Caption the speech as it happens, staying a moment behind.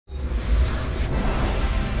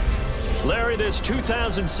Larry, this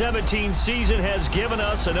 2017 season has given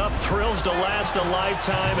us enough thrills to last a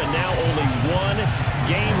lifetime, and now only one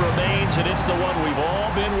game remains, and it's the one we've all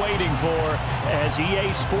been waiting for, as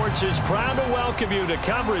EA Sports is proud to welcome you to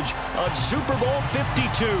coverage of Super Bowl 52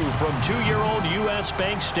 from 2-year-old U.S.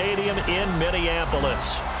 Bank Stadium in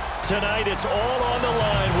Minneapolis. Tonight, it's all on the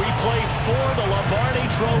line. We play for the Lombardi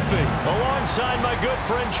Trophy. Alongside my good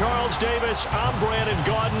friend Charles Davis, I'm Brandon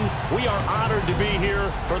Gaudin. We are honored to be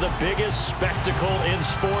here for the biggest spectacle in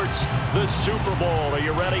sports, the Super Bowl. Are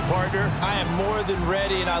you ready, partner? I am more than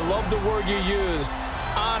ready, and I love the word you used.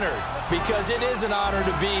 Honored, because it is an honor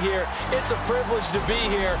to be here. It's a privilege to be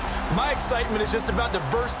here. My excitement is just about to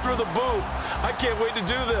burst through the booth. I can't wait to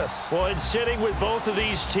do this. Well, and sitting with both of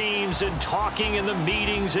these teams and talking in the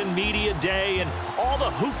meetings and media day and all the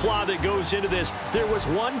hoopla that goes into this, there was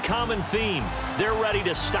one common theme. They're ready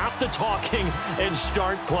to stop the talking and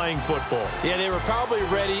start playing football. Yeah, they were probably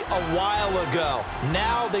ready a while ago.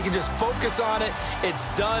 Now they can just focus on it. It's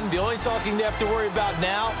done. The only talking they have to worry about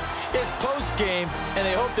now is post-game, and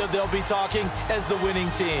they hope that they'll be talking as the winning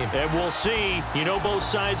team. And we'll see. You know, both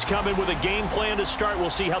sides come in with a game plan to start. We'll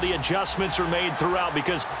see how the adjustments are made throughout,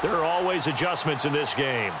 because there are always adjustments in this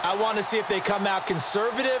game. I want to see if they come out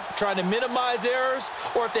conservative, trying to minimize errors,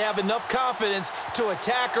 or if they have enough confidence to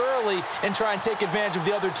attack early and try and take advantage of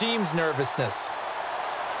the other team's nervousness.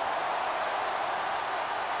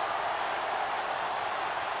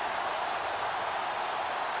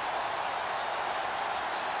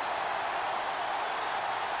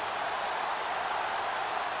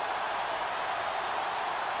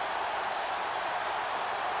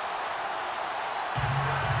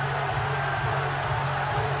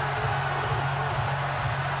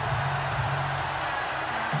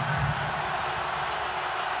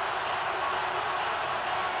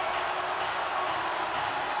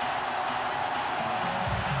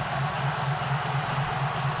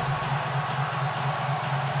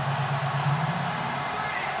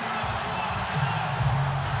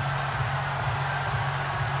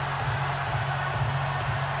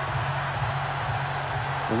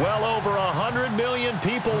 Well over 100 million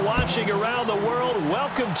people watching around the world.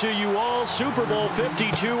 Welcome to you all. Super Bowl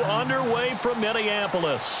 52 underway from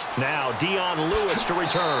Minneapolis. Now Dion Lewis to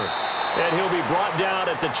return. And he'll be brought down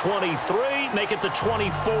at the 23, make it the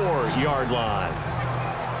 24-yard line.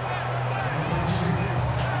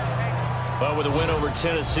 Well, with a win over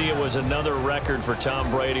Tennessee, it was another record for Tom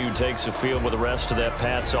Brady, who takes the field with the rest of that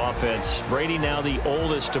Pats offense. Brady now the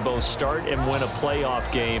oldest to both start and win a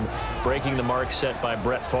playoff game, breaking the mark set by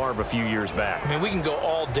Brett Favre a few years back. I mean, we can go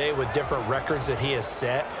all day with different records that he has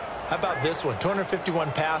set. How about this one?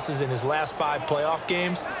 251 passes in his last 5 playoff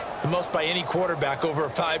games, the most by any quarterback over a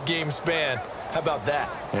 5-game span. How about that?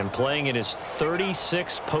 And playing in his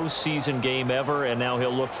 36th postseason game ever, and now he'll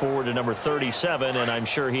look forward to number 37, and I'm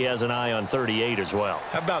sure he has an eye on 38 as well.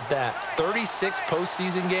 How about that? 36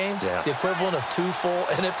 postseason games? Yeah. The equivalent of 2 full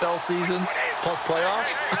NFL seasons plus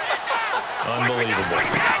playoffs? Unbelievable.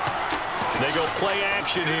 They go play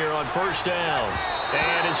action here on first down.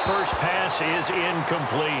 And his first pass is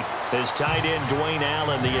incomplete. His tight end, Dwayne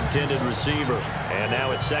Allen, the intended receiver. And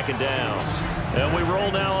now it's second down. And we roll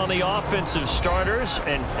now on the offensive starters,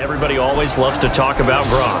 and everybody always loves to talk about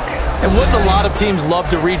Gronk. And wouldn't a lot of teams love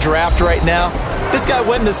to redraft right now? This guy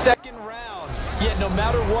went in the second round. Yet no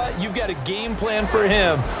matter what, you've got a game plan for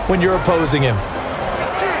him when you're opposing him.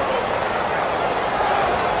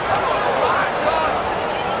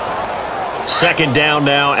 Second down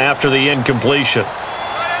now after the incompletion.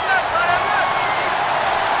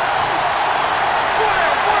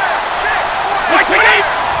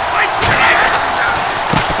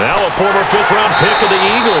 Now a former 5th-round pick of the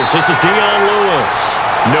Eagles. This is Dion Lewis.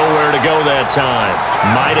 Nowhere to go that time.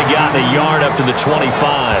 Might have gotten a yard up to the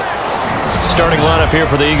 25. Starting lineup here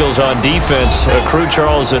for the Eagles on defense. Crew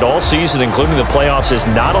Charles at all season, including the playoffs, is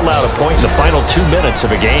not allowed a point in the final 2 minutes of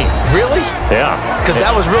a game. Really? Yeah. Because that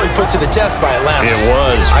was really put to the test by Atlanta. It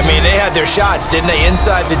was. I mean, they had their shots, didn't they?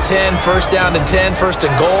 Inside the 10, first down and 10, first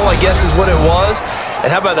and goal, I guess is what it was. And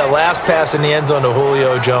how about that last pass in the end zone to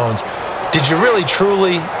Julio Jones? Did you really,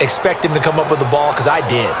 truly expect him to come up with the ball? Because I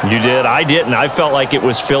did. You did. I didn't. I felt like it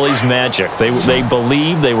was Philly's magic. They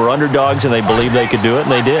believed they were underdogs, and they believed they could do it,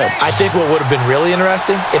 and they did. I think what would have been really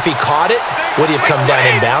interesting, if he caught it, would he have come down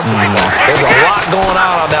in bounds? There's a lot going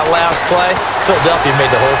on that last play. Philadelphia made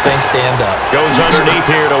the whole thing stand up. Goes underneath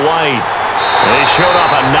here to White. And he showed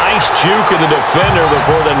off a nice juke of the defender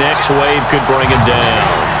before the next wave could bring him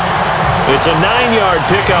down. It's a 9-yard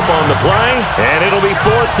pickup on the play, and it'll be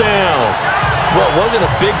 4th down. Well, it wasn't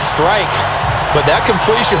a big strike, but that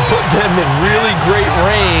completion put them in really great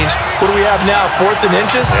range What do we have now, 4th and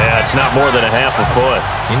inches? Yeah, it's not more than a half a foot.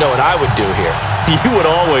 You know what I would do here? You would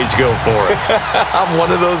always go for it. I'm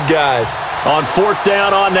one of those guys. On 4th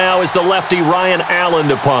down on now is the lefty Ryan Allen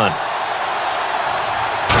to punt.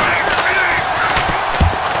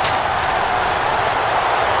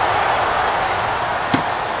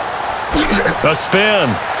 A spin.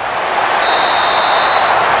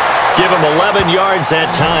 Give him 11 yards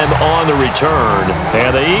that time on the return.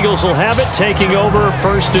 And the Eagles will have it, taking over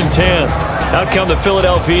 1st and 10. Out come the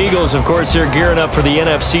Philadelphia Eagles. Of course, they're gearing up for the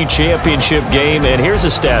NFC Championship game. And here's a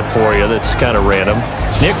stat for you that's kind of random.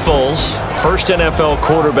 Nick Foles, first NFL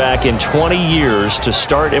quarterback in 20 years to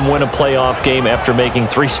start and win a playoff game after making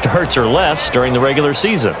 3 starts or less during the regular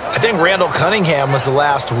season. I think Randall Cunningham was the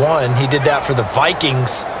last one. He did that for the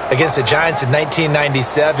Vikings against the Giants in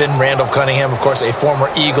 1997. Randall Cunningham, of course, a former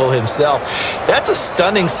Eagle himself. That's a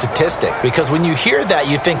stunning statistic because when you hear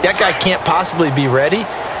that, you think that guy can't possibly be ready.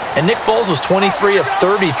 And Nick Foles was 23 of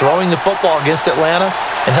 30 throwing the football against Atlanta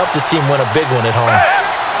and helped his team win a big one at home.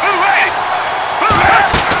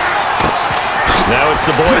 Now it's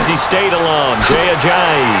the Boise State alum, Jay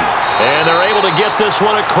Ajayi. And they're able to get this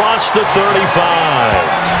one across the 35.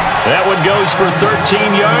 That one goes for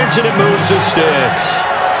 13 yards, and it moves the sticks.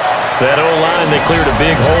 That O-line, they cleared a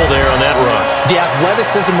big hole there on that run. The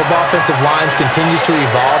athleticism of offensive lines continues to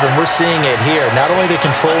evolve, and we're seeing it here. Not only are they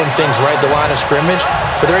controlling things right at the line of scrimmage,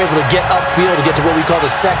 but they're able to get upfield to get to what we call the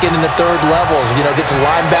 2nd and the 3rd levels. You know, get to the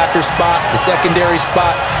linebacker spot, the secondary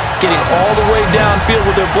spot, getting all the way downfield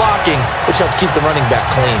with their blocking, which helps keep the running back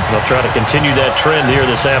clean. They'll try to continue that trend here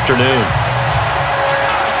this afternoon.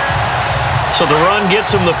 So the run gets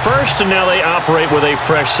them the first, and now they operate with a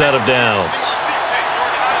fresh set of downs.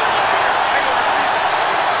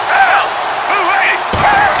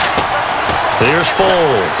 Here's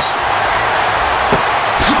Foles.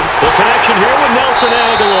 The connection here with Nelson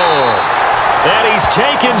Aguilar. And he's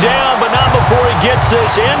taken down, but not before he gets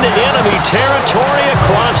this into enemy territory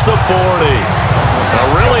across the 40. A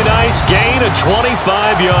really nice gain of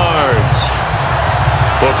 25 yards.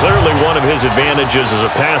 Well, clearly one of his advantages as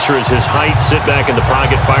a passer is his height. Sit back in the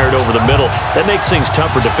pocket, fired over the middle. That makes things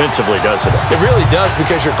tougher defensively, doesn't it? It really does,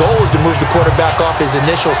 because your goal is to move the quarterback off his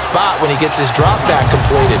initial spot when he gets his drop back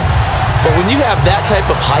completed. But when you have that type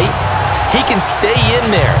of height, he can stay in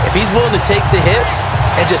there if he's willing to take the hits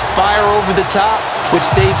and just fire over the top, which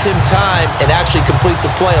saves him time and actually completes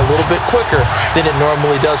a play a little bit quicker than it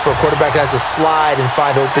normally does for a quarterback who has to slide and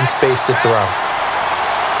find open space to throw.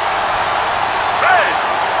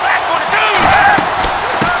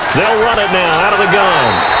 They'll run it now out of the gun.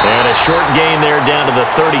 And a short gain there down to the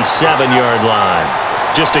 37-yard line.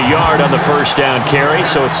 Just a yard on the first down carry,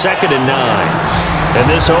 so it's 2nd and 9. And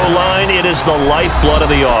this O-line, it is the lifeblood of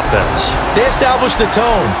the offense. They establish the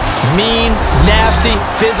tone. Mean, nasty,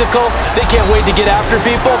 physical. They can't wait to get after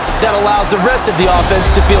people. That allows the rest of the offense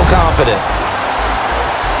to feel confident.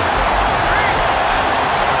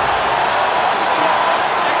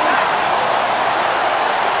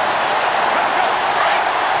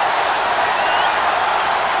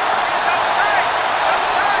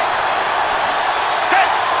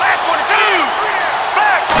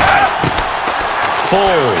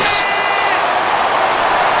 Foles.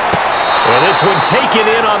 Well, this one taken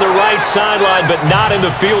in on the right sideline, but not in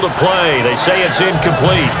the field of play. They say it's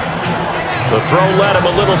incomplete. The throw led him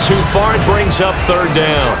a little too far. It brings up 3rd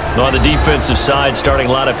down. On the defensive side, starting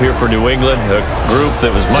lineup here for New England, a group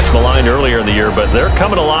that was much maligned earlier in the year, but they're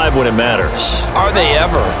coming alive when it matters. Are they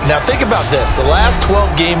ever? Now, think about this. The last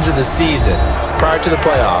 12 games of the season, prior to the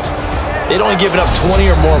playoffs, they'd only given up 20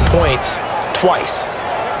 or more points twice.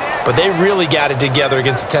 But they really got it together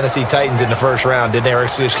against the Tennessee Titans in the first round, didn't they? Or,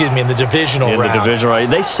 excuse me, in the divisional round. In the divisional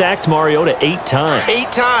round. They sacked Mariota 8 times.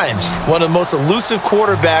 8 times. One of the most elusive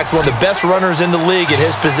quarterbacks, one of the best runners in the league at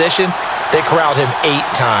his position. They corralled him 8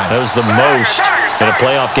 times. That was the most in a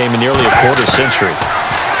playoff game in nearly a quarter century.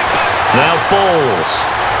 Now Foles.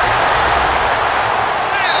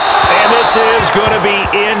 And this is going to be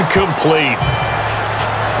incomplete.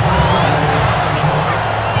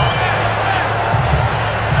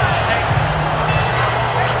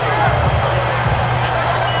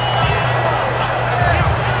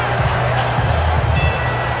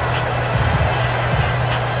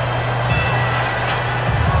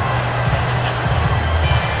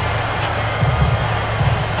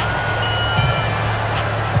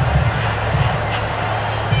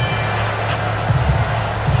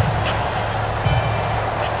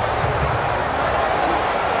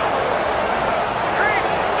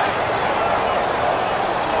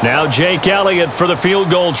 Now Jake Elliott for the field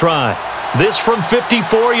goal try. This from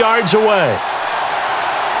 54 yards away.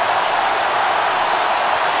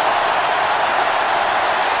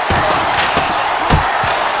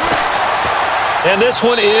 And this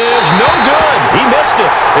one is no good. He missed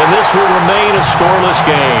it. And this will remain a scoreless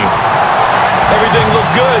game. Everything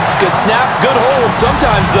looked good. Good snap, good hold.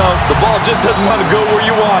 Sometimes, though, the ball just doesn't want to go where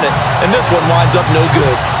you want it. And this one winds up no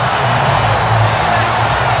good.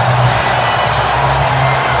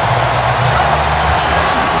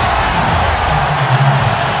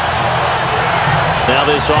 Now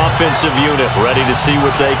this offensive unit ready to see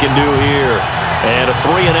what they can do here. And a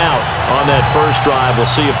 3 and out on that first drive. We'll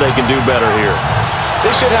see if they can do better here. They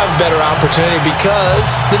should have a better opportunity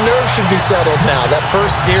because the nerves should be settled now. That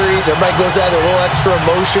first series, everybody goes out a little extra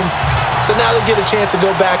emotion. So now they get a chance to go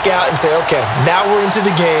back out and say, okay, now we're into the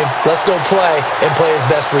game. Let's go play and play as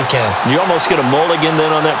best we can. You almost get a mulligan then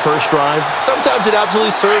on that first drive? Sometimes it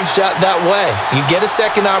absolutely serves that way. You get a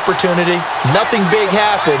second opportunity. Nothing big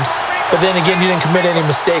happened. But then again, you didn't commit any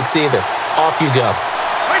mistakes either. Off you go.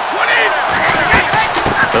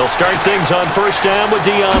 They'll start things on first down with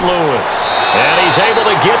Dion Lewis. And he's able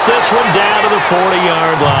to get this one down to the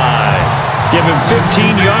 40-yard line. Give him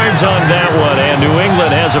 15 yards on that one, and New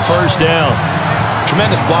England has a first down.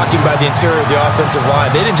 Tremendous blocking by the interior of the offensive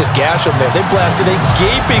line. They didn't just gash him there. They blasted a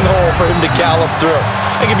gaping hole for him to gallop through.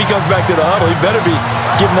 I think if he comes back to the huddle, he better be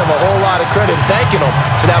giving them a whole lot of credit and thanking them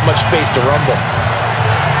for that much space to rumble.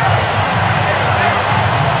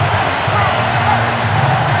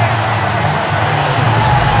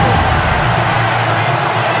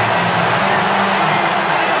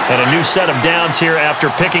 And a new set of downs here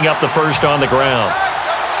after picking up the first on the ground.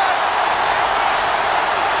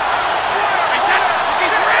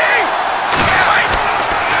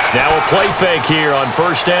 Now a play fake here on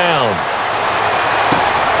first down.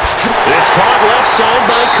 It's caught left side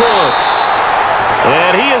by Cooks.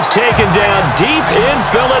 And he is taken down deep in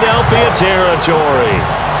Philadelphia territory.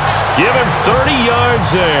 Give him 30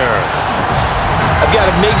 yards there. I've got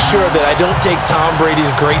to make sure that I don't take Tom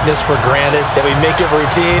Brady's greatness for granted, that we make it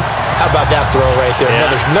routine. How about that throw right there? Yeah.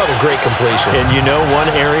 Another great completion. And you know one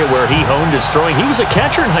area where he honed his throwing, he was a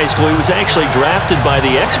catcher in high school. He was actually drafted by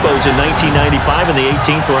the Expos in 1995 in the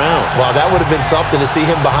 18th round. Wow, that would have been something to see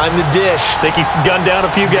him behind the dish. Think he gunned down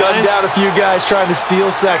a few guys? Gunned down a few guys trying to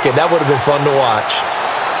steal second. That would have been fun to watch.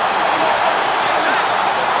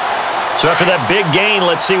 So after that big gain,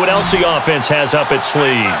 let's see what else the offense has up its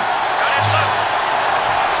sleeve.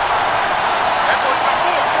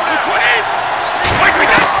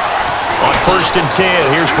 On first and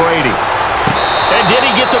 10, here's Brady. And did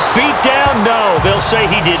he get the feet down? No, they'll say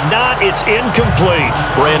he did not. It's incomplete.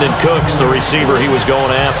 Brandon Cooks, the receiver he was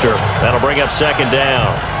going after. That'll bring up second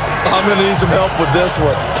down. I'm going to need some help with this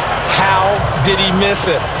one. How did he miss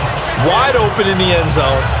it? Wide open in the end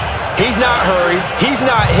zone. He's not hurried. He's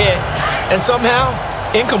not hit. And somehow,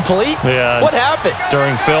 incomplete? Yeah. What happened?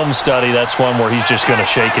 During film study, that's one where he's just going to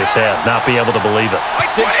shake his head, not be able to believe it.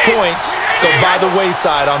 6 points go by the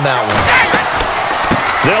wayside on that one.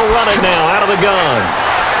 They'll run it now out of the gun.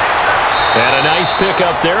 And a nice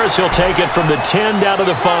pickup there as he'll take it from the 10 down to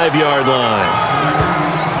the 5-yard line.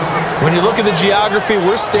 When you look at the geography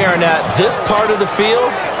we're staring at, this part of the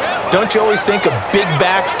field, don't you always think of big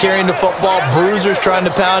backs carrying the football, bruisers trying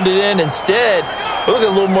to pound it in? Instead, look at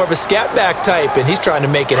a little more of a scat back type, and he's trying to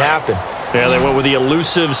make it happen. Yeah, they went with the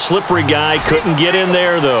elusive, slippery guy. Couldn't get in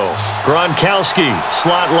there, though. Gronkowski,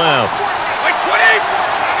 slot left.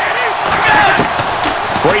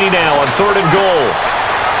 Brady now on third and goal.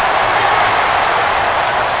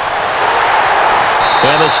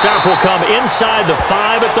 And the stop will come inside the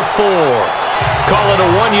 5 at the 4. Call it a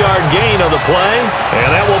 1-yard gain on the play.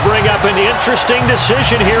 And that will bring up an interesting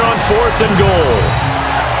decision here on fourth and goal.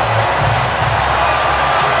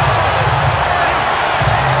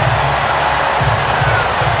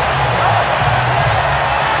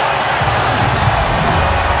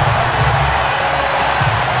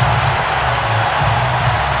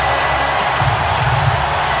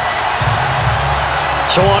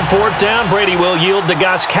 So on fourth down, Brady will yield to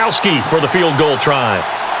Gronkowski for the field goal try.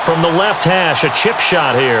 From the left hash, a chip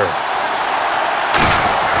shot here.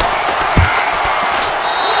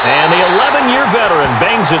 And the 11-year veteran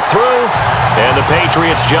bangs it through, and the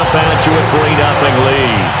Patriots jump out to a 3-0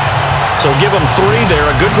 lead. So give them 3 there.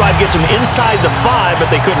 A good drive gets them inside the 5,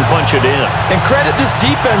 but they couldn't punch it in. And credit this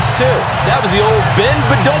defense, too. That was the old bend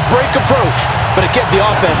but don't break approach, but it kept the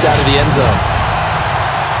offense out of the end zone.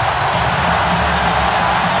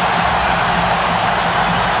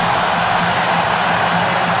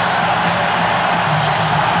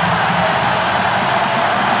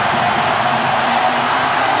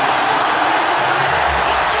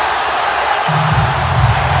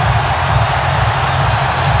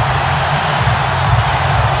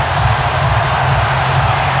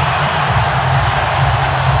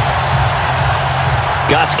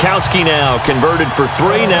 Gostkowski now converted for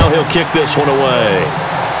 3. Now he'll kick this one away.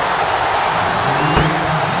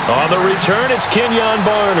 On the return, it's Kenyon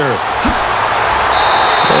Barner.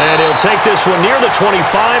 And he'll take this one near the 25,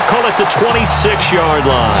 call it the 26-yard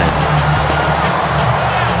line.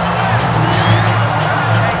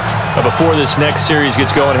 Before this next series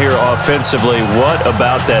gets going here offensively, what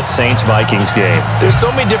about that Saints-Vikings game? There's so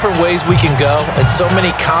many different ways we can go and so many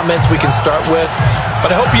comments we can start with, but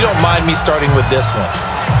I hope you don't mind me starting with this one.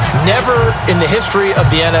 Never in the history of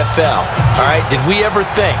the NFL, all right, did we ever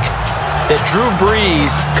think that Drew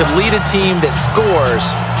Brees could lead a team that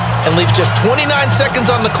scores and leaves just 29 seconds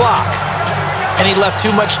on the clock, and he left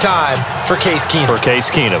too much time for Case Keenum.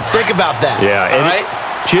 Think about that. Yeah, all right?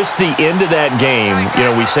 Just the end of that game, you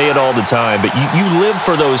know, we say it all the time, but you live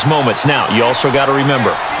for those moments. Now, you also got to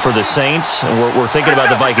remember, for the Saints, and we're thinking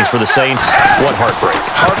about the Vikings, for the Saints, what heartbreak.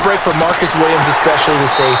 Heartbreak for Marcus Williams, especially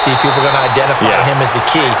the safety. People are going to identify him as the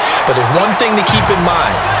key. But there's one thing to keep in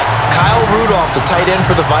mind. Kyle Rudolph, the tight end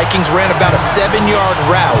for the Vikings, ran about a 7-yard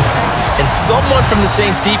route, and someone from the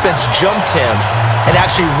Saints defense jumped him and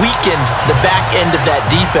actually weakened the back end of that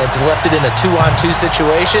defense and left it in a 2-on-2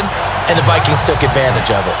 situation, and the Vikings took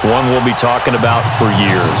advantage of it. One we'll be talking about for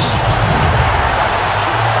years.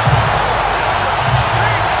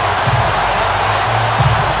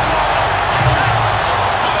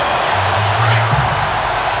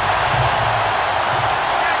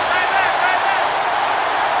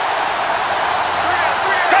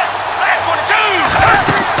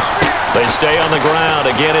 They stay on the ground.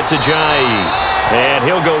 Again, it's Ajayi. And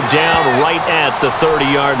he'll go down right at the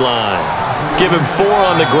 30-yard line. Give him 4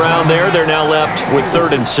 on the ground there. They're now left with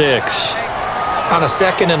 3rd and 6. On a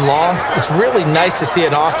 2nd and long, it's really nice to see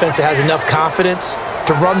an offense that has enough confidence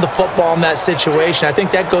to run the football in that situation. I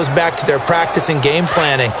think that goes back to their practice and game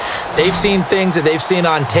planning. They've seen things that they've seen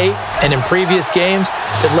on tape and in previous games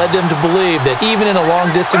that led them to believe that even in a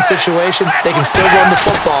long-distance situation, they can still run the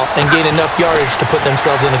football and gain enough yardage to put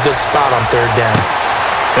themselves in a good spot on 3rd down.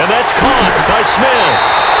 And that's caught by Smith.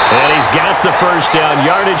 And he's got the first down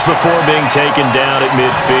yardage before being taken down at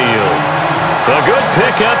midfield. A good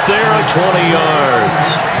pickup there of 20 yards.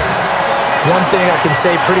 One thing I can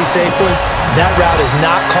say pretty safely, that route is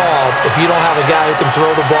not called if you don't have a guy who can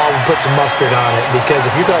throw the ball and put some mustard on it. Because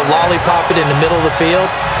if you're going to lollipop it in the middle of the field,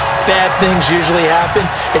 bad things usually happen.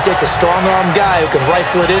 It takes a strong-arm guy who can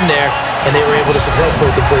rifle it in there, and they were able to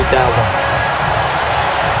successfully complete that one.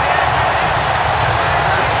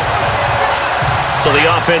 So the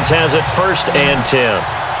offense has it 1st and 10.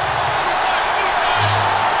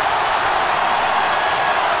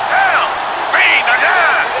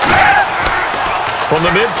 From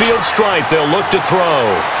the midfield stripe, they'll look to throw.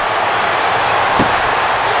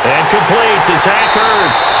 And complete to Zach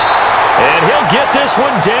Ertz. And he'll get this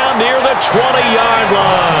one down near the 20-yard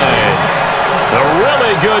line. A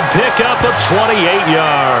really good pickup of 28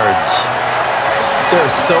 yards. There are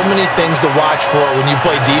so many things to watch for when you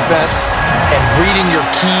play defense, and reading your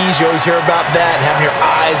keys, you always hear about that, and having your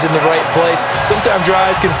eyes in the right place. Sometimes your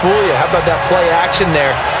eyes can fool you. How about that play action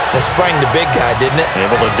there? That sprang the big guy, didn't it?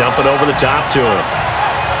 Able to dump it over the top to him.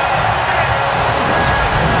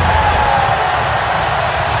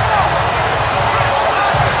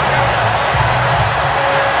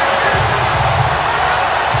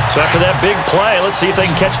 So after that big play, let's see if they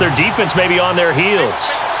can catch their defense maybe on their heels.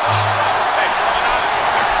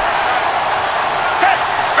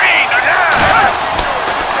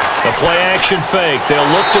 The play-action fake. They'll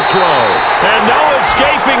look to throw. And no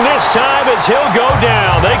escaping this time as he'll go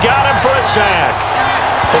down. They got him for a sack.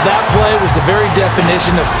 Well, that play was the very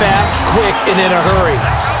definition of fast, quick, and in a hurry.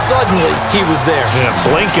 Suddenly, he was there. In a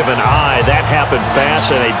blink of an eye, that happened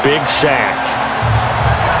fast and a big sack.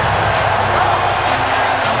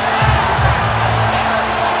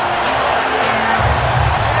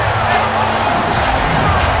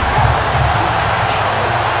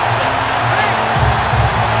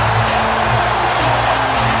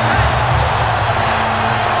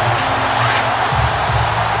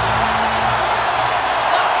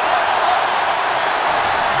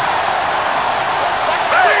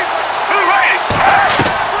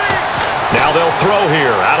 They'll throw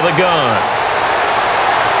here out of the gun.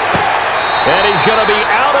 And he's going to be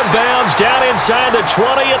out of bounds down inside the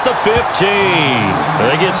 20 at the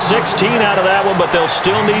 15. They get 16 out of that one, but they'll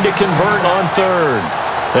still need to convert on 3rd.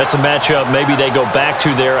 That's a matchup maybe they go back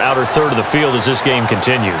to their outer 3rd of the field as this game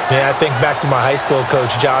continues. Yeah, I think back to my high school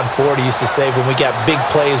coach, John Ford. He used to say when we got big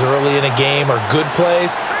plays early in a game or good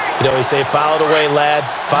plays, he'd always say, file it away, lad.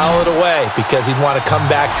 File it away, because he'd want to come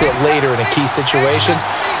back to it later in a key situation.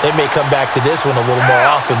 they may come back to this one a little more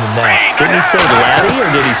often than that. Didn't he say laddie or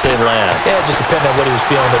did he say lad? Yeah, just depending on what he was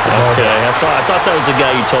feeling at the moment. Okay, I thought that was the guy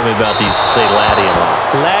you told me about. These say laddie a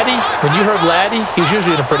lot. Laddie, when you heard laddie, he was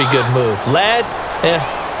usually in a pretty good mood. Lad,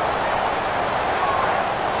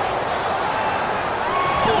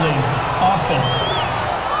 Holding offense.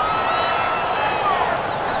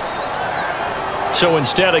 So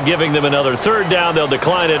instead of giving them another third down, they'll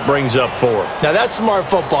decline it, brings up 4. Now that's smart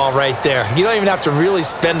football right there. You don't even have to really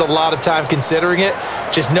spend a lot of time considering it.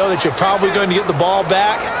 Just know that you're probably going to get the ball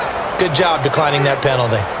back. Good job declining that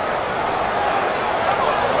penalty.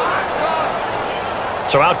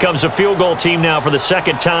 So out comes a field goal team now for the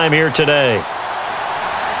second time here today.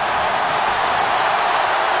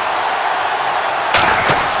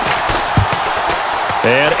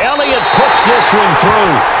 And Elliott puts this one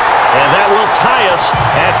through. And that will tie us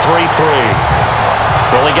at 3-3.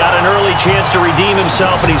 Well, he got an early chance to redeem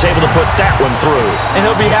himself, and he's able to put that one through. And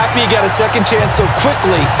he'll be happy he got a second chance so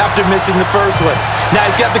quickly after missing the first one. Now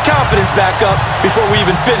he's got the confidence back up before we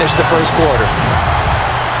even finish the first quarter.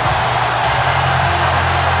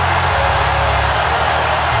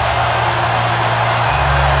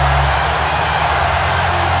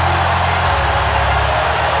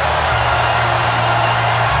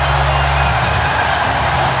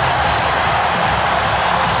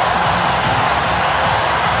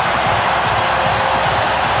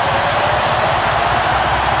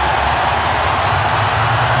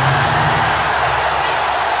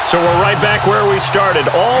 So we're right back where we started,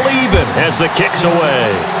 all even as the kick's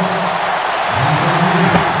away.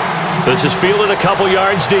 This is fielded a couple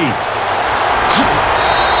yards deep.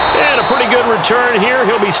 And a pretty good return here.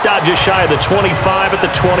 He'll be stopped just shy of the 25 at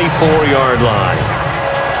the 24-yard line.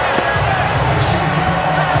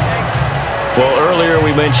 Well, earlier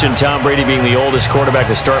we mentioned Tom Brady being the oldest quarterback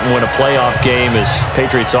to start and win a playoff game as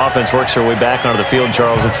Patriots offense works their way back onto the field,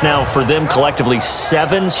 Charles. It's now for them collectively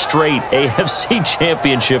 7 straight AFC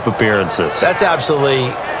championship appearances. That's absolutely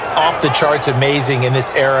off the charts amazing in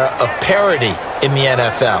this era of parity in the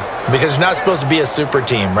NFL because you're not supposed to be a super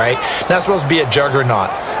team, right? Not supposed to be a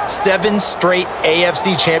juggernaut. 7 straight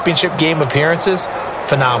AFC championship game appearances,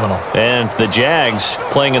 phenomenal. And the Jags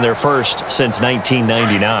playing in their first since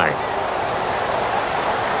 1999.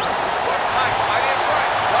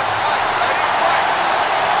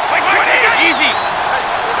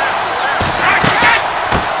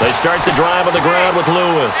 They start the drive on the ground with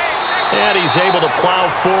Lewis. And he's able to plow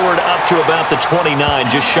forward up to about the 29,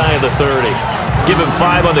 just shy of the 30. Give him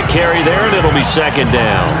 5 on the carry there, and it'll be second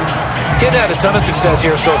down. Getting had a ton of success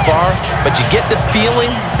here so far, but you get the feeling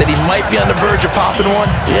that he might be on the verge of popping one.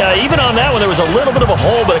 Yeah, even on that one, there was a little bit of a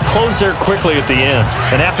hole, but it closed there quickly at the end.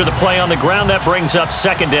 And after the play on the ground, that brings up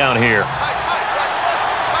second down here.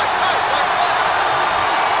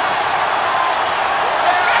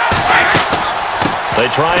 They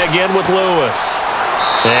try again with Lewis.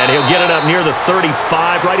 And he'll get it up near the 35,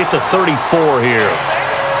 right at the 34 here.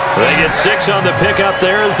 They get 6 on the pickup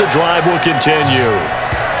there as the drive will continue.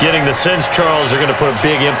 Getting the sense, Charles, they're going to put a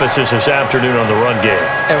big emphasis this afternoon on the run game.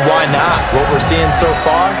 And why not? What we're seeing so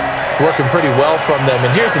far, working pretty well from them. And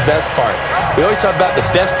here's the best part. We always talk about the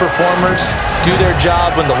best performers do their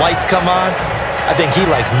job when the lights come on. I think he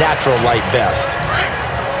likes natural light best.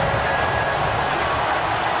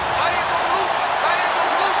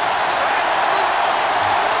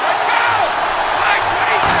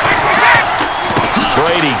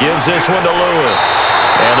 Brady gives this one to Lewis.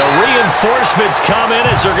 And the reinforcements come in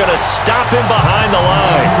as they're going to stop him behind the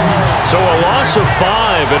line. So a loss of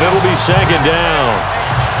 5, and it'll be second down.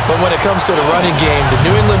 But when it comes to the running game, the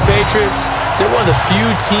New England Patriots, they're one of the few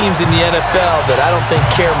teams in the NFL that I don't think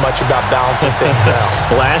care much about balancing things out.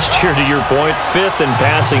 Last year, to your point, 5th in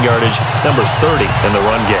passing yardage, number 30 in the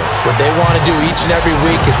run game. What they want to do each and every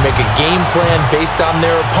week is make a game plan based on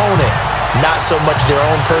their opponent, not so much their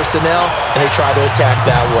own personnel, and they try to attack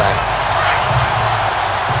that way.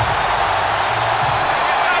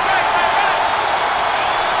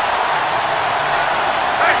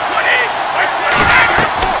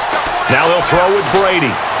 Now they'll throw with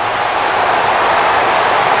Brady.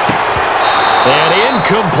 And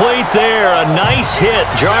incomplete there. A nice hit.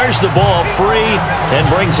 Jars the ball free and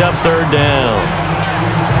brings up third down.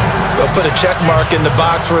 They'll put a check mark in the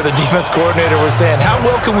box where the defense coordinator was saying, how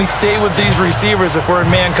well can we stay with these receivers if we're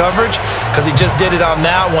in man coverage? Because he just did it on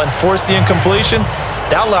that one. Force the incompletion.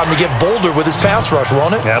 That allowed him to get bolder with his pass rush,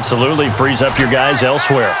 won't it? Absolutely. Frees up your guys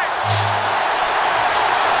elsewhere.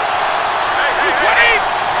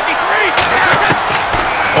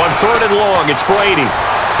 On 3rd and long, it's Brady.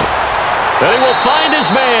 And he will find his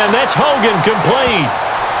man. That's Hogan complete.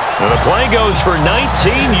 And the play goes for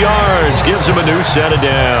 19 yards, gives him a new set of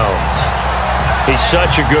downs. He's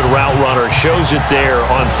such a good route runner, shows it there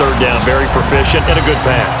on third down, very proficient and a good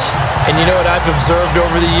pass. And you know what I've observed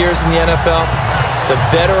over the years in the NFL? The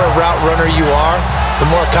better a route runner you are, the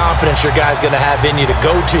more confidence your guy's going to have in you to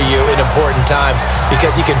go to you in important times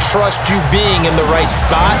because he can trust you being in the right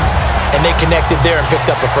spot, and they connected there and picked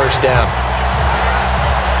up a first down.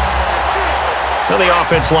 Now the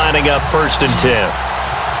offense lining up 1st and 10.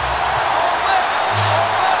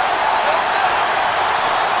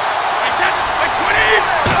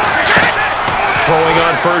 Throwing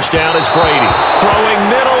on first down is Brady. Throwing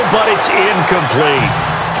middle, but it's incomplete.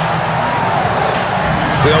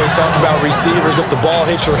 We always talk about receivers. If the ball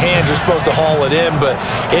hits your hand, you're supposed to haul it in, but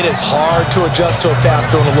it is hard to adjust to a pass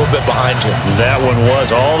thrown a little bit behind you. That one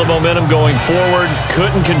was all the momentum going forward.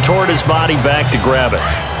 Couldn't contort his body back to grab it.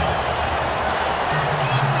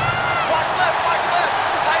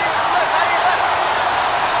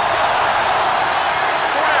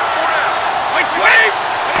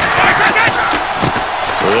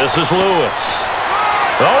 This is Lewis.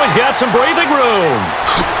 Oh, he's got some breathing room.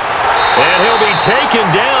 And he'll be taken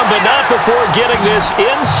down, but not before getting this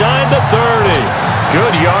inside the 30.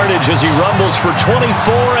 Good yardage as he rumbles for 24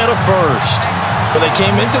 and a first. Well, they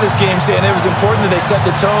came into this game saying it was important that they set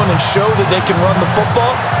the tone and show that they can run the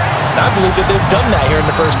football. And I believe that they've done that here in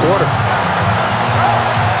the first quarter.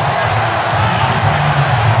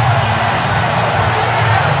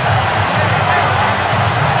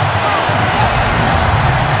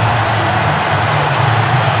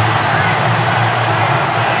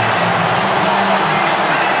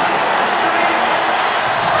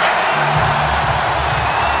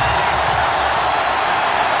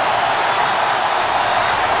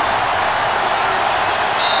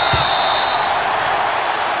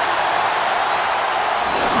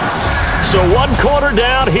 So 1 quarter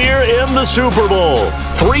down here in the Super Bowl.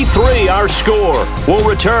 3-3 our score. We'll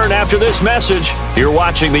return after this message. You're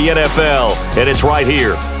watching the NFL, and it's right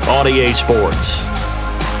here on EA Sports.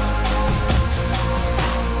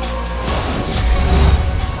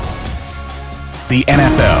 The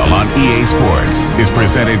NFL on EA Sports is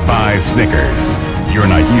presented by Snickers. You're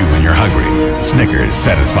not you when you're hungry. Snickers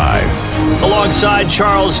satisfies. Alongside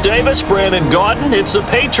Charles Davis, Brandon Gaudin, it's the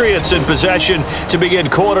Patriots in possession to begin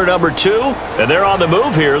quarter number 2. And they're on the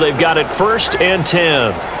move here. They've got it 1st and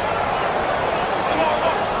 10.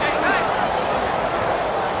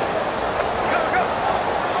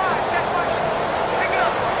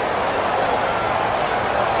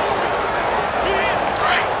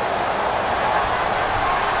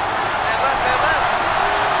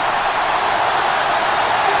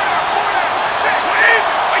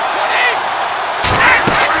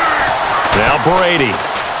 Brady. And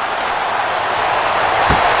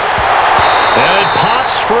it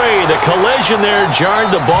pops free. The collision there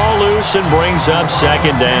jarred the ball loose and brings up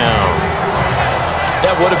 2nd down.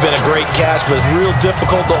 That would have been a great catch, but it's real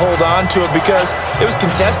difficult to hold on to it because it was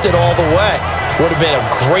contested all the way. Would have been a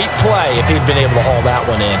great play if he'd been able to haul that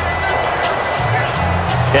one in.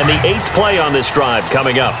 And the 8th play on this drive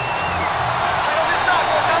coming up.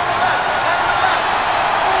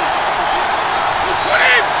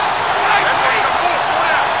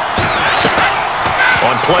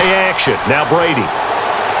 On play action, now Brady.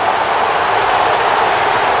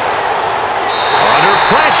 Under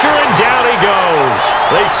pressure, and down he goes.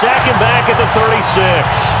 They sack him back at the 36.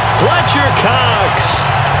 Fletcher Cox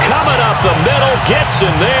coming up the middle, gets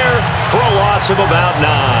him there for a loss of about 9.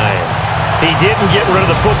 He didn't get rid of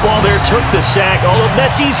the football there, took the sack, although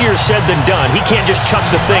that's easier said than done. He can't just chuck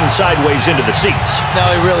the thing sideways into the seats. No,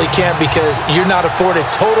 he really can't because you're not afforded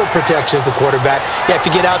total protection as a quarterback. You have to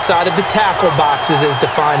get outside of the tackle boxes as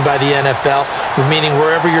defined by the NFL, meaning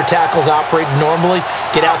wherever your tackles operate normally,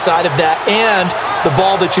 get outside of that, and the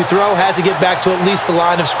ball that you throw has to get back to at least the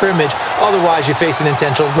line of scrimmage. Otherwise, you face an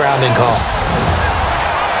intentional grounding call.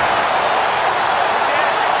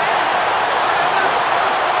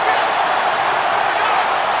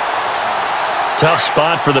 Tough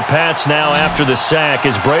spot for the Pats now after the sack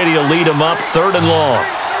as Brady will lead them up 3rd and long.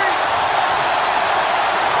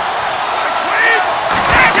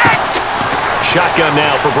 Shotgun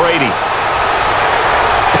now for Brady.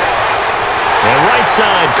 And right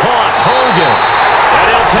side caught Hogan. And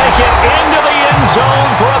he'll take it into the end zone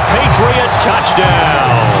for a Patriot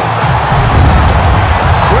touchdown.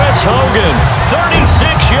 Chris Hogan, 36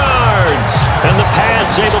 yards. And the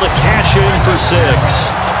Pats able to cash in for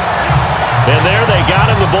 6. And there they got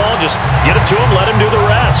him the ball. Just get it to him, let him do the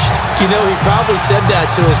rest. You know, he probably said that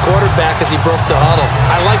to his quarterback as he broke the huddle.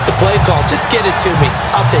 I like the play call. Just get it to me.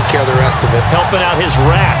 I'll take care of the rest of it. Helping out his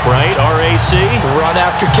rack, right? RAC. Run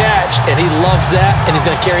after catch, and he loves that, and he's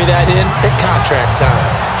going to carry that in at contract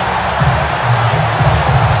time.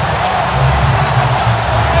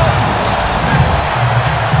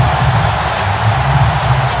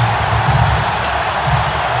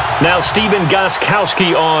 Now Steven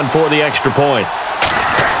Gostkowski on for the extra point.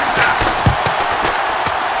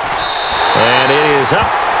 And it is up.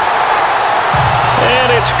 And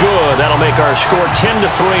it's good. That'll make our score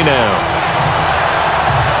 10-3 now.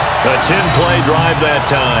 A 10-play drive that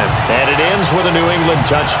time. And it ends with a New England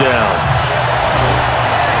touchdown.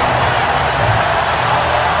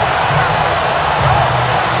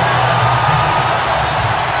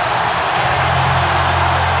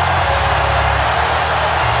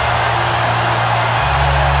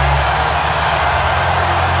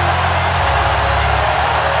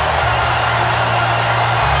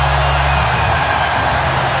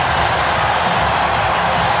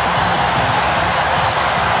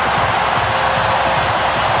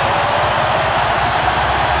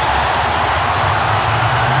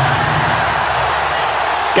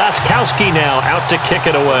 Gostkowski now out to kick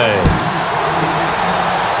it away.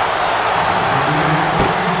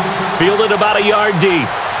 Fielded about a yard deep.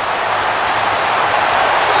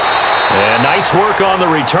 And nice work on the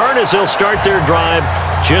return as they'll start their drive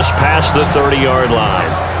just past the 30-yard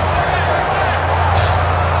line.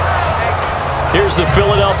 Here's the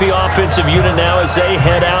Philadelphia offensive unit now as they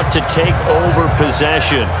head out to take over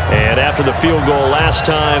possession. And after the field goal last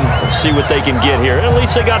time, let's see what they can get here. At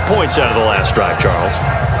least they got points out of the last drive, Charles.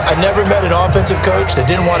 I never met an offensive coach that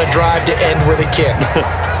didn't want to drive to end with a kick.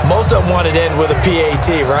 Most of them wanted to end with a PAT,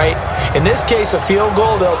 right? In this case, a field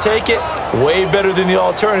goal, they'll take it. Way better than the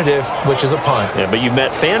alternative, which is a punt. Yeah, but you've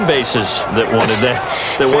met fan bases that wanted that,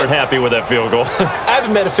 that weren't happy with that field goal. I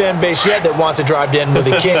haven't met a fan base yet that wants to drive to end with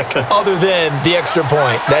a kick other than the extra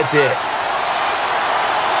point. That's it.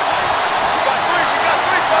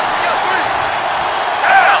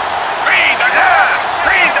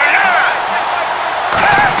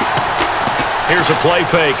 Here's a play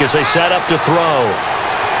fake as they set up to throw.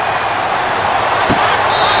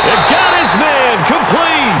 It got his man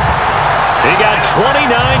complete. He got 29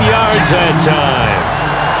 yards that time.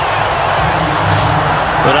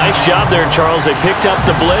 A nice job there, Charles. They picked up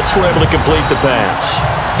the blitz, were able to complete the pass.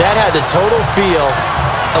 That had the total feel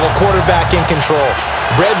of a quarterback in control.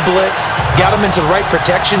 Red blitz, got him into the right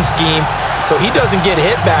protection scheme, so he doesn't get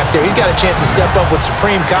hit back there. He's got a chance to step up with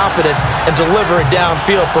supreme confidence and deliver it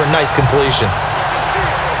downfield for a nice completion.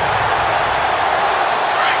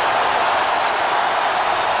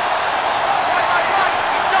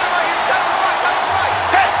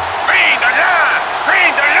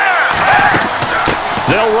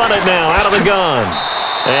 They'll run it now out of the gun.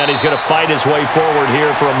 And he's going to fight his way forward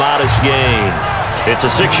here for a modest gain. It's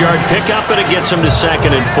a 6-yard pickup, and it gets him to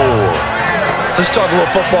 2nd and 4. Let's talk a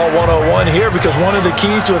little football 101 here, because one of the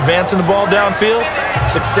keys to advancing the ball downfield,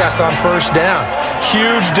 success on first down.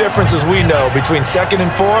 Huge difference, as we know, between 2nd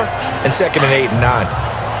and 4 and 2nd and 8 and 9.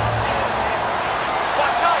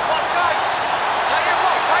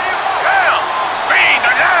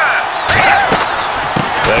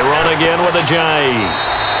 They run again with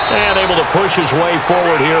Ajayi. And able to push his way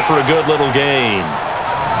forward here for a good little gain.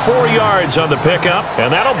 4 yards on the pickup,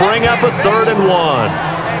 and that'll bring up a 3rd and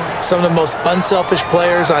 1. Some of the most unselfish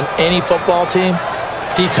players on any football team,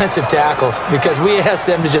 defensive tackles, because we ask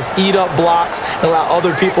them to just eat up blocks and allow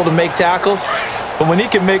other people to make tackles. But when he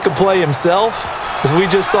can make a play himself, as we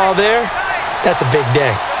just saw there, that's a big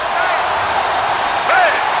day.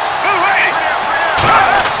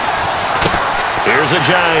 Here's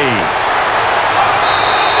Ajayi.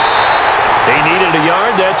 He needed a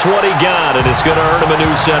yard. That's what he got, and it's going to earn him a new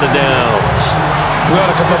set of downs. We ought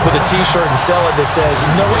to come up with a T-shirt and sell it that says,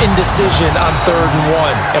 no indecision on 3rd and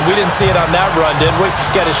 1. And we didn't see it on that run, did we?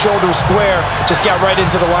 Got his shoulder square, just got right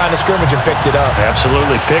into the line of scrimmage and picked it up.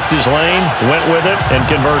 Absolutely. Picked his lane, went with it, and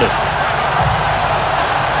converted.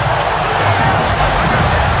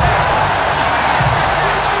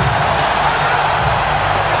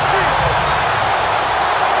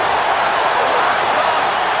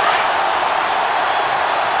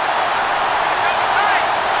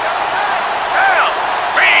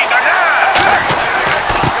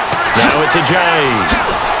 It's Ajayi.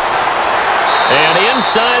 And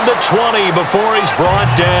inside the 20 before he's brought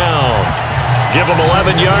down. Give him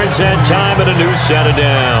 11 yards that time and a new set of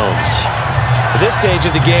downs. At this stage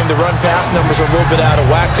of the game, the run-pass numbers are a little bit out of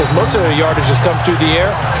whack because most of their yardage has come through the air.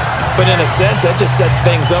 But in a sense, that just sets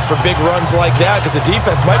things up for big runs like that because the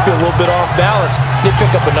defense might be a little bit off balance. They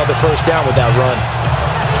pick up another first down with that run.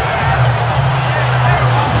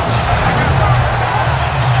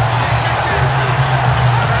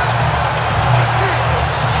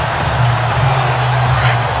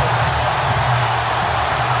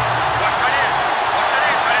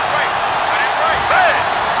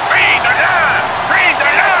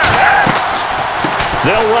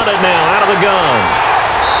 They'll run it now out of the gun.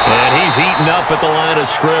 And he's eaten up at the line of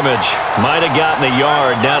scrimmage. Might have gotten a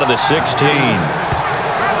yard down to the 16.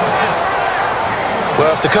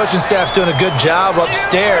 Well, if the coaching staff's doing a good job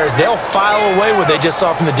upstairs, they'll file away what they just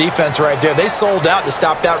saw from the defense right there. They sold out to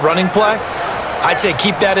stop that running play. I'd say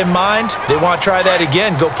keep that in mind. They want to try that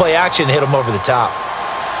again. Go play action, hit them over the top.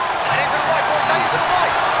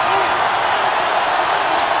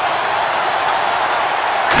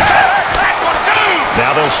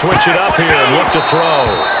 Now they'll switch it up here and look to throw.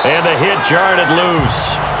 And the hit jarred it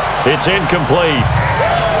loose. It's incomplete.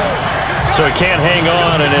 So he can't hang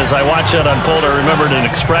on, and as I watch that unfold, I remembered an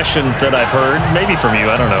expression that I've heard, maybe from you,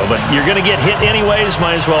 I don't know, but you're going to get hit anyways,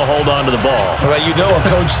 might as well hold on to the ball. Well, you know a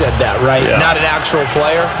coach said that, right? Yeah. Not an actual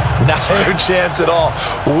player. Not a chance at all.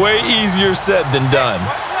 Way easier said than done.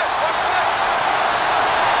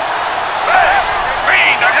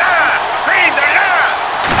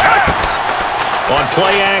 On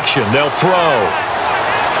play action, they'll throw.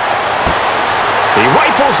 He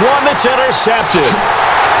rifles one that's intercepted.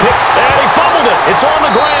 And he fumbled it. It's on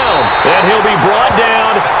the ground. And he'll be brought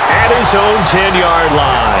down at his own 10-yard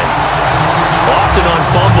line. Often on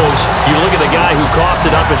fumbles, you look at the guy who coughed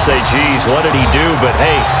it up and say, geez, what did he do? But,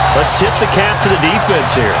 hey, let's tip the cap to the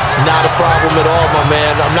defense here. Not a problem at all, my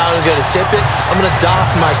man. I'm not even going to tip it. I'm going to doff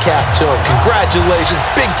my cap to him. Congratulations.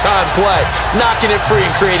 Big-time play. Knocking it free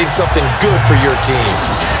and creating something good for your team.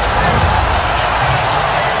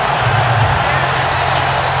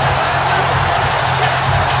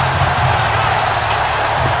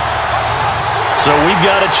 So we've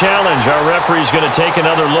got a challenge. Our referee's going to take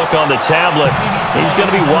another look on the tablet. He's going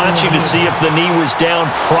to be watching to see if the knee was down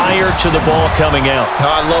prior to the ball coming out. Oh,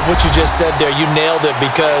 I love what you just said there. You nailed it,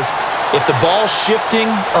 because if the ball's shifting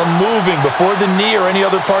or moving before the knee or any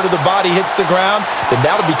other part of the body hits the ground, then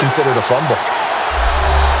that'll be considered a fumble.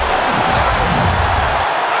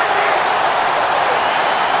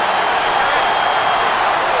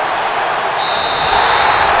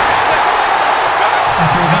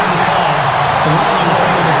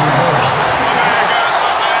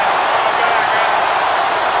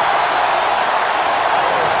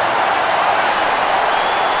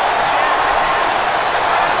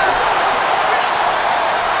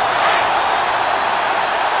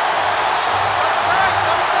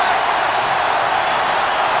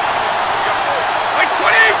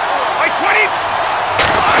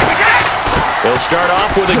 He'll start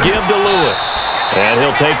off with a give to Lewis. And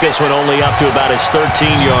he'll take this one only up to about his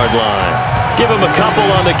 13-yard line. Give him a couple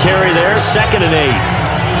on the carry there, 2nd and 8.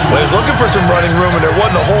 Well, he was looking for some running room, and there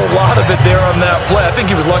wasn't a whole lot of it there on that play. I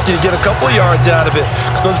think he was lucky to get a couple of yards out of it,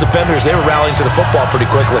 because those defenders, they were rallying to the football pretty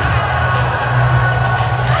quickly.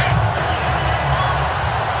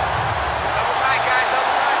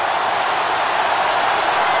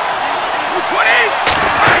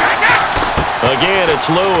 Again, it's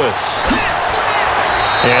Lewis.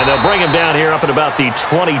 And they'll bring him down here up at about the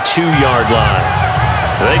 22-yard line.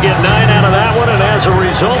 They get 9 out of that one, and as a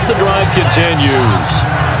result, the drive continues.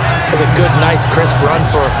 That's a good, nice, crisp run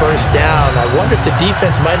for a first down. I wonder if the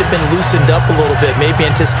defense might have been loosened up a little bit, maybe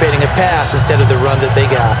anticipating a pass instead of the run that they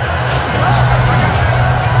got.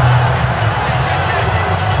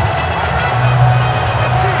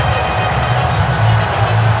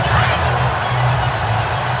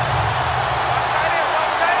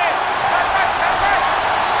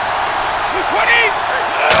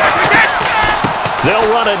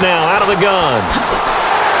 They'll run it now out of the gun.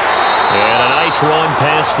 And a nice run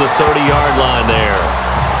past the 30-yard line there.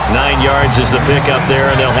 9 yards is the pickup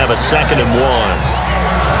there, and they'll have a 2nd and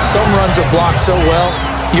 1. Some runs are blocked so well,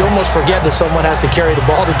 you almost forget that someone has to carry the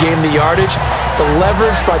ball to gain the yardage. The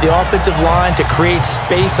leverage by the offensive line to create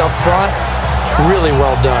space up front, really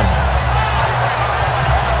well done.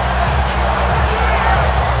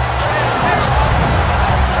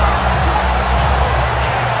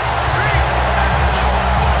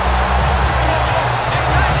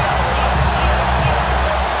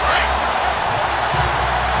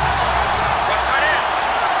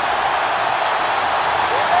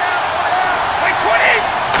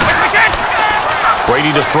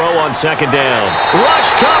 Brady to throw on 2nd down.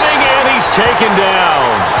 Rush coming, and he's taken down.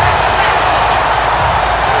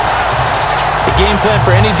 game plan for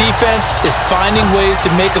any defense is finding ways to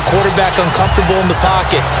make a quarterback uncomfortable in the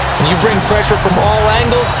pocket. When you bring pressure from all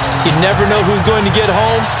angles, you never know who's going to get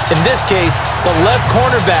home. In this case, the left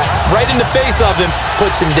cornerback, right in the face of him,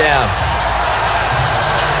 puts him down.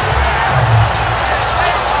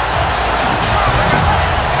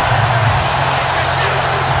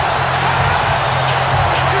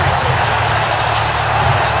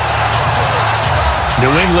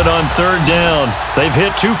 New England on third down. They've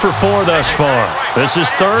hit 2 for 4 thus far. This is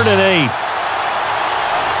 3rd and 8.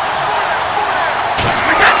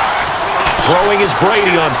 Throwing is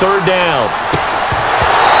Brady on third down.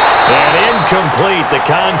 And incomplete. The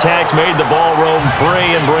contact made the ball roam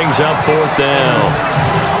free and brings up 4th down.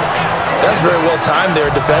 That's very well timed there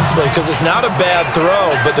defensively because it's not a bad throw,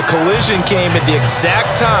 but the collision came at the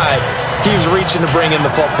exact time he was reaching to bring in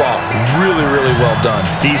the football. Really, really well done.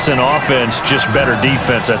 Decent offense, just better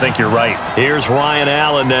defense. I think you're right. Here's Ryan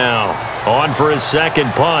Allen now. On for his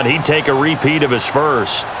second punt. He'd take a repeat of his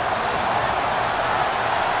first.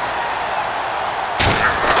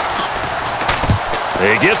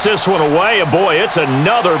 He gets this one away, and boy, it's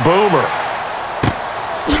another boomer.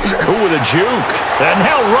 Ooh, with a juke. And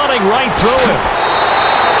now running right through him.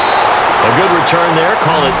 A good return there.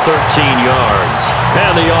 Call it 13 yards.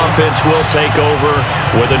 And the offense will take over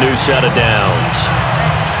with a new set of downs.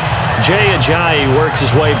 Jay Ajayi works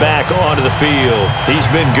his way back onto the field. He's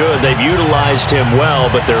been good. They've utilized him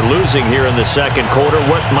well, but they're losing here in the second quarter.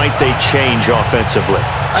 What might they change offensively?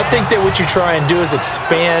 I think that what you try and do is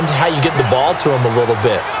expand how you get the ball to him a little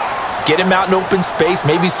bit. Get him out in open space,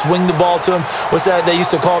 maybe swing the ball to him. What's that they used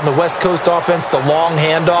to call it in the West Coast offense, the long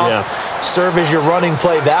handoff? Yeah. Serve as your running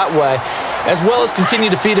play that way, as well as continue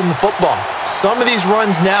to feed him the football. Some of these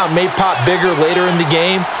runs now may pop bigger later in the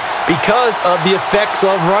game because of the effects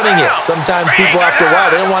of running it. Sometimes people, after a while,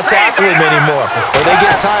 they don't want to tackle him anymore, or they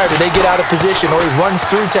get tired, or they get out of position, or he runs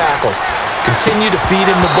through tackles. Continue to feed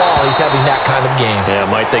him the ball. He's having that kind of game. Yeah,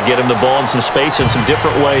 might they get him the ball in some space in some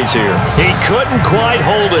different ways here. He couldn't quite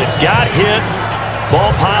hold it. Got hit. Ball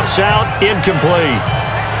pops out. Incomplete.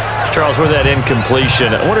 Charles, with that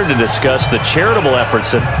incompletion, I wanted to discuss the charitable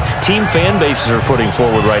efforts that team fan bases are putting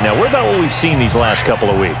forward right now. What about what we've seen these last couple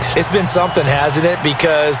of weeks? It's been something, hasn't it?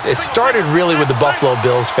 Because it started really with the Buffalo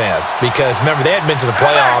Bills fans. Because, remember, they hadn't been to the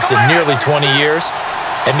playoffs in nearly 20 years.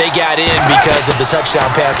 And they got in because of the touchdown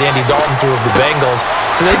pass Andy Dalton threw of the Bengals.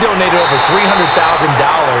 So they donated over $300,000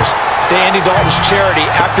 to Andy Dalton's charity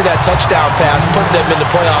after that touchdown pass put them in the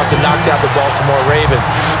playoffs and knocked out the Baltimore Ravens.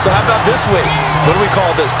 So how about this week? What do we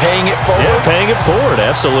call this? Paying it forward? Yeah, paying it forward,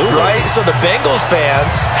 absolutely. Right? So the Bengals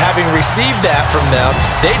fans, having received that from them,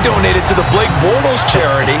 they donated to the Blake Bortles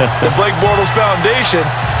charity, the Blake Bortles Foundation,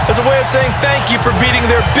 as a way of saying thank you for beating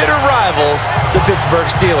their bitter rivals, the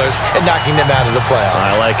Pittsburgh Steelers, and knocking them out of the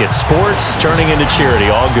playoffs. I like it. Sports turning into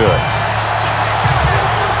charity. All good.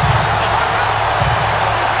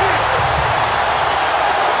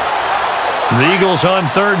 The Eagles on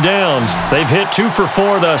third down. They've hit 2 for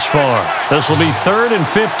 4 thus far. This will be 3rd and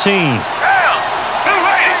 15.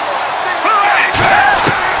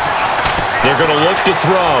 They're going to look to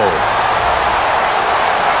throw.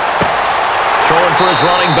 Throwing for his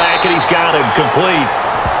running back, and he's got him complete.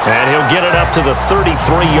 And he'll get it up to the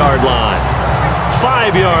 33-yard line.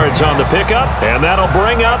 5 yards on the pickup, and that'll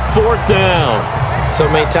bring up 4th down. So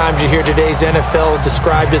many times you hear today's NFL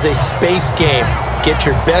described as a space game. Get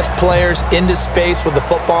your best players into space with the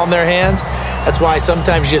football in their hands. That's why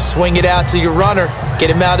sometimes you just swing it out to your runner, get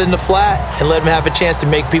him out in the flat, and let him have a chance to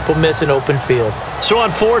make people miss an open field. So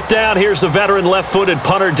on 4th down, here's the veteran left-footed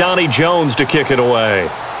punter Donnie Jones to kick it away.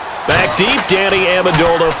 Back deep, Danny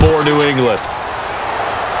Amendola for New England.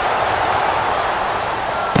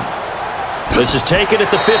 This is taken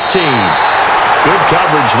at the 15. Good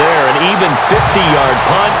coverage there. An even 50-yard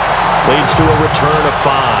punt leads to a return of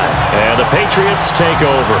 5. And the Patriots take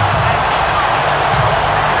over.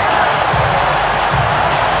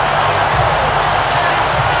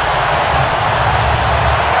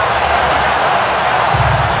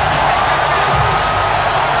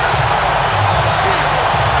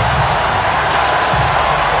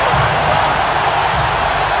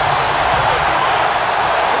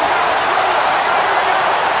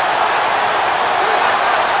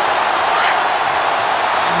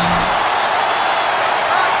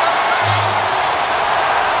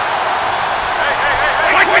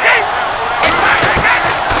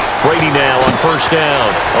 Brady now on 1st down.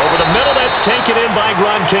 Over the middle, that's taken in by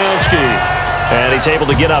Gronkowski. And he's able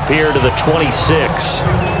to get up here to the 26.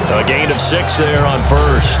 A gain of 6 there on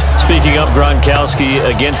first. Speaking of Gronkowski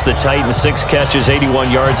against the Titans, 6 catches,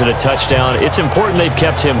 81 yards, and a touchdown. It's important they've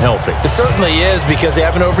kept him healthy. It certainly is because they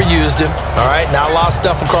haven't overused him. All right, not a lot of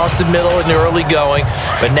stuff across the middle in the early going.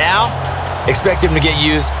 But now, expect him to get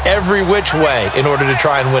used every which way in order to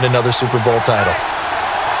try and win another Super Bowl title.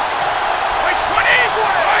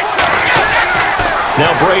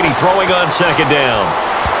 Now Brady throwing on second down.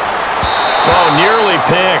 Oh, nearly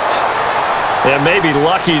picked. And maybe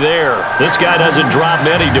lucky there. This guy doesn't drop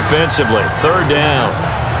many defensively. Third down.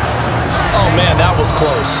 Oh, man, that was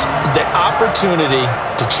close. The opportunity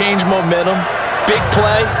to change momentum, big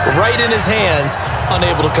play, right in his hands,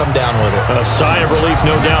 unable to come down with it. A sigh of relief,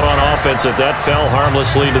 no doubt, on offense that fell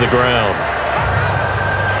harmlessly to the ground.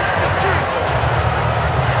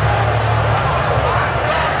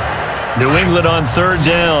 New England on third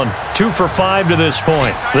down. 2 for 5 to this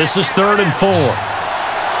point. This is 3rd and 4.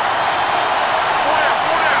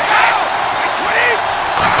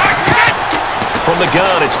 From the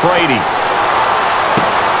gun, it's Brady.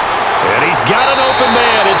 And he's got an open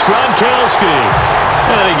man. It's Gronkowski.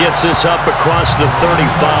 And he gets this up across the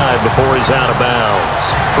 35 before he's out of bounds.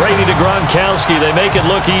 Brady to Gronkowski. They make it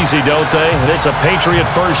look easy, don't they? And it's a Patriot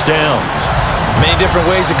first down. Many different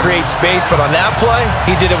ways to create space, but on that play,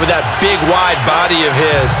 he did it with that big, wide body of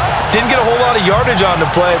his. Didn't get a whole lot of yardage on the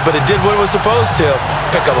play, but it did what it was supposed to.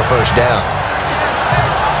 Pick up a first down.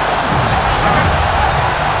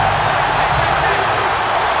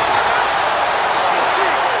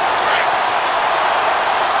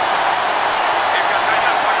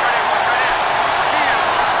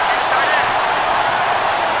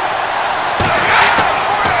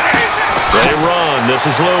 This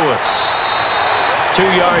is Lewis. 2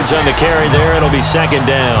 yards on the carry there. It'll be second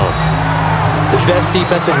down. The best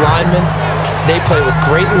defensive linemen, they play with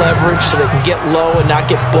great leverage so they can get low and not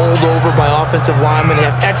get bowled over by offensive linemen. They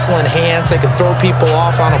have excellent hands. They can throw people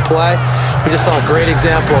off on a play. We just saw a great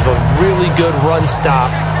example of a really good run stop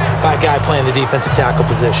by a guy playing the defensive tackle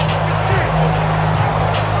position.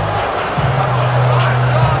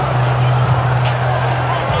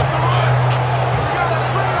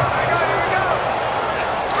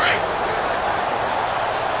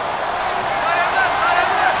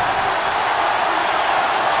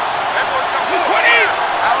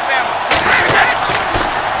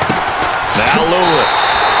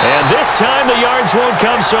 This time the yards won't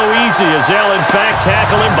come so easy as they'll in fact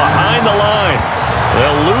tackle him behind the line.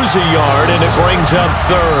 They'll lose a yard and it brings up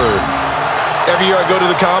 3rd. Every year I go to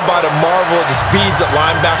the combine and marvel at the speeds that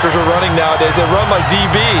linebackers are running nowadays. They run like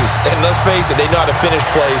DBs. And let's face it, they know how to finish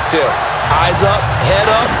plays too. Eyes up, head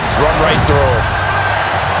up, run right through them.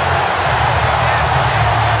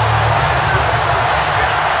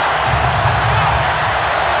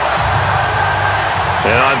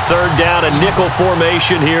 And on third down, a nickel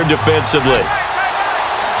formation here defensively.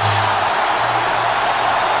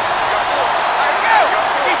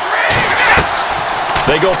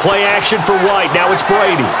 They go play action for White. Now it's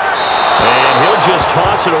Brady. And he'll just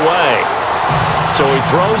toss it away. So he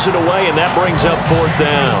throws it away, and that brings up 4th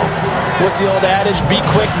down. What's the old adage? Be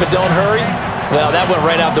quick, but don't hurry. Well, that went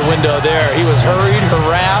right out the window there. He was hurried,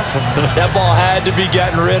 harassed. That ball had to be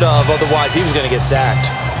gotten rid of. Otherwise, he was going to get sacked.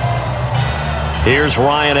 Here's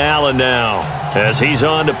Ryan Allen now as he's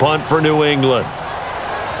on to punt for New England.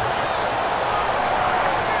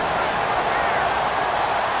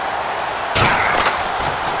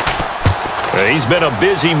 He's been a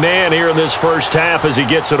busy man here in this first half as he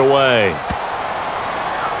gets it away.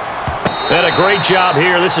 And a great job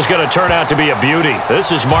here. This is going to turn out to be a beauty.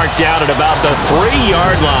 This is marked down at about the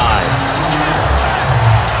 3-yard line.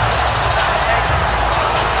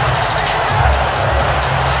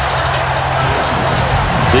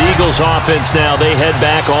 The Eagles offense now, they head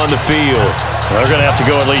back on the field. They're going to have to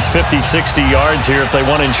go at least 50, 60 yards here if they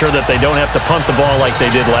want to ensure that they don't have to punt the ball like they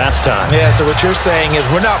did last time. Yeah, so what you're saying is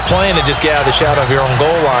we're not playing to just get out of the shadow of your own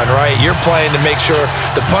goal line, right? You're playing to make sure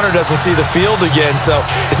the punter doesn't see the field again. So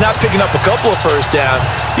it's not picking up a couple of first downs.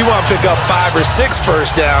 You want to pick up 5 or 6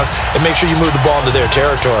 first downs and make sure you move the ball into their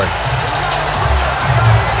territory.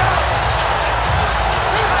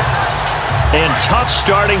 And tough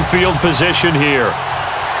starting field position here.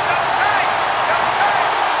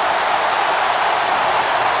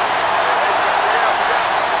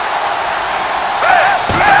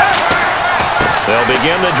 They'll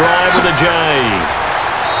begin the drive with a J.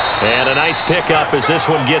 And a nice pickup as this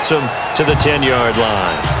one gets them to the 10-yard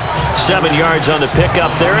line. 7 yards on the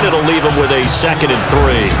pickup there, and it'll leave them with a 2nd and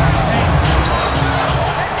 3.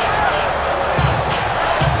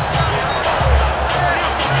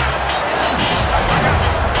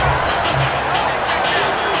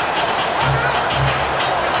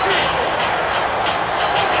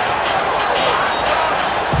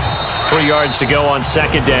 3 yards to go on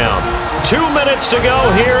second down. 2 minutes to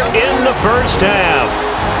go here in the first half.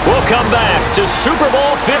 We'll come back to Super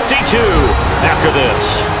Bowl 52 after this.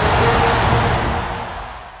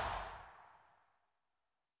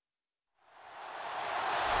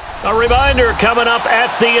 A reminder, coming up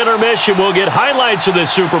at the intermission, we'll get highlights of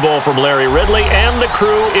this Super Bowl from Larry Ridley and the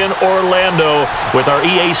crew in Orlando with our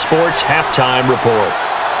EA Sports halftime report.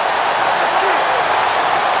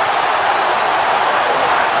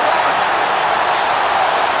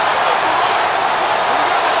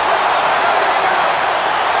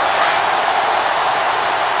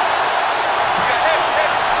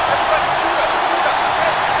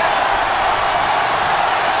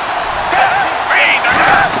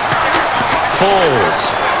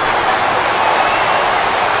 Foles.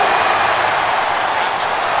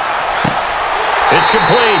 It's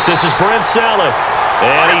complete. This is Brent Saleh.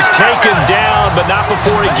 And he's taken down, but not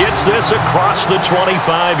before he gets this across the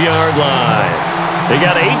 25-yard line. They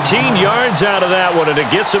got 18 yards out of that one, and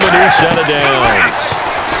it gets him a new set of downs.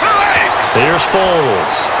 Here's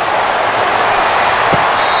Foles.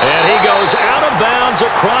 And he goes out of bounds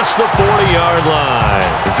across the 40-yard line.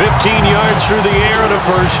 15 yards through the air and a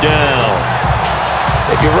first down.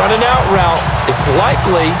 If you're running out route, it's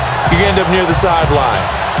likely you're going to end up near the sideline.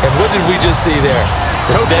 And what did we just see there?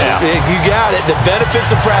 Toe tap. You got it. The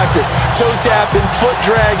benefits of practice. Toe tapping, foot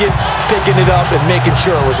dragging, picking it up, and making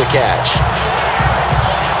sure it was a catch.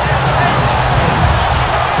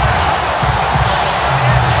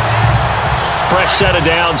 Fresh set of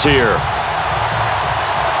downs here.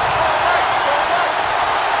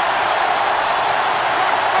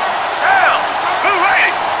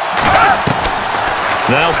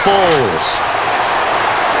 Now Foles.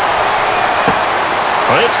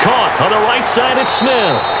 It's caught on the right side. It's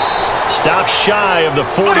Smith. Stops shy of the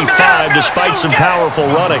 45 despite some powerful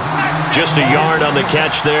running. Just a yard on the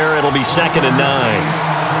catch there. It'll be 2nd and 9.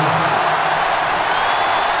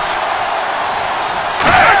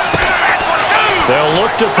 They'll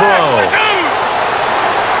look to throw.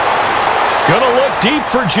 Gonna look deep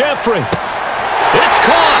for Jeffrey. It's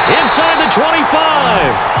caught inside the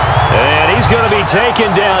 25. And he's going to be taken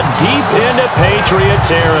down deep into Patriot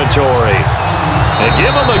territory. And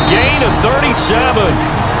give him a gain of 37.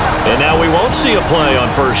 And now we won't see a play on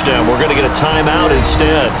first down. We're going to get a timeout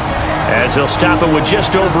instead, as they'll stop it with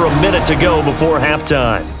just over a minute to go before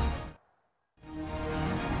halftime.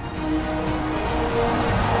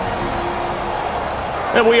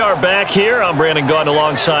 And we are back here. I'm Brandon Gaudin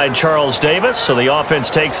alongside Charles Davis. So the offense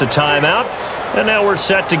takes a timeout. And now we're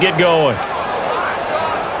set to get going.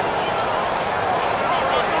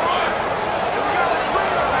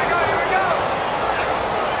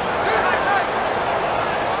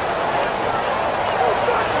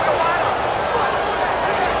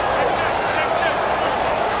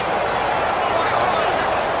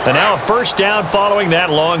 And now a first down following that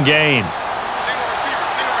long gain.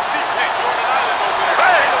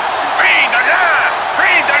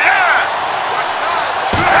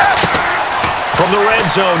 From the red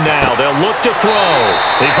zone now, they'll look to throw.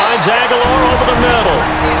 He finds Aguilar over the middle.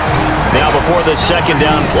 Now before the second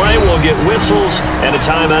down play, we'll get whistles and a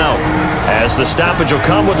timeout, as the stoppage will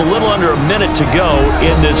come with a little under a minute to go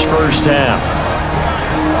in this first half.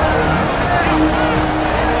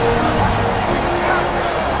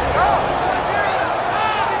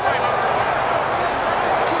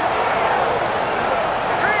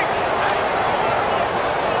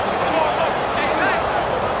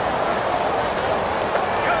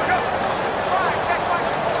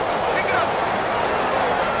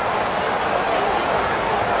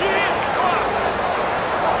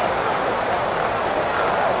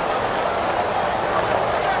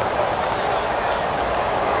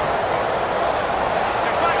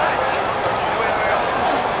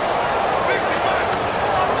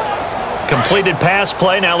 Completed pass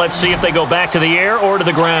play. Now let's see if they go back to the air or to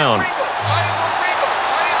the ground.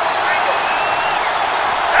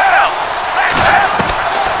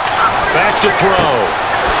 Back to throw.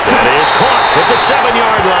 And it is caught at the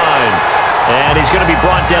 7-yard line. And he's going to be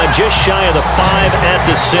brought down just shy of the 5 at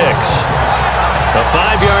the 6. A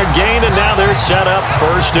 5-yard gain, and now they're set up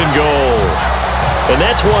 1st and goal. And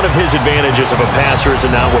that's one of his advantages of a passer, is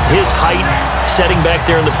now with his height, setting back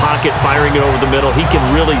there in the pocket, firing it over the middle, he can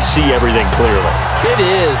really see everything clearly. It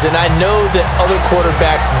is, and I know that other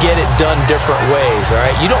quarterbacks get it done different ways, all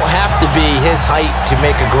right? You don't have to be his height to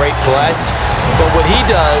make a great play, but what he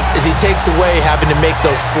does is he takes away having to make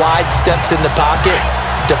those slide steps in the pocket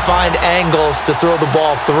to find angles to throw the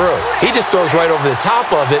ball through. He just throws right over the top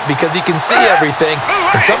of it because he can see everything,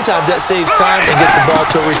 and sometimes that saves time and gets the ball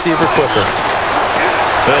to a receiver quicker.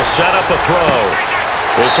 They'll set up a throw.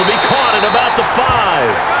 This will be caught at about the 5.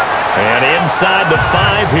 And inside the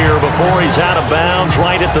 5 here before he's out of bounds,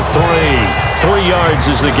 right at the 3. 3 yards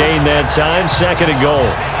is the gain that time, 2nd and goal.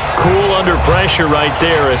 Cool under pressure right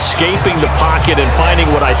there, escaping the pocket and finding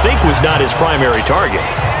what I think was not his primary target.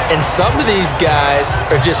 And some of these guys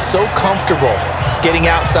are just so comfortable getting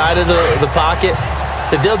outside of the pocket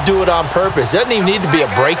that they'll do it on purpose. It doesn't even need to be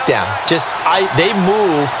a breakdown. They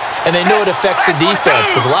move, and they know it affects the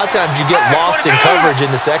defense, because a lot of times you get lost in coverage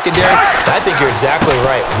in the secondary. And I think you're exactly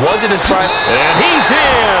right. Wasn't his prime. And he's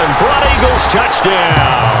in for an Eagles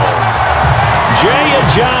touchdown. Jay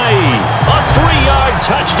Ajayi, a 3-yard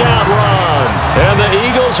touchdown run. And the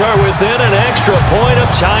Eagles are within an extra point of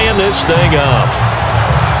tying this thing up.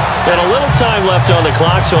 And a little time left on the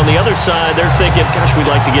clock, so on the other side, they're thinking, gosh, we'd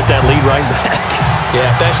like to get that lead right back. Yeah,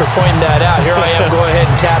 thanks for pointing that out. Here I am going ahead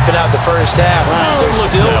and tapping out the first half. Well, there's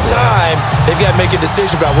still time. They've got to make a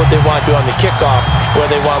decision about what they want to do on the kickoff, whether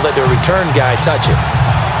they want to let their return guy touch it.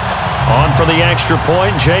 On for the extra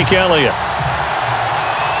point, Jake Elliott.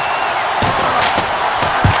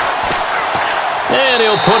 And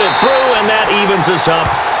he'll put it through, and that evens us up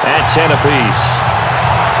at 10 apiece.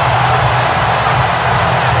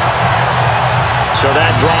 So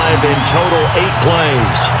that drive in total 8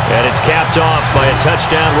 plays. And it's capped off by a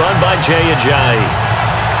touchdown run by Jay Ajayi.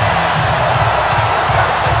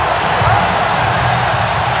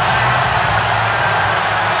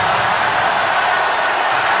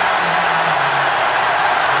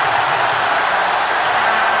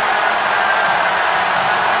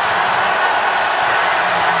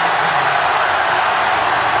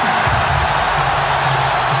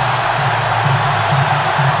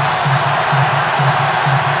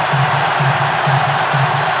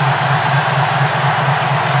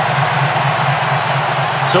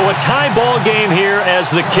 So a tie ball game here as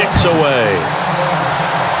the kick's away.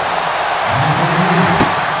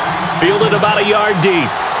 Fielded about a yard deep.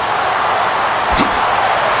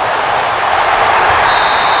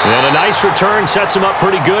 And a nice return sets him up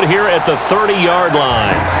pretty good here at the 30-yard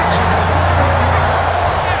line.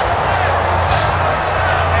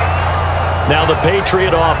 Now the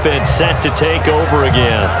Patriot offense set to take over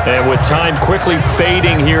again. And with time quickly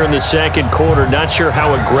fading here in the second quarter, not sure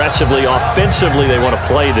how aggressively, offensively they want to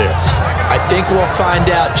play this. I think we'll find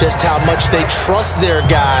out just how much they trust their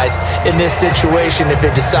guys in this situation if they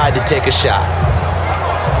decide to take a shot.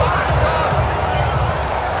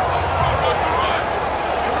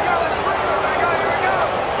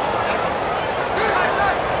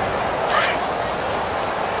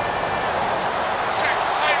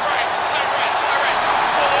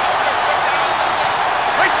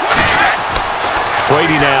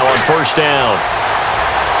 Brady now on first down.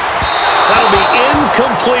 That'll be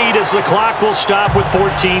incomplete as the clock will stop with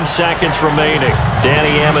 14 seconds remaining.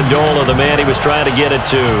 Danny Amendola, the man he was trying to get it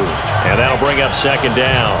to. And that'll bring up second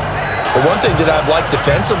down. Well, one thing that I've liked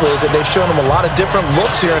defensively is that they've shown them a lot of different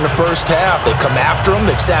looks here in the first half. They've come after them.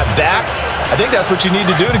 They've sat back. I think that's what you need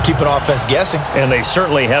to do to keep an offense guessing. And they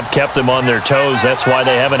certainly have kept them on their toes. That's why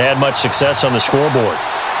they haven't had much success on the scoreboard.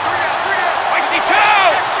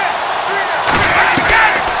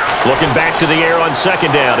 Looking back to the air on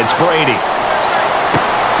second down, it's Brady.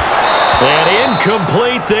 And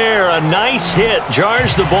incomplete there. A nice hit.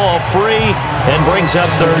 Jars the ball free and brings up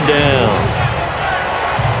third down.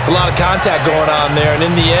 It's a lot of contact going on there, and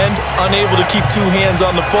in the end, unable to keep 2 hands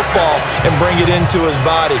on the football and bring it into his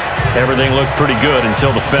body. Everything looked pretty good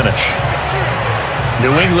until the finish.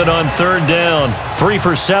 New England on third down. 3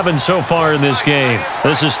 for 7 so far in this game.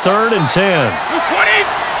 This is 3rd and 10.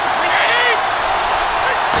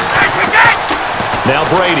 Now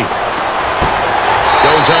Brady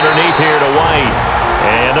goes underneath here to White.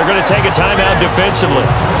 And they're going to take a timeout defensively.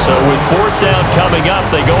 So with 4th down coming up,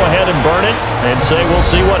 they go ahead and burn it and say we'll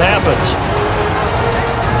see what happens.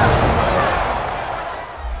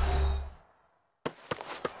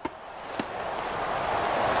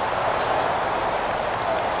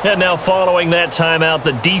 And now following that timeout,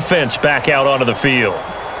 the defense back out onto the field.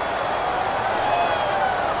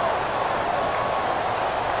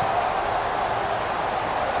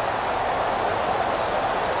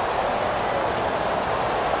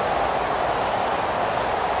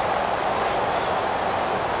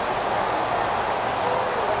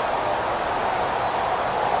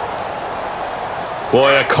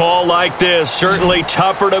 Boy, a call like this, certainly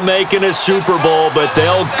tougher to make in a Super Bowl, but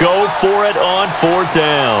they'll go for it on 4th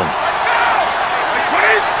down.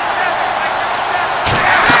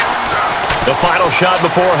 The final shot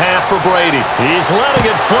before half for Brady. He's letting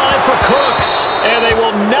it fly for Cooks, and they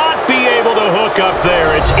will not be able to hook up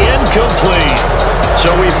there. It's incomplete. So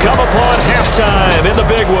we've come upon halftime in the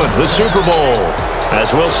big one, the Super Bowl.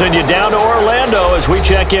 As we'll send you down to Orlando as we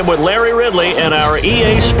check in with Larry Ridley and our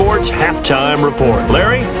EA Sports Halftime Report.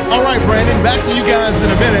 Larry? All right, Brandon, back to you guys in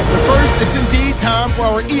a minute. But first, it's indeed time for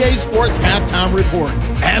our EA Sports Halftime Report.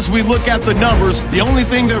 As we look at the numbers, the only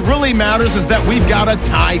thing that really matters is that we've got a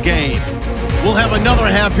tie game. We'll have another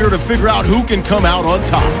half here to figure out who can come out on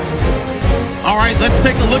top. All right, let's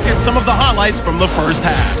take a look at some of the highlights from the first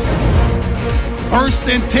half.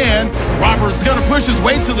 1st and 10, Robert's going to push his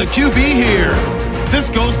way to the QB here. This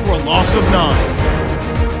goes for a loss of 9.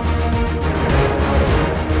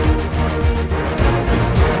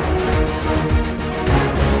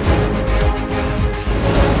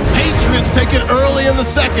 Patriots take it early in the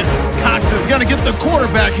second. Cox is going to get the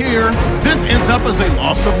quarterback here. This ends up as a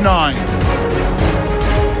loss of 9.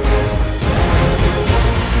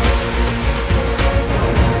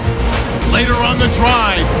 Later on the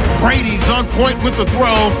drive, Brady's on point with the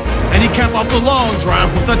throw, and he capped off the long drive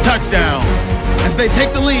with a touchdown as they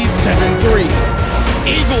take the lead 7-3.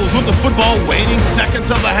 Eagles with the football waiting seconds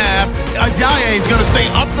of the half. Ajayi is going to stay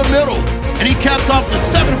up the middle, and he capped off the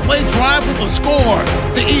 7-play drive with a score.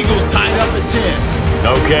 The Eagles tied up at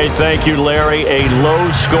 10. Okay, thank you, Larry. A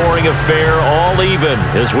low-scoring affair, all even,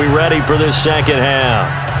 as we ready for this second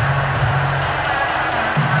half.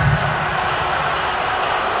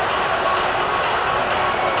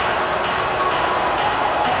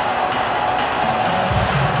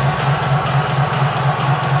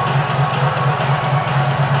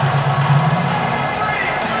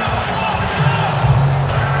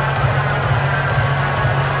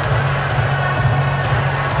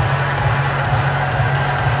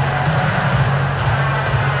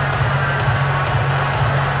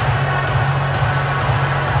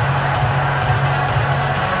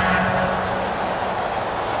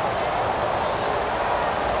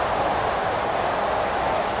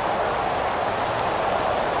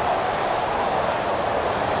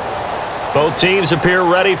 Both teams appear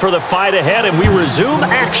ready for the fight ahead, and we resume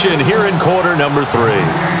action here in quarter number 3.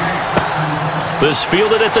 This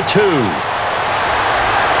fielded at the 2.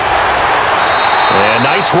 And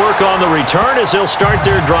nice work on the return as they'll start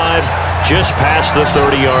their drive just past the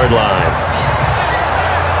 30-yard line.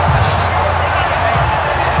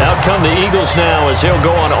 Out come the Eagles now as they'll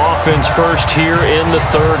go on offense first here in the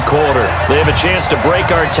third quarter. They have a chance to break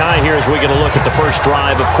our tie here as we get a look at the first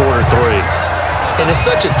drive of quarter 3. And it's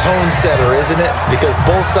such a tone setter, isn't it? Because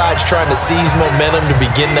both sides trying to seize momentum to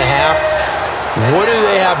begin the half. What do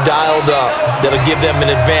they have dialed up that'll give them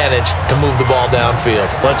an advantage to move the ball downfield?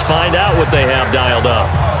 Let's find out what they have dialed up.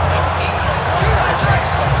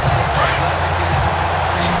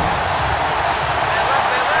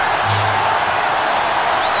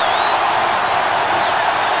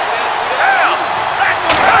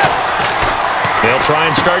 They'll try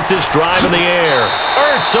and start this drive in the air.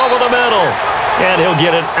 Ertz over the middle. And he'll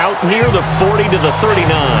get it out near the 40 to the 39.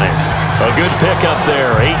 A good pickup there.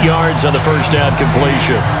 8 yards on the first down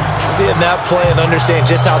completion. Seeing that play and understanding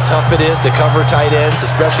just how tough it is to cover tight ends,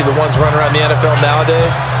 especially the ones running around the NFL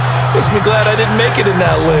nowadays, makes me glad I didn't make it in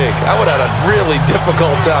that league. I would have had a really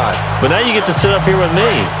difficult time. But now you get to sit up here with me.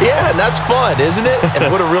 Yeah, and that's fun, isn't it? And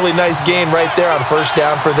what a really nice gain right there on first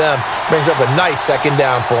down for them. Brings up a nice second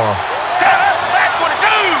down for them.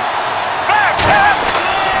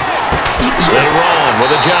 They run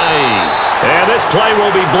with Ajayi. And this play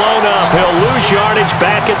will be blown up. He'll lose yardage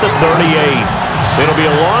back at the 38. It'll be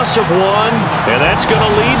a loss of 1, and that's going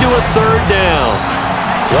to lead to a third down.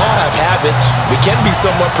 We all have habits. We can be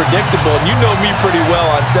somewhat predictable, and you know me pretty well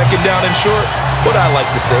on second down and short. What I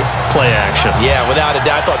like to say? Play action. Yeah, without a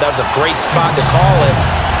doubt. I thought that was a great spot to call it.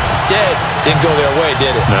 Instead, didn't go their way,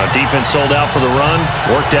 did it? No, defense sold out for the run.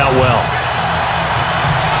 Worked out well.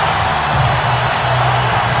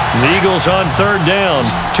 The Eagles on third down,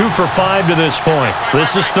 2 for 5 to this point.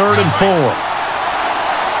 This is 3rd and 4.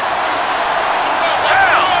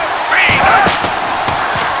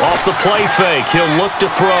 Off the play fake, he'll look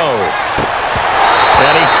to throw.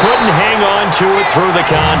 And he couldn't hang on to it through the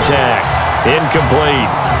contact.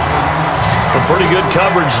 Incomplete. Some pretty good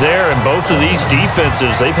coverage there, and both of these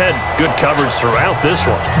defenses, they've had good coverage throughout this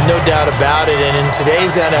one. No doubt about it, and in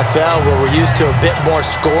today's NFL, where we're used to a bit more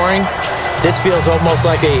scoring, this feels almost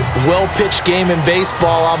like a well-pitched game in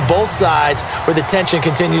baseball on both sides where the tension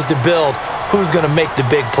continues to build. Who's going to make the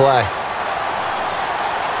big play?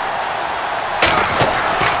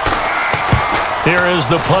 Here is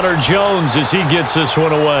the punter Jones as he gets this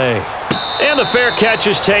one away. And the fair catch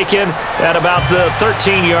is taken at about the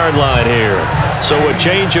 13-yard line here. So a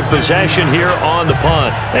change of possession here on the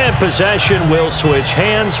punt. And possession will switch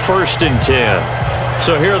hands, 1st and 10.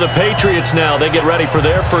 So here are the Patriots now. They get ready for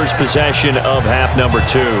their first possession of half number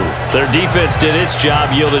 2. Their defense did its job,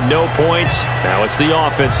 yielded no points. Now it's the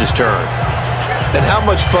offense's turn. And how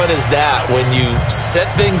much fun is that when you set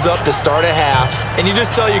things up to start a half and you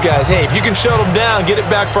just tell you guys, hey, if you can shut them down, get it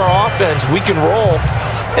back for our offense, we can roll.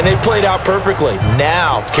 And they played out perfectly.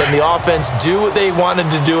 Now, can the offense do what they wanted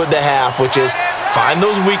to do at the half, which is find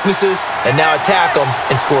those weaknesses and now attack them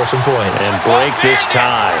and score some points. And break this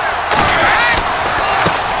tie.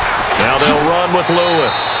 Now they'll run with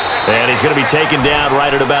Lewis. And he's going to be taken down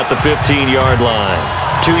right at about the 15-yard line.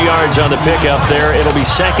 2 yards on the pickup there. It'll be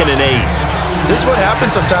 2nd and 8. This is what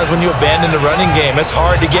happens sometimes when you abandon the running game. It's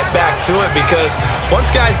hard to get back to it because once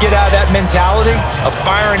guys get out of that mentality of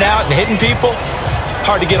firing out and hitting people,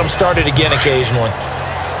 hard to get them started again occasionally.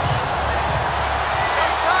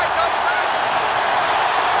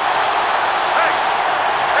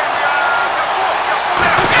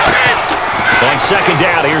 On 2nd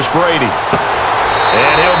down, here's Brady.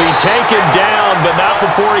 And he'll be taken down, but not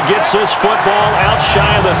before he gets this football out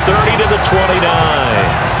shy of the 30 to the 29.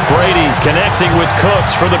 Brady connecting with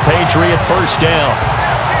Cooks for the Patriot first down.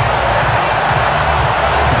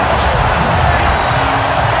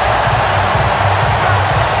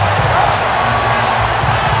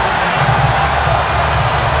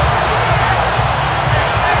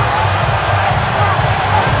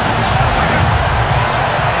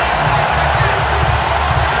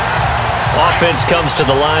 Offense comes to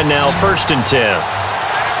the line now, 1st and 10.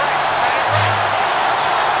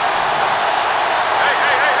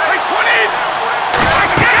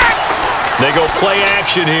 They go play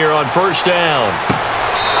action here on 1st down.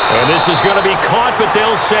 And this is going to be caught, but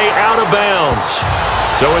they'll say out of bounds.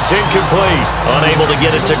 So it's incomplete. Unable to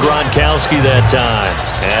get it to Gronkowski that time.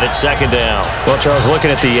 And it's 2nd down. Well, Charles, looking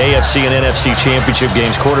at the AFC and NFC championship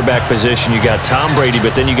games, quarterback position, you got Tom Brady,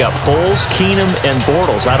 but then you got Foles, Keenum, and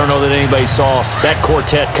Bortles. I don't know that anybody saw that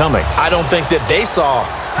quartet coming. I don't think that they saw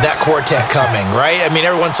that quartet coming, right? I mean,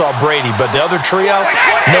 everyone saw Brady, but the other trio,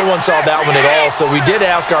 no one saw that one at all. So we did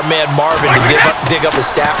ask our man Marvin to dig up a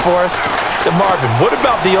stat for us. I said, Marvin, what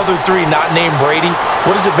about the other 3 not named Brady?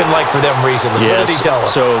 What has it been like for them recently? Yes, what did he tell us?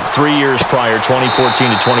 So 3 years prior, 2014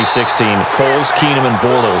 to 2016, Foles, Keenum, and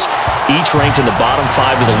Bortles each ranked in the bottom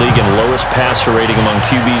 5 of the league in lowest passer rating among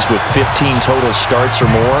QBs with 15 total starts or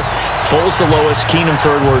more. Foles the lowest, Keenum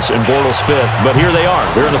 3rd worst, and Bortles 5th. But here they are.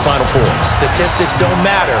 They're in the Final 4. Statistics don't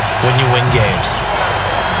matter when you win games.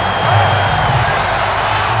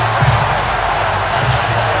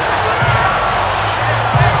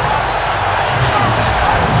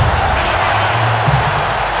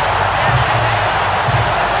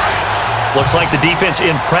 Looks like the defense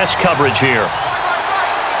in press coverage here.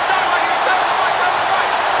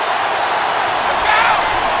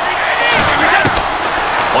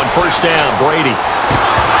 On 1st down, Brady.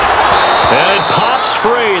 And it pops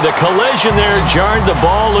free. The collision there jarred the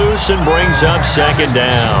ball loose and brings up 2nd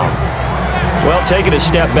down. Well, taking a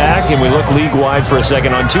step back, and we look league-wide for a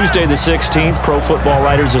second. On Tuesday the 16th, Pro Football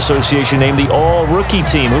Writers Association named the all-rookie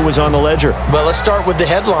team. Who was on the ledger? Well, let's start with the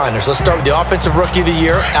headliners. Let's start with the Offensive Rookie of the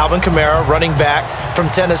Year, Alvin Kamara, running back from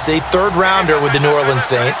Tennessee, 3rd rounder with the New Orleans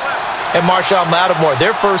Saints. And Marshawn Lattimore,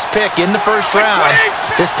 their first pick in the 1st round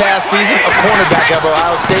this past season, a cornerback of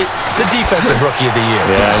Ohio State, the Defensive Rookie of the Year.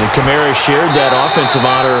 Yeah, and Kamara shared that offensive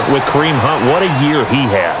honor with Kareem Hunt. What a year he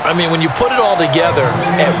had. I mean, when you put it all together,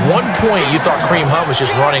 at one point you thought Kareem Hunt was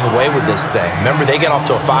just running away with this thing. Remember, they got off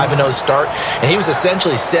to a 5-0 start, and he was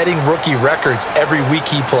essentially setting rookie records every week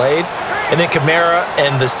he played. And then Kamara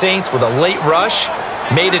and the Saints with a late rush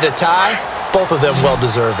made it a tie. Both of them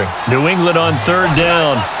well-deserving. New England on 3rd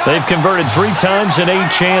down. They've converted 3 times in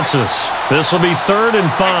 8 chances. This will be 3rd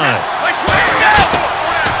and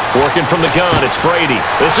 5. Working from the gun, it's Brady.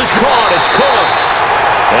 This is caught, it's Cooks.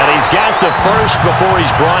 And he's got the first before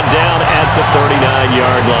he's brought down at the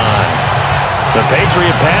 39-yard line. The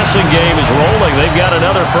Patriot passing game is rolling. They've got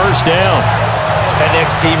another 1st down. An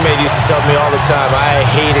ex-teammate used to tell me all the time, I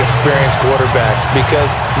hate experienced quarterbacks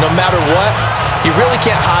because no matter what, you really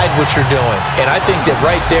can't hide what you're doing. And I think that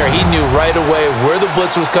right there, he knew right away where the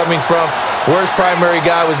blitz was coming from, where his primary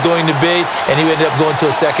guy was going to be, and he ended up going to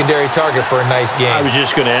a secondary target for a nice game. I was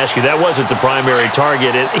just going to ask you, that wasn't the primary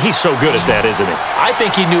target. He's so good at that, isn't he? I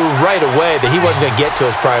think he knew right away that he wasn't going to get to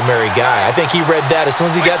his primary guy. I think he read that as soon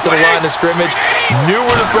as he got to the line of scrimmage, knew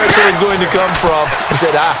where the pressure was going to come from, and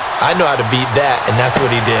said, I know how to beat that, and that's what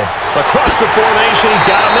he did. Across the formation, he's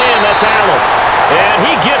got a man. That's Allen. And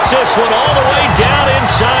he gets this one all the way down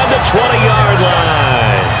inside the 20-yard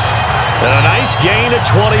line. And a nice gain of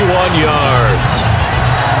 21 yards.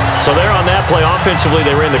 So there on that play, offensively,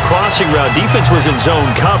 they ran the crossing route. Defense was in zone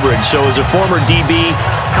coverage. So as a former DB,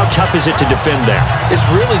 how tough is it to defend that? It's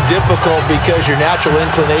really difficult because your natural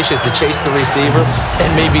inclination is to chase the receiver and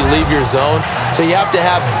maybe leave your zone. So you have to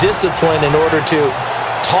have discipline in order to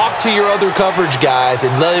talk to your other coverage guys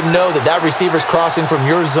and let him know that that receiver's crossing from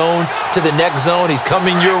your zone to the next zone. He's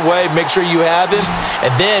coming your way. Make sure you have him.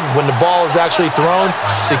 And then when the ball is actually thrown,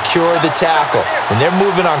 secure the tackle. When they're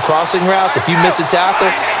moving on crossing routes, if you miss a tackle,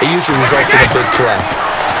 it usually results in a big play.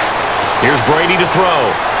 Here's Brady to throw.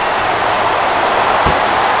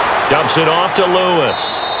 Dumps it off to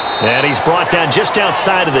Lewis. And he's brought down just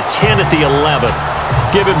outside of the 10 at the 11.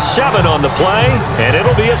 Give him 7 on the play, and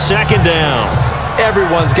it'll be a second down.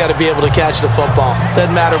 Everyone's got to be able to catch the football.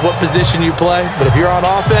 Doesn't matter what position you play, but if you're on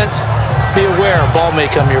offense, be aware a ball may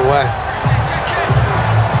come your way.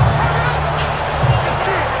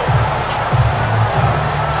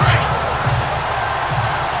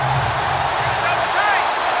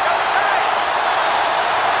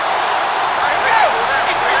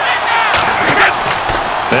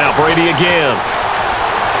 Now Brady again.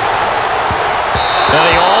 And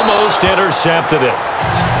he almost intercepted it.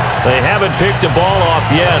 They haven't picked a ball off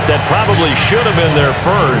yet. That probably should have been their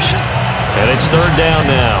first. And it's third down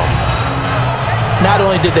now. Not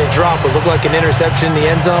only did they drop what looked like an interception in the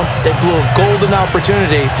end zone, they blew a golden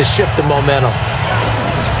opportunity to shift the momentum.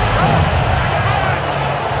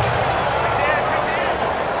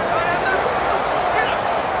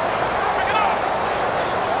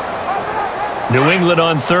 New England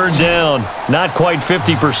on third down. Not quite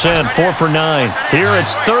 50%, 4 for 9. Here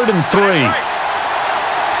it's 3rd and 3.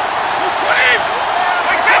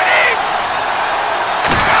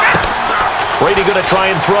 Brady going to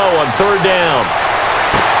try and throw on third down.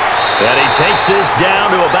 And he takes this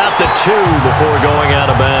down to about the 2 before going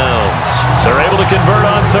out of bounds. They're able to convert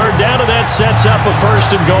on third down, and that sets up a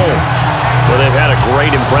 1st and goal. Well, they've had a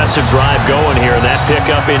great, impressive drive going here, and that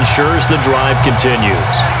pickup ensures the drive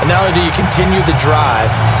continues. And not only do you continue the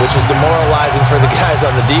drive, which is demoralizing for the guys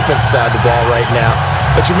on the defense side of the ball right now,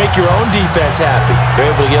 but you make your own defense happy.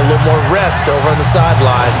 They're able to get a little more rest over on the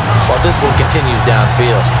sidelines while this one continues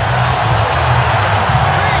downfield.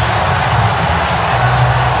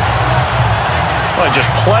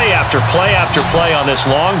 Just play after play after play on this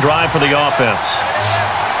long drive for the offense.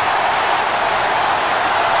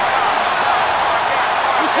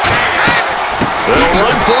 They'll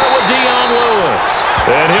run for it with Dion Lewis.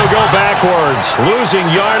 And he'll go backwards, losing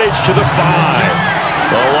yardage to the 5.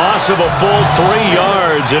 A loss of a full 3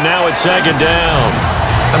 yards, and now it's second down.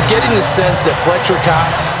 I'm getting the sense that Fletcher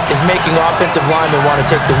Cox is making offensive linemen want to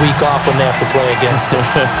take the week off when they have to play against him.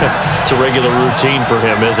 It's a regular routine for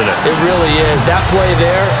him, isn't it? It really is. That play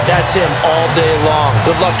there, that's him all day long.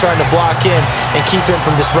 Good luck trying to block him and keep him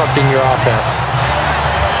from disrupting your offense.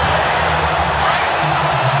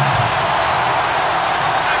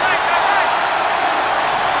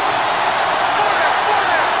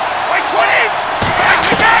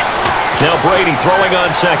 Now Brady throwing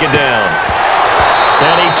on second down.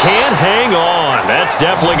 And he can't hang on. That's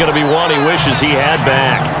definitely going to be one he wishes he had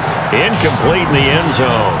back. Incomplete in the end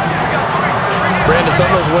zone. Brandon, some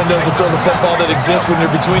of those windows to throw the football that exist when you're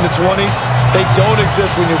between the 20s, they don't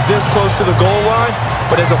exist when you're this close to the goal line.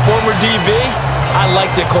 But as a former DB, I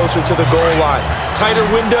liked it closer to the goal line. Tighter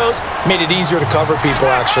windows made it easier to cover people,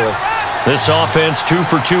 actually. This offense 2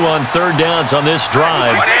 for 2 on third downs on this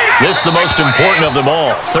drive. This is the most important of them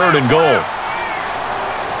all, 3rd and goal.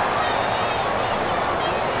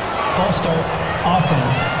 False start,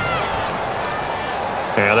 offense.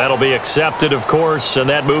 And that'll be accepted, of course, and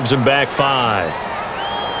that moves him back 5.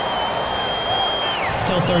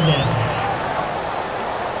 Still third down.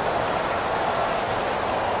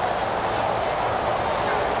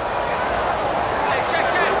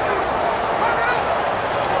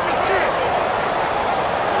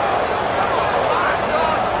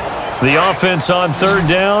 The offense on third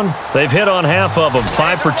down, they've hit on half of them,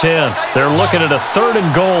 5 for 10. They're looking at a 3rd and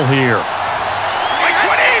goal here.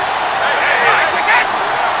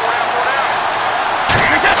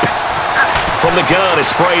 From the gun, it's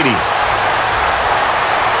Brady.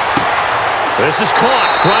 This is caught,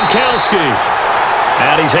 Gronkowski.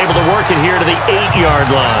 And he's able to work it here to the 8-yard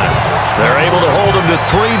line. They're able to hold him to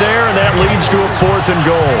 3 there, and that leads to a 4th and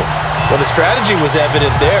goal. Well, the strategy was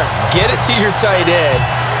evident there. Get it to your tight end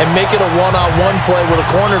and make it a one-on-one play with a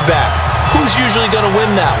cornerback. Who's usually going to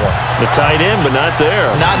win that one? The tight end, but not there.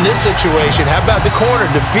 Not in this situation. How about the corner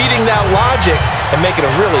defeating that logic and making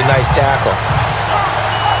a really nice tackle?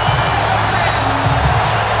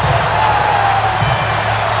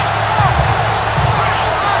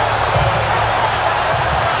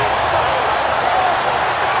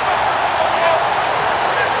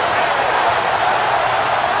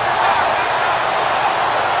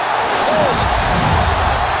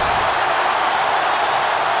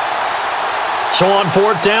 So on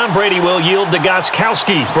 4th down, Brady will yield to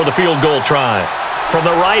Gostkowski for the field goal try. From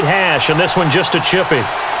the right hash, and this one just a chippy.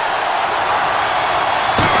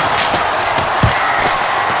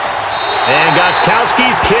 And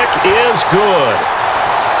Gostkowski's kick is good.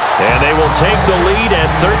 And they will take the lead at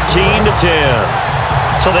 13-10.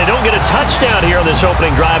 So they don't get a touchdown here on this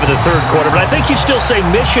opening drive of the third quarter, but I think you still say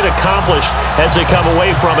mission accomplished as they come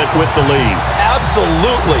away from it with the lead.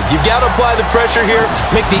 Absolutely. You've got to apply the pressure here,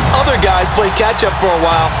 make the other guys play catch-up for a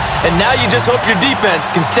while, and now you just hope your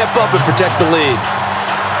defense can step up and protect the lead.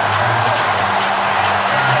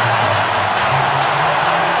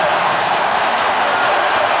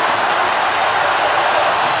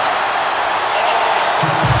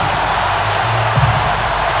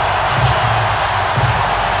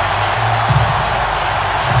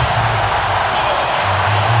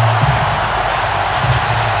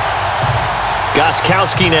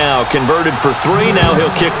 Gostkowski now converted for 3. Now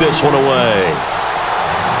he'll kick this one away.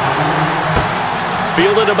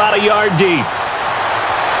 Fielded about a yard deep.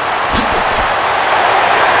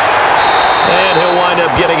 And he'll wind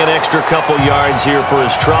up getting an extra couple yards here for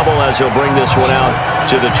his trouble as he'll bring this one out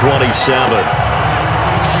to the 27.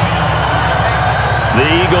 The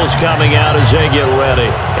Eagles coming out as they get ready.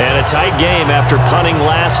 And a tight game after punting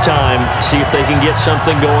last time. See if they can get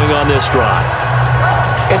something going on this drive.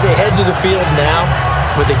 As they head to the field now,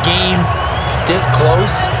 with the game this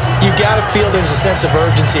close, you've got to feel there's a sense of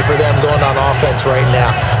urgency for them going on offense right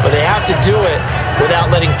now. But they have to do it without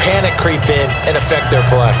letting panic creep in and affect their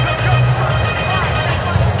play.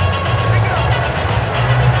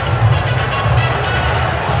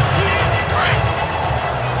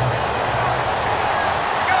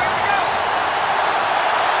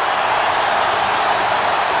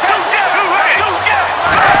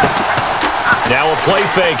 Now a play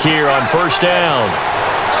fake here on 1st down.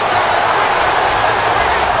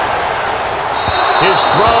 His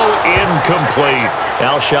throw incomplete.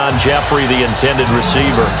 Alshon Jeffrey, the intended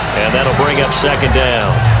receiver, and that'll bring up 2nd down.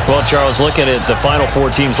 Well, Charles, looking at the final 4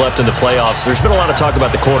 teams left in the playoffs, there's been a lot of talk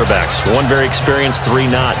about the quarterbacks. 1 very experienced, 3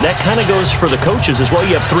 not. That kind of goes for the coaches as well.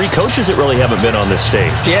 You have 3 coaches that really haven't been on this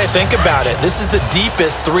stage. Yeah, think about it. This is the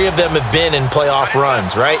deepest 3 of them have been in playoff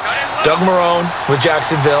runs, right? Doug Marrone with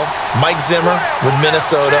Jacksonville, Mike Zimmer with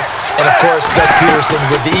Minnesota, and, of course, Doug Peterson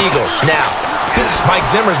with the Eagles. Now, Mike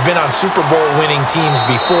Zimmer's been on Super Bowl winning teams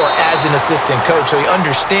before as an assistant coach, so he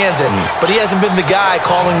understands it, but he hasn't been the guy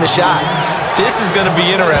calling the shots. This is going to be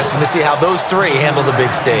interesting to see how those 3 handle the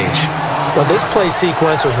big stage. Well, this play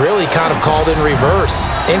sequence was really kind of called in reverse.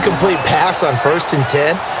 Incomplete pass on 1st and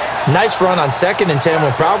 10. Nice run on 2nd and 10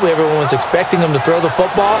 when probably everyone was expecting him to throw the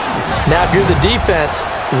football. Now, if you're the defense,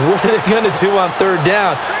 what are they going to do on 3rd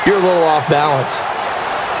down? You're a little off balance.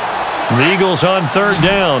 The Eagles on 3rd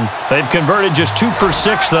down. They've converted just 2 for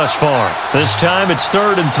 6 thus far. This time it's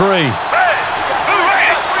 3rd and 3.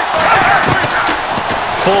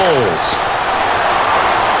 Foles.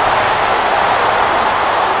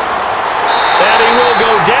 And he will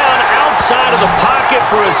go down outside of the pocket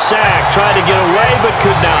for a sack. Tried to get away but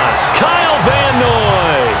could not. Kyle Van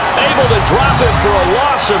Noy able to drop it for a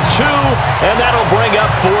loss of 2, and that'll bring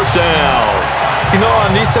up 4th down. You know,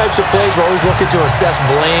 on these types of plays, we're always looking to assess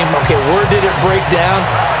blame. Okay, where did it break down?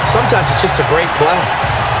 Sometimes it's just a great play.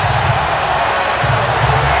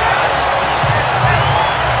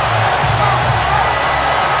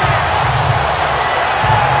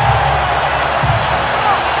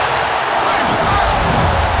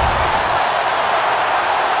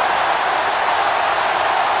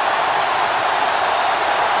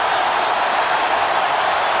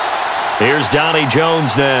 Here's Donnie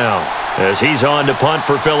Jones now, as he's on to punt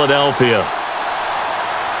for Philadelphia.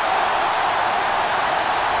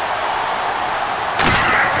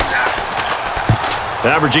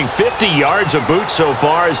 Averaging 50 yards a boot so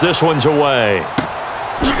far as this one's away.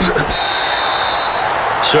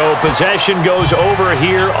 So possession goes over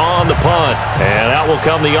here on the punt, and out will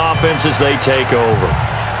come the offense as they take over.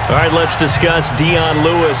 All right, let's discuss Dion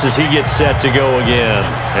Lewis as he gets set to go again.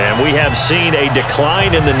 And we have seen a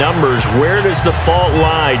decline in the numbers. Where does the fault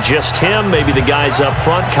lie? Just him? Maybe the guys up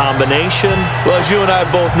front? Combination? Well, as you and I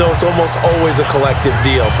both know, it's almost always a collective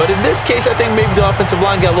deal. But in this case, I think maybe the offensive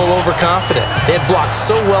line got a little overconfident. They had blocked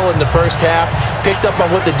so well in the first half, picked up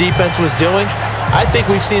on what the defense was doing. I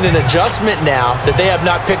think we've seen an adjustment now that they have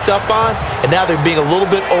not picked up on, and now they're being a little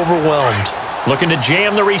bit overwhelmed. Looking to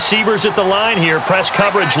jam the receivers at the line here. Press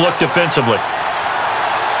coverage look defensively.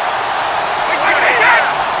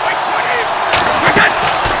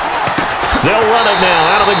 They'll run it now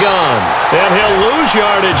out of the gun. And he'll lose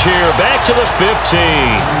yardage here. Back to the 15.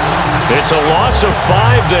 It's a loss of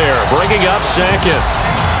 5 there, bringing up 2nd.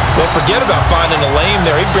 Well, forget about finding a lane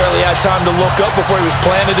there. He barely had time to look up before he was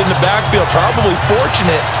planted in the backfield. Probably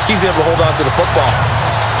fortunate he's able to hold on to the football.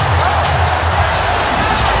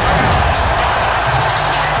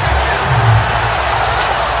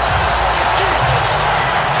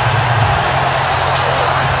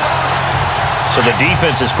 So the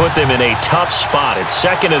defense has put them in a tough spot. It's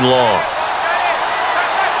 2nd and long.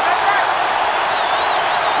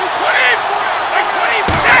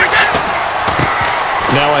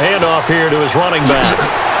 Now a handoff here to his running back.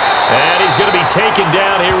 And he's going to be taken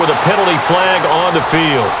down here with a penalty flag on the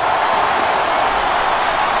field.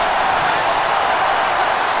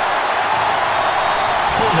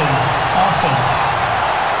 Holding offense.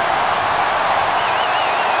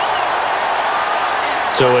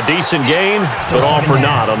 So a decent gain, but all for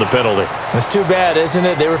naught on the penalty. It's too bad, isn't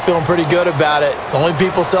it? They were feeling pretty good about it. The only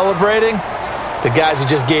people celebrating? The guys who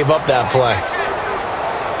just gave up that play.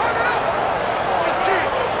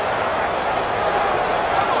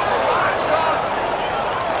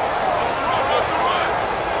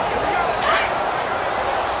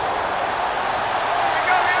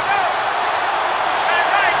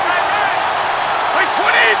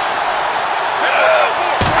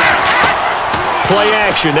 Play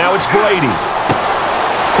action. Now it's Brady.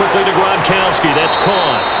 Quickly to Gronkowski. That's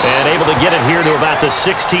caught. And able to get it here to about the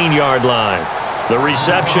 16-yard line. The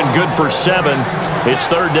reception good for 7. It's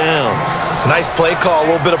 3rd down. Nice play call. A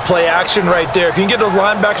little bit of play action right there. If you can get those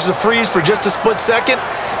linebackers to freeze for just a split second,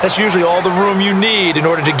 that's usually all the room you need in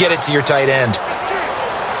order to get it to your tight end.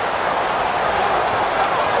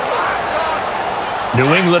 New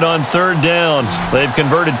England on 3rd down. They've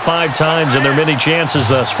converted 5 times in their many chances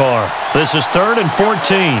thus far. This is 3rd and 14.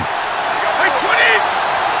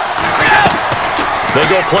 They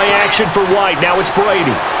go play action for White. Now it's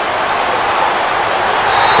Brady.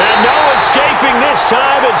 And no escaping this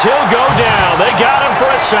time as he'll go down. They got him for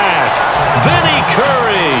a sack. Vinny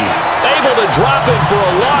Curry able to drop him for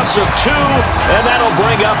a loss of 2, and that'll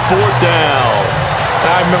bring up 4th down.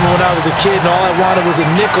 I remember when I was a kid and all I wanted was a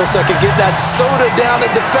nickel so I could get that soda down at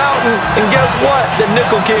the fountain. And guess what? The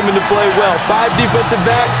nickel came into play well. 5 defensive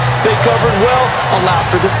backs, they covered well, allowed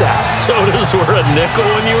for the sacks. Sodas were a nickel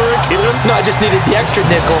when you were a kid? No, I just needed the extra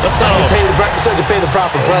nickel so I could pay the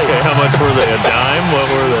proper price. Okay, how much were they? A dime? What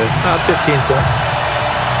were they? 15 cents.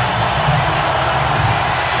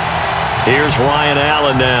 Here's Ryan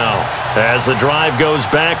Allen now as the drive goes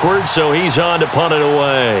backwards, so he's on to punt it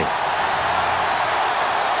away.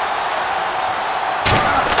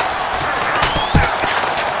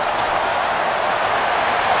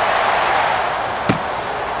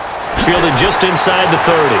 Fielded just inside the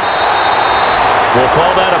 30. We'll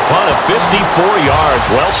call that a punt of 54 yards.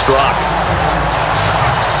 Well struck.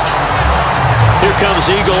 Here comes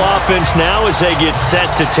Eagle offense now as they get set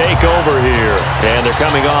to take over here. And they're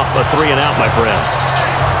coming off a 3-and-out, my friend.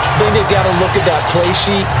 I think they've got to look at that play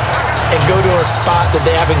sheet and go to a spot that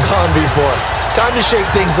they haven't gone before. Time to shake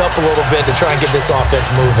things up a little bit to try and get this offense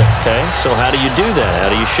moving. Okay, so how do you do that? How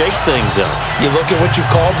do you shake things up? You look at what you've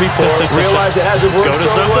called before, realize it hasn't worked so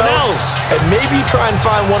well. Go to something else. And maybe try and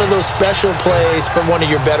find one of those special plays from one of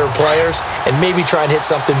your better players, and maybe try and hit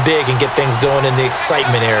something big and get things going in the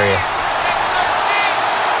excitement area.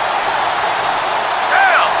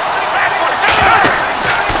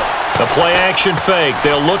 The play action fake.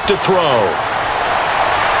 They'll look to throw.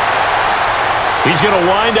 He's going to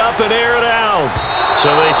wind up and air it out. So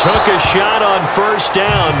they took a shot on 1st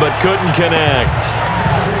down but couldn't connect.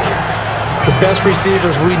 The best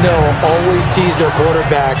receivers we know always tease their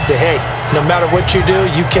quarterbacks that, hey, no matter what you do,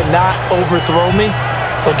 you cannot overthrow me.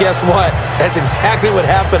 Well, guess what? That's exactly what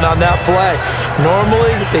happened on that play.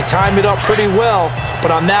 Normally, they time it up pretty well, but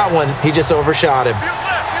on that one, he just overshot him.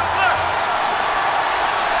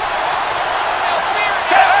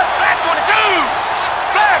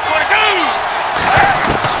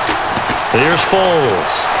 Here's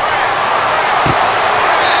Foles.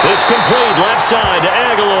 This complete left side to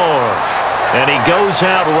Aguilar. And he goes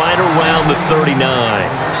out right around the 39.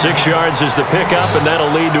 6 yards is the pickup, and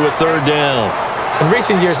that'll lead to a 3rd down. In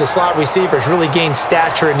recent years, the slot receivers really gained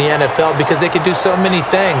stature in the NFL because they can do so many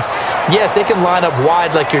things. Yes, they can line up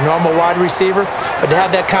wide like your normal wide receiver, but to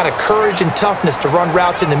have that kind of courage and toughness to run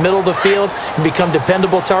routes in the middle of the field and become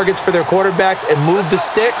dependable targets for their quarterbacks and move the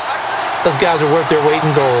sticks, those guys are worth their weight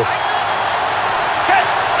in gold.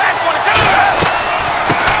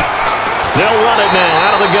 They'll run it now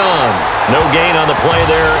out of the gun. No gain on the play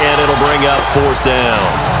there, and it'll bring up 4th down.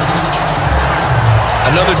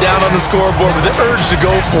 Another down on the scoreboard, but the urge to go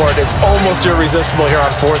for it is almost irresistible here on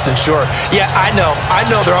 4th and short. Yeah, I know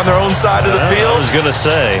they're on their own side of the field. I was going to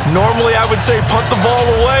say. Normally I would say punt the ball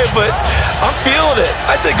away, but I'm feeling of it.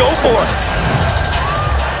 I say go for it.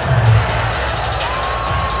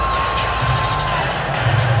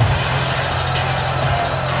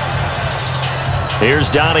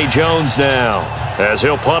 Here's Donnie Jones now, as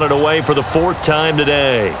he'll punt it away for the 4th time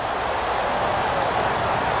today.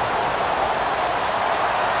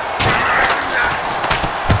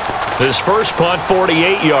 His first punt,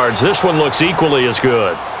 48 yards. This one looks equally as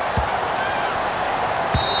good.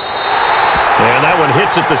 And that one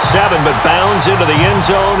hits at the 7, but bounds into the end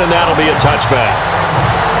zone, and that'll be a touchback.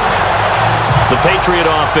 The Patriot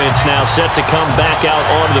offense now set to come back out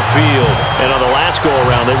onto the field. And on the last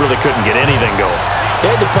go-around, they really couldn't get anything going. They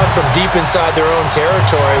had to punt from deep inside their own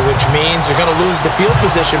territory, which means you're going to lose the field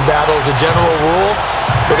position battle as a general rule.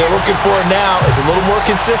 What they're looking for now is a little more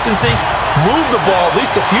consistency, move the ball at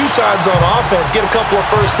least a few times on offense, get a couple of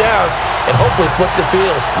first downs, and hopefully flip the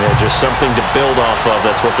field. Yeah, just something to build off of.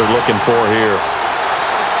 That's what they're looking for here.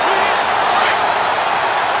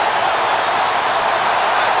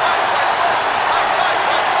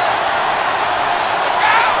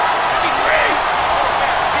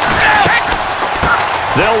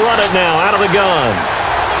 They'll run it now out of the gun.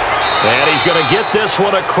 And he's going to get this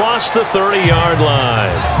one across the 30-yard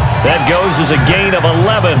line. That goes as a gain of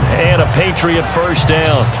 11 and a Patriot first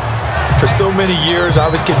down. For so many years,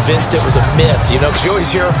 I was convinced it was a myth, because you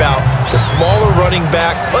always hear about the smaller running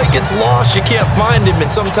back. Oh, he gets lost, you can't find him,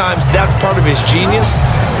 and sometimes that's part of his genius.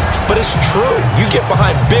 But it's true. You get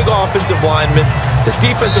behind big offensive linemen, the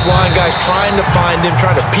defensive line guy's trying to find him,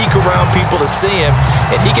 trying to peek around people to see him,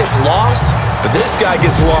 and he gets lost. But this guy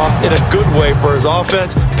gets lost in a good way for his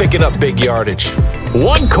offense, picking up big yardage.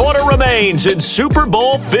 1 quarter remains in Super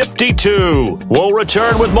Bowl 52. We'll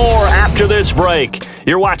return with more after this break.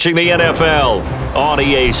 You're watching the NFL on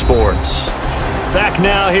EA Sports. Back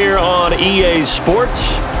now here on EA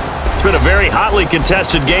Sports. It's been a very hotly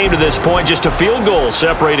contested game to this point. Just a field goal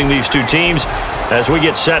separating these two teams as we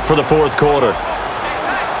get set for the 4th quarter.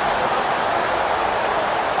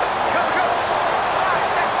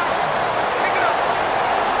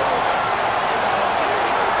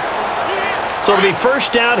 So it'll be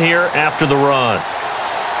first down here after the run.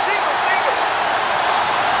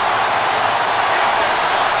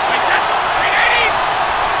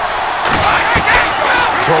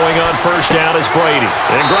 Throwing on first down is Brady.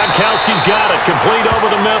 And Gronkowski's got it, complete over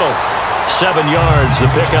the middle. 7 yards, the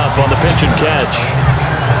pickup on the pitch and catch.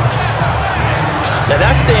 Now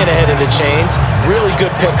that's staying ahead of the chains. Really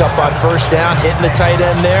good pickup on first down, hitting the tight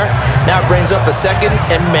end there. Now it brings up a second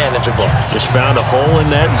and manageable. Just found a hole in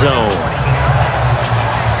that zone.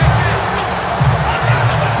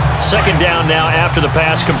 Second down now after the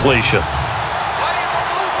pass completion.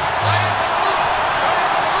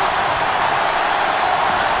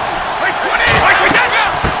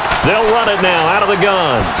 They'll run it now out of the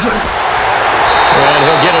gun. And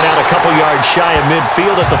he'll get it out a couple yards shy of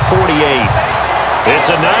midfield at the 48.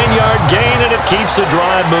 It's a 9-yard gain, and it keeps the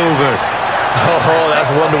drive moving. Oh,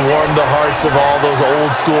 that's one to warm the hearts of all those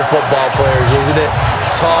old-school football players, isn't it?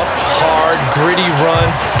 Tough, hard, gritty run,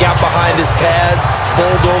 got behind his pads,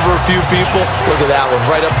 bowled over a few people. Look at that one,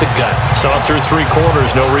 right up the gut. Saw it through 3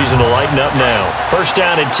 quarters, no reason to lighten up now. First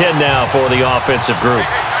down and 10 now for the offensive group.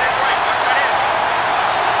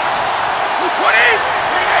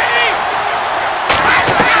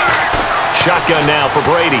 Shotgun now for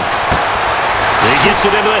Brady. He gets it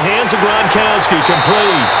into the hands of Gronkowski,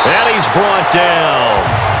 complete. And he's brought down.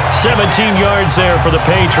 17 yards there for the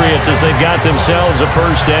Patriots as they've got themselves a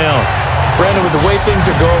first down. Brandon, with the way things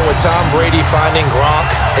are going with Tom Brady finding Gronk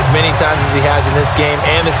as many times as he has in this game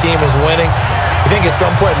and the team is winning, you think at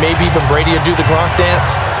some point maybe even Brady will do the Gronk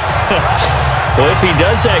dance? Well, if he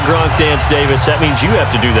does that Gronk dance, Davis, that means you have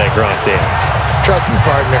to do that Gronk dance. Trust me,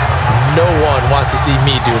 partner, no one wants to see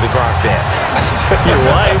me do the Gronk dance. Your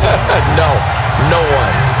wife? No, no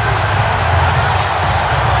one.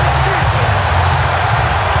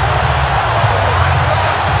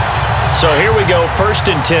 So here we go, first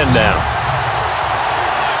and 10 now.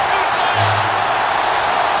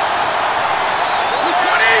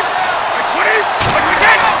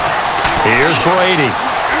 Here's Brady.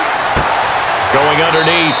 Going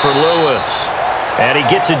underneath for Lewis. And he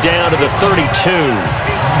gets it down to the 32.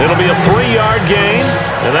 It'll be a 3-yard gain,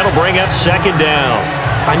 and that'll bring up second down.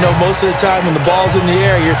 I know most of the time when the ball's in the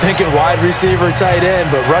air, you're thinking wide receiver, tight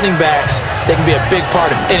end, but running backs, they can be a big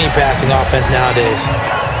part of any passing offense nowadays.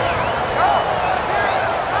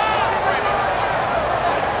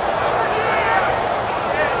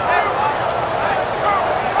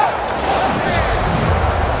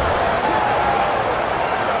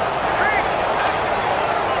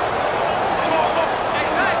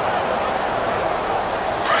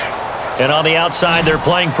 And on the outside, they're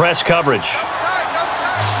playing press coverage.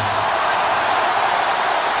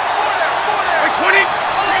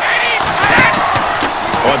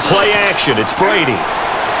 On play action, it's Brady.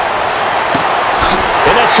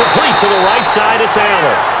 And that's complete to the right side. It's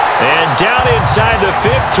Allen. And down inside the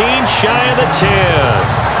 15, shy of the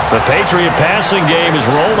 10. The Patriot passing game is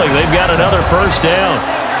rolling. They've got another first down.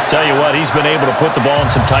 Tell you what, he's been able to put the ball in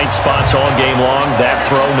some tight spots all game long. That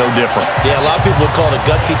throw, no different. Yeah, a lot of people would call it a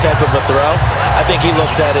gutsy type of a throw. I think he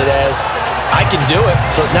looks at it as, I can do it,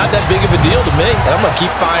 so it's not that big of a deal to me, and I'm going to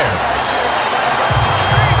keep firing.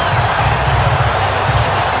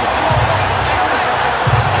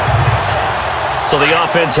 So the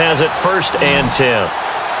offense has it 1st and 10.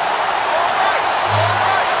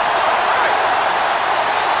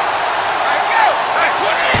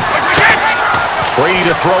 Brady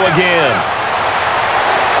to throw again.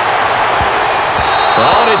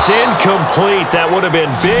 Oh, and it's incomplete. That would have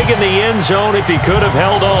been big in the end zone if he could have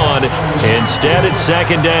held on. Instead, it's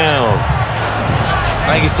 2nd down.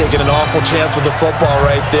 I think he's taking an awful chance with the football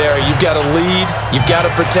right there. You've got to lead, you've got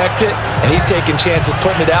to protect it, and he's taking chances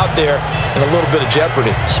putting it out there in a little bit of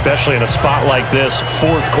jeopardy. Especially in a spot like this,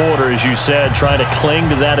 4th quarter, as you said, trying to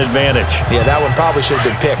cling to that advantage. Yeah, that one probably should have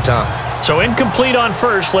been picked, huh? So incomplete on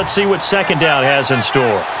 1st. Let's see what 2nd down has in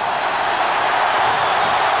store.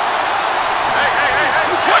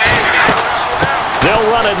 They'll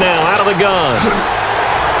run it now out of the gun.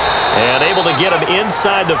 And able to get him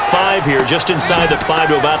inside the 5 here, just inside the 5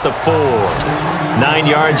 to about the 4. 9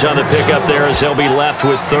 yards on the pickup there as they'll be left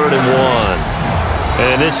with 3rd and 1.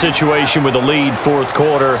 And in this situation with the lead 4th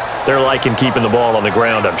quarter, they're liking keeping the ball on the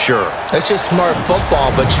ground, I'm sure. That's just smart football,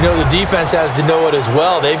 but you know the defense has to know it as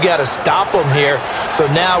well. They've got to stop them here. So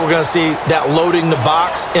now we're going to see that loading the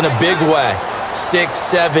box in a big way. 6,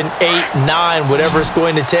 7, 8, 9, whatever it's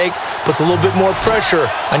going to take, puts a little bit more pressure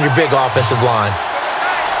on your big offensive line.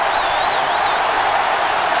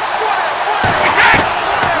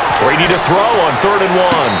 Brady to throw on 3rd and 1.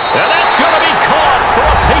 And that's going to be caught for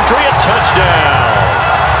a Patriot touchdown.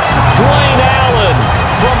 Dwayne Allen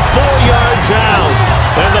from 4 yards out.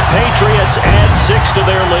 And the Patriots add 6 to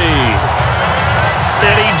their lead.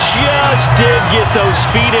 And he just did get those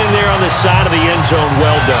feet in there on the side of the end zone.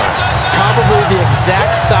 Well done. Probably the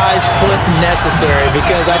exact size foot necessary,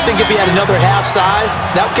 because I think if he had another half size,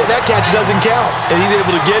 that catch doesn't count. And he's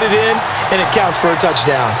able to get it in, and it counts for a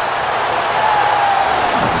touchdown.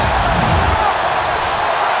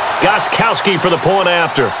 Gostkowski for the point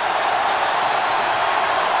after.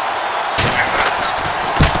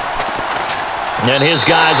 And his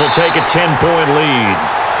guys will take a 10-point lead.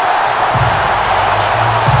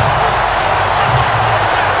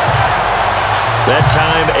 That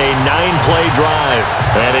time a 9-play drive.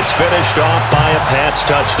 And it's finished off by a Pats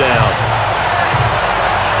touchdown.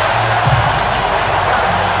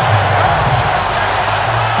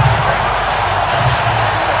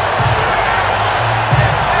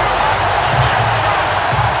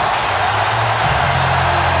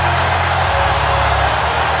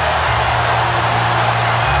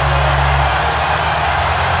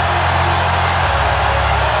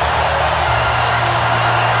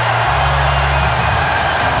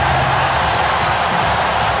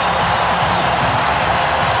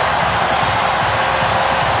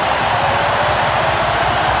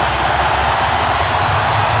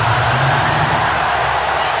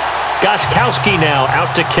 Gostkowski now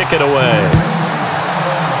out to kick it away.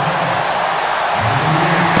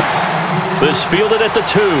 This fielded at the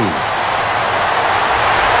 2.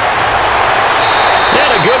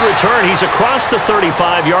 And a good return. He's across the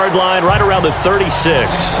 35-yard line, right around the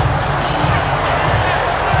 36.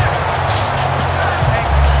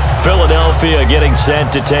 Philadelphia getting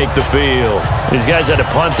set to take the field. These guys had to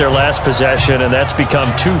punt their last possession, and that's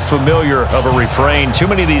become too familiar of a refrain. Too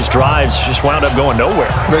many of these drives just wound up going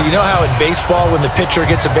nowhere. Well, you know how in baseball, when the pitcher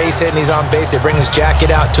gets a base hit and he's on base, they bring his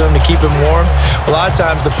jacket out to him to keep him warm? A lot of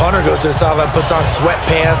times the punter goes to the sideline, puts on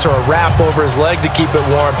sweatpants or a wrap over his leg to keep it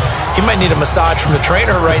warm. He might need a massage from the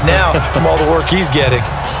trainer right now from all the work he's getting.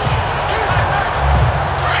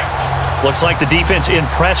 Looks like the defense in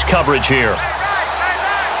press coverage here.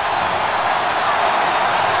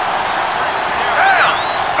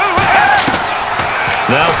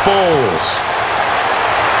 Now Foles.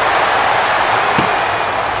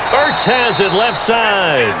 Ertz has it left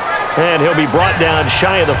side. And he'll be brought down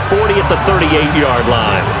shy of the 40 at the 38-yard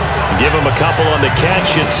line. Give him a couple on the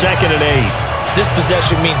catch. It's 2nd and 8. This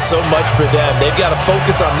possession means so much for them. They've got to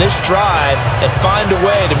focus on this drive and find a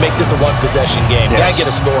way to make this a one-possession game. Got to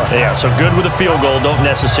get a score. Yeah, so good with a field goal. Don't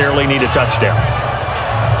necessarily need a touchdown.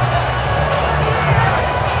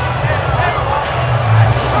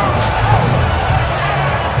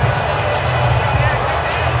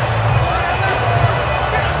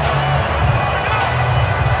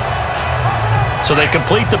 So they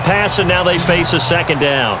complete the pass, and now they face a second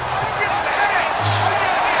down.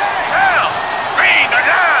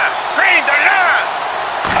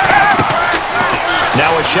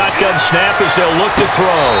 Now a shotgun snap as they'll look to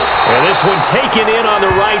throw. And this one taken in on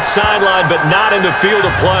the right sideline, but not in the field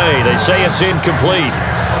of play. They say it's incomplete.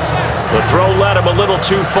 The throw led him a little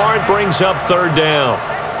too far. It brings up third down.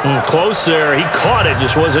 Close there. He caught it,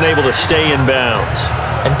 just wasn't able to stay in bounds.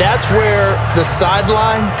 And that's where the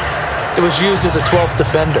sideline, it was used as a 12th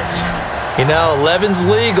defender. You know, 11's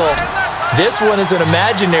legal. This one is an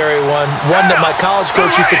imaginary one that my college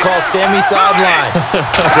coach used to call Sammy Sideline.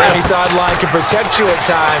 Sammy Sideline can protect you at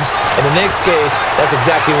times. In the Knicks case, that's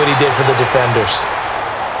exactly what he did for the defenders.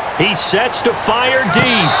 He sets to fire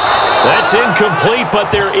deep. That's incomplete,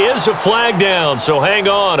 but there is a flag down, so hang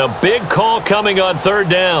on. A big call coming on third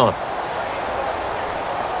down.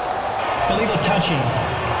 Illegal touching.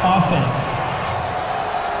 Offense.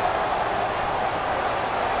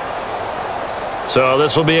 So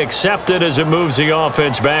this will be accepted as it moves the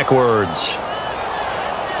offense backwards.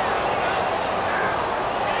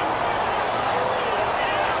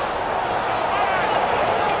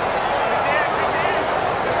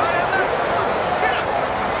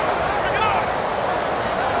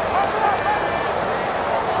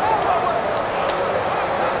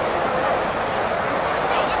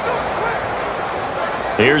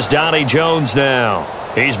 Here's Donnie Jones now.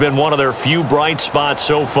 He's been one of their few bright spots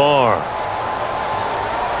so far.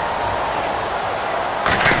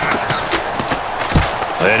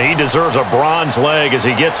 And he deserves a bronze leg as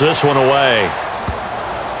he gets this one away.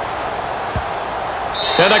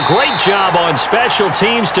 And a great job on special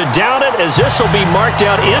teams to down it, as this will be marked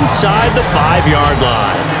out inside the 5-yard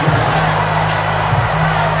line.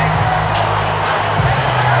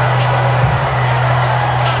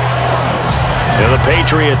 And the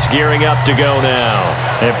Patriots gearing up to go now.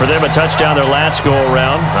 And for them, a touchdown their last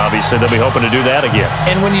go-around. Obviously, they'll be hoping to do that again.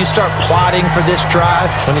 And when you start plotting for this drive,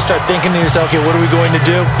 when you start thinking to yourself, okay, what are we going to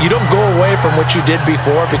do? You don't go away from what you did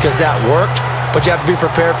before because that worked, but you have to be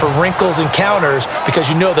prepared for wrinkles and counters because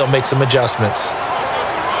you know they'll make some adjustments.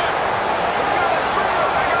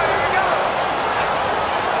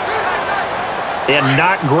 And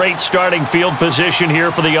not great starting field position here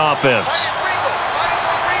for the offense.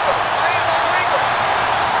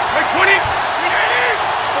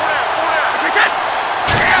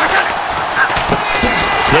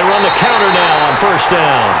 They run the counter now on first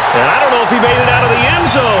down. And I don't know if he made it out of the end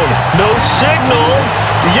zone. No signal.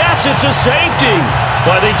 Yes, it's a safety.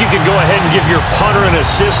 Well, I think you can go ahead and give your punter an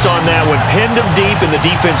assist on that one. Pinned him deep, and the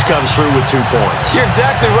defense comes through with 2 points. You're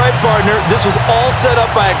exactly right, partner. This was all set up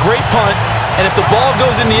by a great punt. And if the ball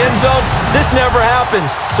goes in the end zone, this never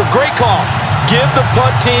happens. So great call. Give the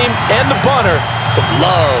punt team and the punter some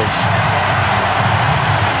love.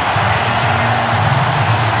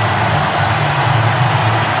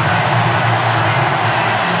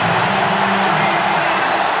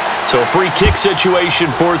 So a free kick situation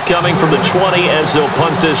forthcoming from the 20 as they'll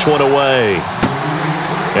punt this one away.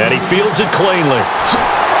 And he fields it cleanly.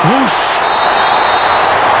 Whoosh!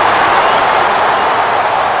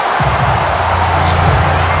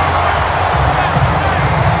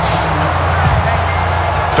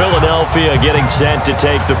 Philadelphia getting set to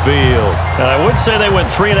take the field. I would say they went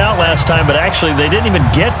 3 and out last time, but actually they didn't even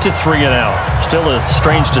get to 3 and out. Still a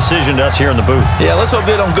strange decision to us here in the booth. Yeah, let's hope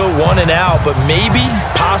they don't go 1 and out, but maybe,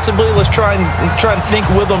 possibly, let's try and think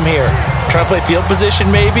with them here. Try to play field position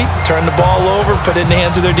maybe, turn the ball over, put it in the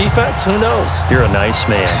hands of their defense. Who knows? You're a nice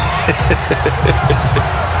man.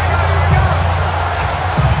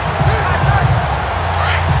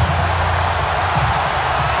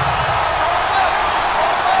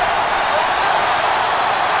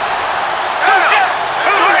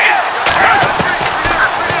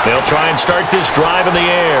 They'll try and start this drive in the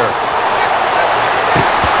air.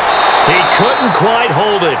 He couldn't quite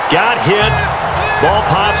hold it. Got hit. Ball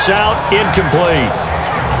pops out. Incomplete.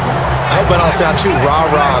 I hope I don't sound too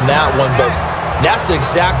rah-rah on that one, but that's the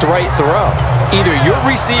exact right throw. Either your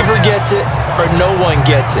receiver gets it or no one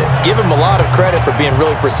gets it. Give him a lot of credit for being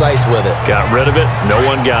really precise with it. Got rid of it. No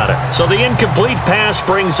one got it. So the incomplete pass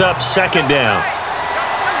brings up second down.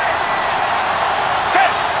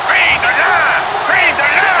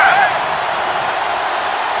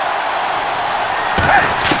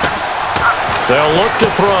 They'll look to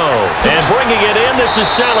throw. And bringing it in, this is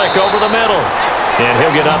Selleck over the middle. And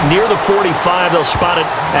he'll get up near the 45. They'll spot it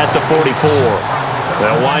at the 44.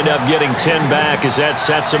 They'll wind up getting 10 back as that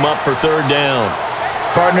sets them up for third down.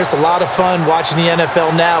 Partner, it's a lot of fun watching the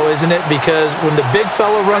NFL now, isn't it? Because when the big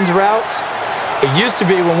fella runs routes, it used to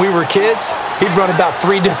be when we were kids, he'd run about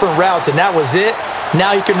 3 different routes, and that was it.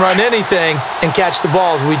 Now you can run anything and catch the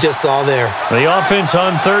balls we just saw there. The offense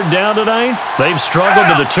on third down tonight, they've struggled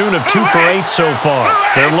to the tune of 2 for 8 so far.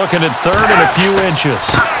 They're looking at third and a few inches.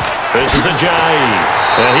 This is Ajayi,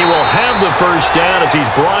 and he will have the first down as he's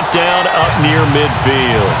brought down up near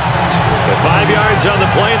midfield. The 5 yards on the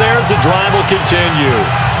play there as the drive will continue.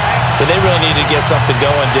 But they really needed to get something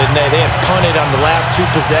going, didn't they? They had punted on the last 2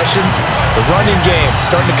 possessions. The running game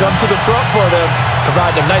starting to come to the front for them,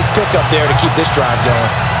 providing a nice pickup there to keep this drive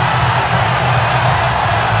going.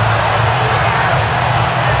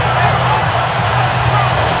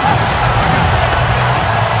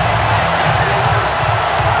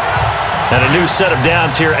 And a new set of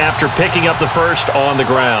downs here after picking up the first on the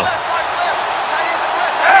ground.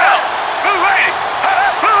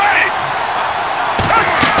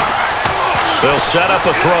 They'll set up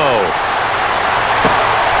a throw.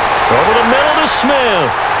 Over the middle to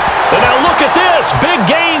Smith. And now look at this. Big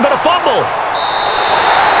gain, but a fumble.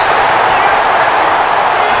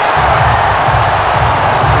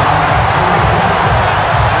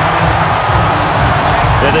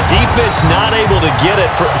 And the defense not able to get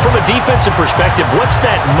it. From a defensive perspective, what's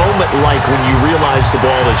that moment like when you realize the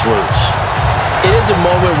ball is loose? It is a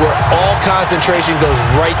moment where all concentration goes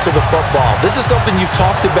right to the football. This is something you've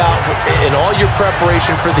talked about in all your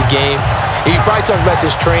preparation for the game. You probably talked about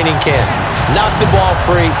this training camp. Knock the ball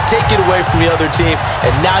free, take it away from the other team, and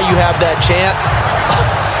now you have that chance.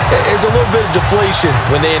 There's a little bit of deflation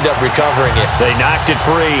when they end up recovering it. They knocked it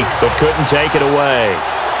free, but couldn't take it away.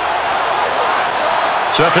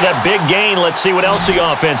 So after that big gain, let's see what else the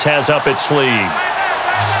offense has up its sleeve.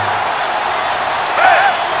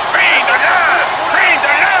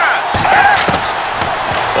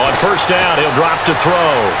 On first down, he'll drop to throw.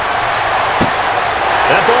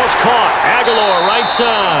 That ball's caught. Aguilar right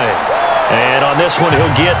side. And on this one,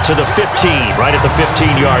 he'll get to the 15, right at the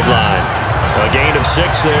 15-yard line. A gain of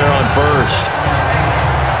 6 there on first.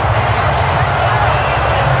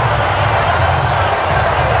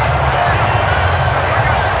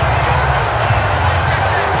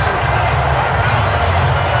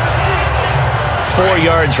 Four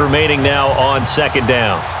yards remaining now on second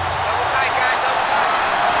down.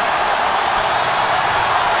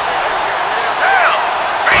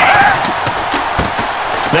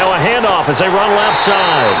 Now a handoff as they run left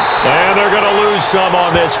side. And they're going to lose some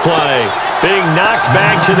on this play. Being knocked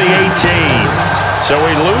back to the 18. So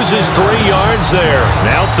he loses 3 yards there.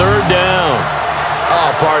 Now third down.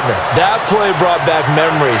 Oh, partner, that play brought back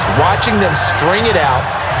memories. Watching them string it out,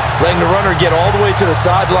 letting the runner get all the way to the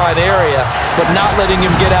sideline area, but not letting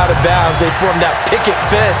him get out of bounds. They formed that picket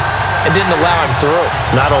fence and didn't allow him through.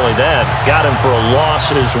 Not only that, got him for a loss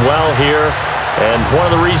as well here. And one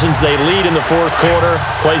of the reasons they lead in the fourth quarter,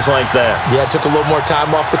 plays like that. Yeah, it took a little more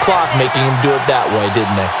time off the clock, making him do it that way,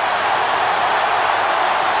 didn't they?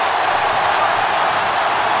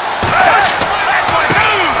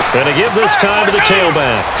 Going to give this time to the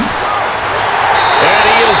tailback. And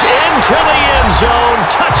he is into the end zone.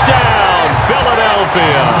 Touchdown,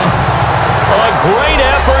 Philadelphia. A great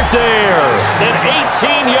effort there. An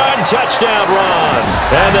 18-yard touchdown run.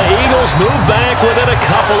 And the Eagles move back within a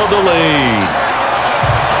couple of the lead.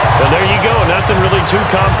 And there you go. Nothing really too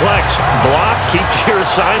complex. Block, keep to your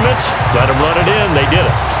assignments, let them run it in. They did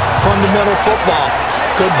it. Fundamental football.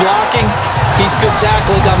 Good blocking, beats good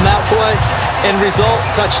tackling on that play. End result,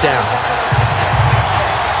 touchdown.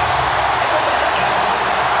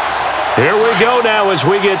 Here we go now as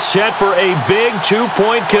we get set for a big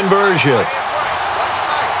 2-point conversion.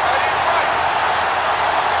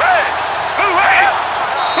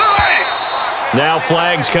 Now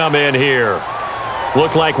flags come in here.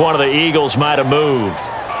 Looked like one of the Eagles might have moved.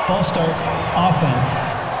 False start, offense.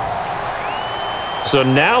 So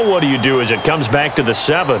now what do you do as it comes back to the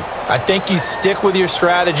 7? I think you stick with your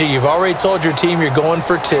strategy. You've already told your team you're going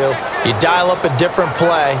for 2. You dial up a different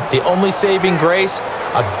play. The only saving grace,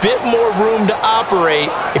 a bit more room to operate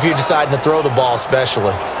if you're deciding to throw the ball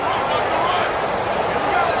especially.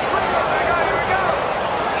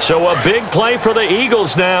 So a big play for the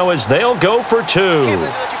Eagles now as they'll go for 2.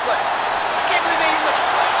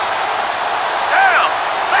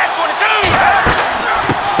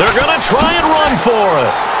 They're going to try and run for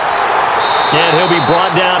it. And he'll be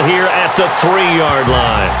brought down here at the 3-yard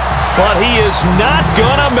line. But he is not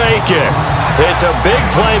going to make it. It's a big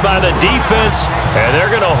play by the defense, and they're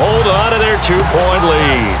going to hold on to their 2-point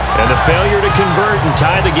lead. And the failure to convert and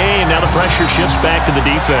tie the game, now the pressure shifts back to the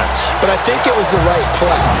defense. But I think it was the right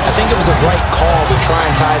play. I think it was the right call to try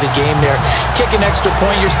and tie the game there. Kick an extra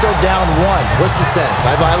point, you're still down 1. What's the sense?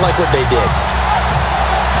 I like what they did.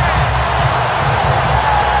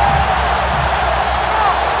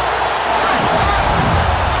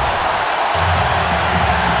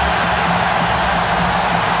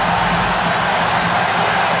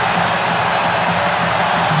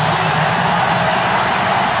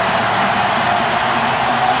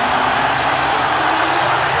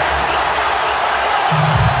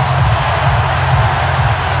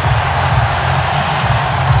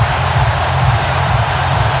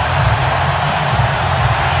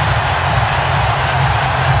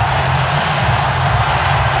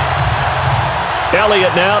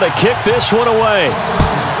 Elliott now to kick this one away.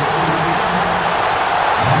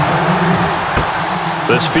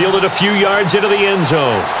 This fielded a few yards into the end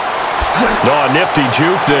zone. Oh, nifty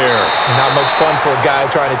juke there. Not much fun for a guy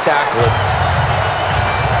trying to tackle it.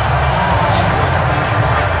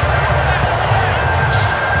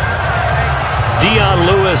 Dion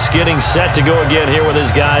Lewis getting set to go again here with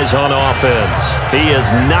his guys on offense. He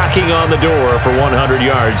is knocking on the door for 100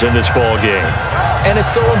 yards in this ball game. And it's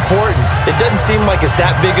so important. It doesn't seem like it's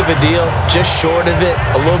that big of a deal. Just short of it,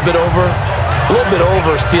 a little bit over. A little bit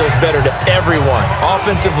over feels better to everyone.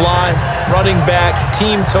 Offensive line, running back,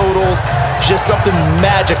 team totals, just something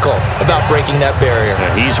magical about breaking that barrier.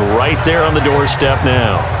 Yeah, he's right there on the doorstep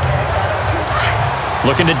now.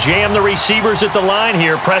 Looking to jam the receivers at the line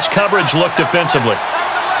here. Press coverage look defensively.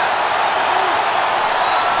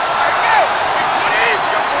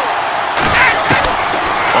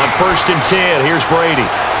 On 1st and 10, here's Brady.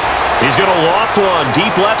 He's going to loft one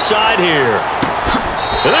deep left side here.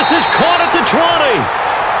 And this is caught at the 20.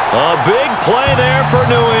 A big play there for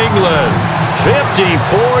New England. 54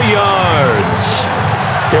 yards.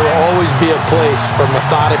 There will always be a place for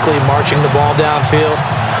methodically marching the ball downfield.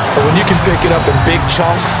 But when you can pick it up in big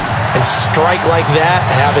chunks and strike like that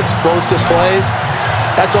and have explosive plays,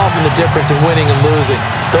 that's often the difference in winning and losing.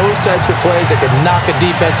 Those types of plays that can knock a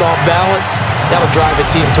defense off balance, that'll drive a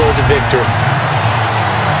team towards a victory.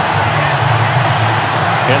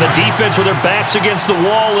 And the defense with their backs against the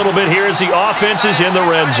wall a little bit here as the offense is in the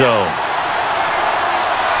red zone.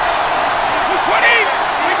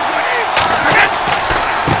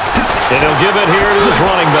 And he'll give it here to his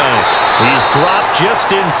running back. He's dropped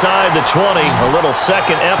just inside the 20. A little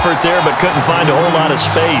second effort there, but couldn't find a whole lot of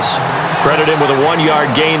space. Credit him with a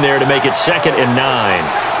 1-yard gain there to make it 2nd and 9.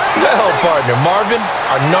 Well, partner, Marvin,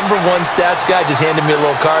 our #1 stats guy, just handed me a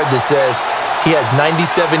little card that says he has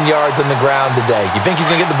 97 yards on the ground today. You think he's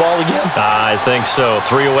going to get the ball again? I think so.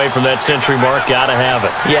 3 away from that century mark. Got to have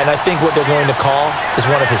it. Yeah, and I think what they're going to call is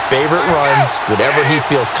one of his favorite runs, whatever he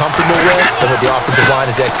feels comfortable with, and what the offensive line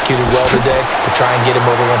has executed well today to try and get him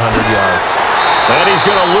over 100 yards. And he's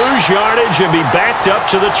going to lose yardage and be backed up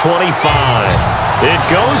to the 25. It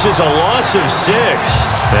goes as a loss of 6.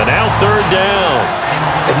 And now 3rd down.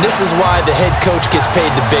 And this is why the head coach gets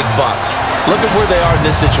paid the big bucks. Look at where they are in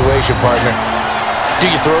this situation, partner. Do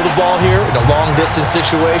you throw the ball here in a long-distance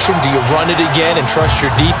situation? Do you run it again and trust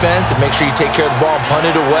your defense and make sure you take care of the ball and punt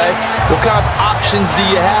it away? What kind of options do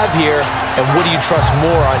you have here, and what do you trust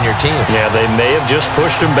more on your team? Yeah, they may have just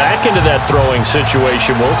pushed him back into that throwing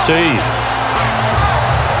situation. We'll see.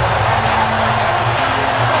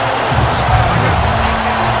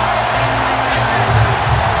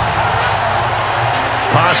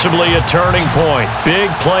 Possibly a turning point. Big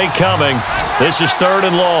play coming. This is 3rd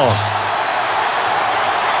and long.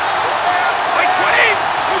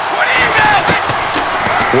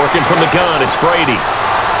 Working from the gun, it's Brady.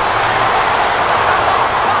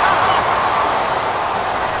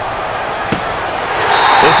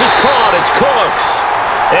 This is caught, it's Cooks.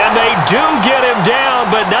 And they do get him down,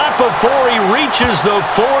 but not before he reaches the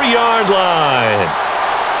 4-yard line.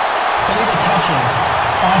 Illegal touching.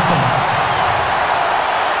 Offense.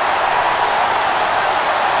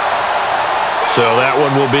 So that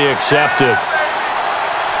one will be accepted.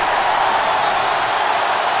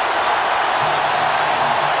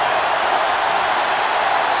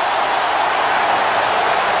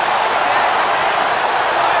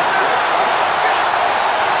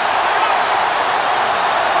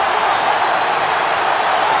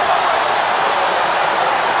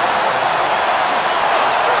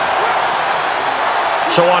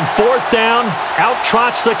 So on 4th down, out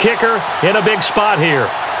trots the kicker in a big spot here.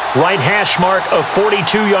 Right hash mark of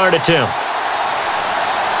 42-yard attempt.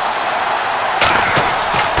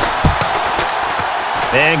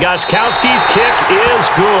 And Gostkowski's kick is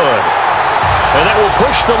good. And that will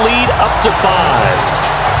push the lead up to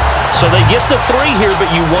 5. So they get the 3 here,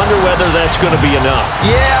 but you wonder whether that's going to be enough.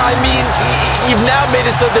 Yeah, I mean, you've now made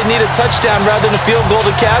it so they need a touchdown rather than a field goal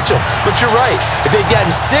to catch them. But you're right. If they'd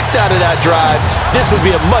gotten 6 out of that drive, this would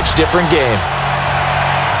be a much different game.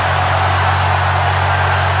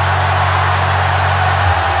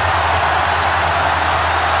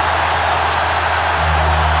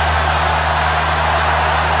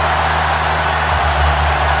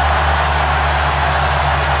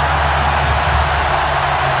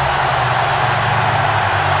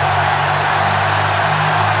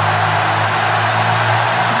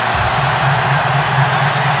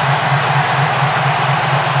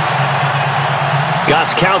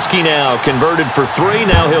 Gostkowski now converted for 3.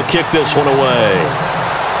 Now he'll kick this one away.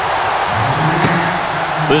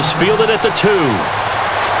 This fielded at the 2.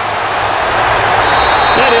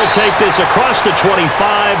 And he'll take this across the 25,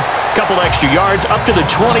 a couple extra yards up to the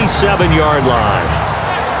 27-yard line.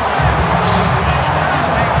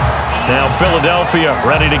 Now Philadelphia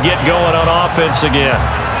ready to get going on offense again.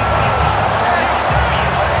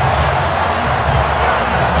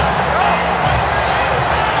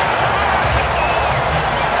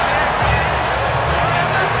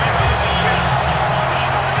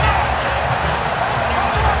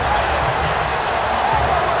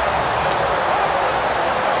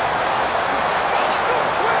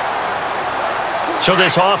 So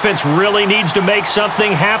this offense really needs to make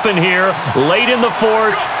something happen here late in the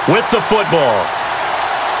fourth with the football.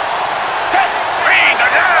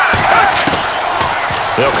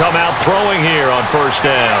 They'll come out throwing here on first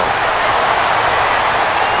down.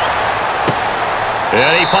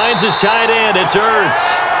 And he finds his tight end. It's Ertz.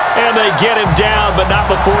 And they get him down, but not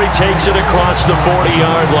before he takes it across the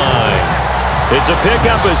 40-yard line. It's a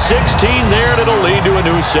pickup of 16 there, and it'll lead to a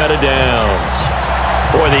new set of downs.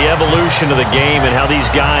 Boy, the evolution of the game and how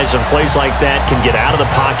these guys on plays like that can get out of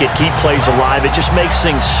the pocket, keep plays alive, it just makes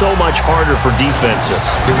things so much harder for defenses.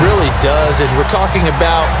 It really does, and we're talking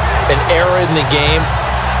about an era in the game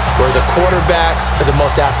where the quarterbacks are the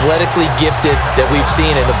most athletically gifted that we've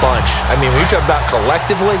seen in a bunch. I mean, when you talk about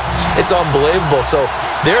collectively, it's unbelievable. So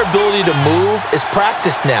their ability to move is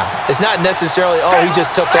practiced now. It's not necessarily, oh, he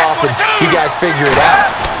just took off and you guys figure it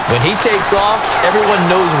out. When he takes off, everyone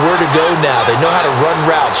knows where to go now. They know how to run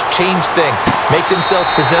routes, change things, make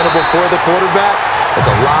themselves presentable for the quarterback.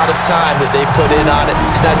 It's a lot of time that they put in on it.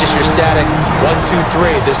 It's not just your static 1, 2,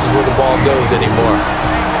 3, this is where the ball goes anymore.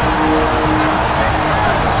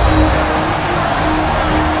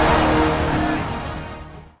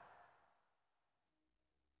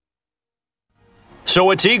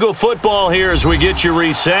 So it's Eagle football here as we get you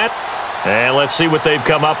reset. And let's see what they've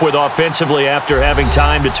come up with offensively after having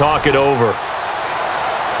time to talk it over.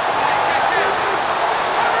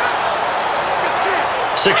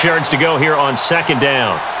 Six yards to go here on second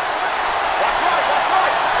down.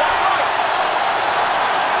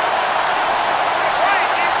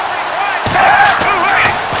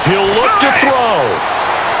 He'll look to throw.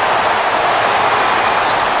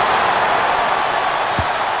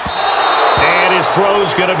 His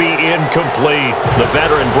throw's going to be incomplete. The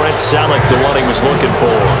veteran Brent Selleck, the one he was looking for.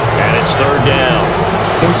 And it's third down.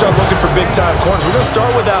 When we start looking for big-time corners, we're going to start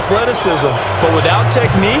with athleticism. But without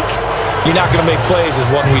technique, you're not going to make plays as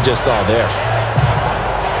one we just saw there.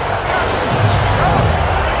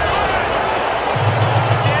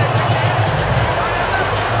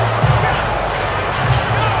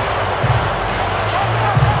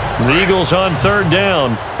 The Eagles on third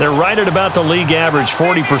down. They're right at about the league average,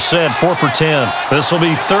 40%, 4 for 10. This will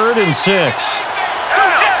be 3rd and 6.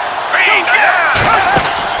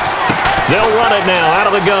 They'll run it now out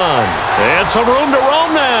of the gun. And some room to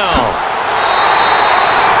roam now.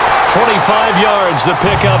 25 yards the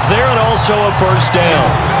pickup there, and also a first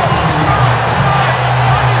down.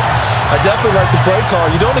 I definitely like the play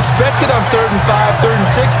call. You don't expect it on 3rd and 5, 3rd and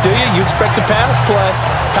 6, do you? You expect a pass play.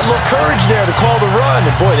 Had a little courage there to call the run,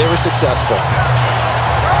 and boy, they were successful.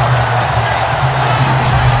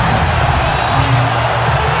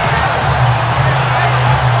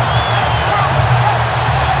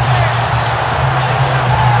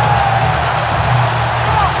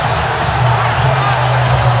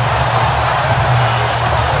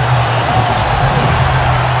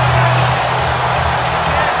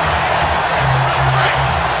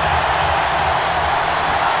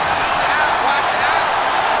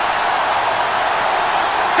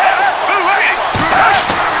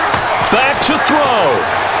 To throw.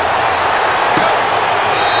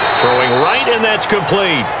 Throwing right, and that's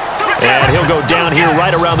complete. And he'll go down here right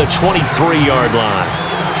around the 23-yard line.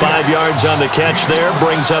 5 yards on the catch there,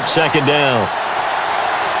 brings up second down.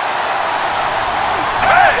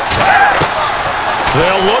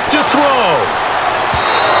 They'll look to throw.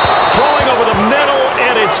 Throwing over the middle,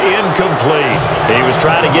 and it's incomplete. He was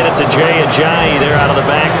trying to get it to Jay Ajayi there out of the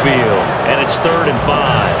backfield. And it's 3rd and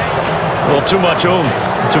 5. Well, too much oomph,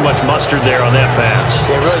 too much mustard there on that pass.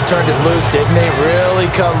 They really turned it loose, didn't they? Really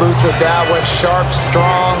cut loose with that one. Sharp,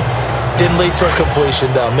 strong. Didn't lead to a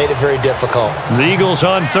completion, though. Made it very difficult. The Eagles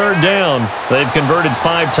on third down. They've converted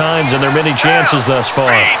 5 times in their many chances thus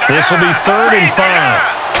far. This will be 3rd and 5.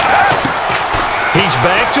 He's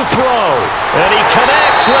back to throw, and he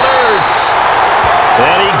connects with Ertz.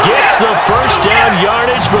 And he gets the first down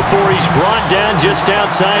yardage before he's brought down just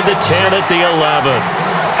outside the 10 at the 11.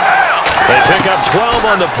 They pick up 12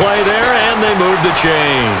 on the play there, and they move the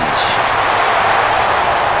chains.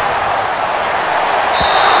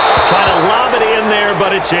 Trying to lob it in there,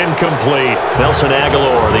 but it's incomplete. Nelson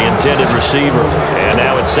Aguilar, the intended receiver. And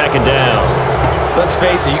now it's second down. Let's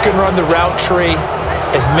face it, you can run the route tree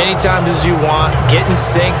as many times as you want, get in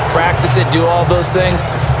sync, practice it, do all those things.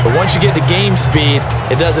 But once you get to game speed,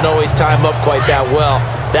 it doesn't always time up quite that well.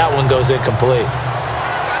 That one goes incomplete.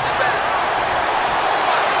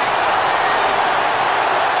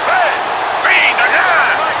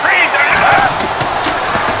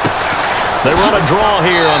 They run a draw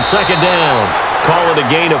here on second down. Call it a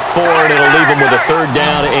gain of 4, and it'll leave them with a third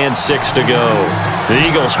down and 6 to go. The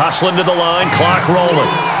Eagles hustling to the line, clock rolling.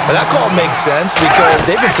 And that call makes sense because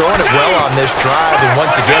they've been throwing it well on this drive, and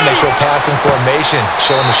once again they show passing formation,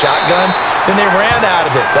 showing the shotgun. Then they ran out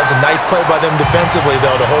of it. That was a nice play by them defensively,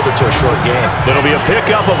 though, to hold it to a short game. It'll be a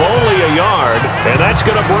pickup of only a yard, and that's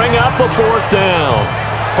going to bring up a fourth down.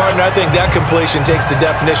 Partner, I think that completion takes the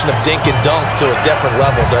definition of dink and dunk to a different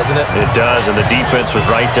level, doesn't it? It does, and the defense was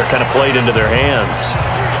right there, kind of played into their hands.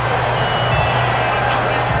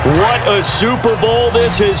 What a Super Bowl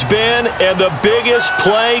this has been, and the biggest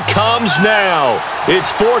play comes now.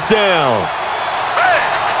 It's fourth down.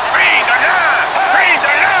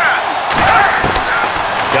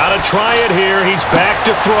 Got to try it here. He's back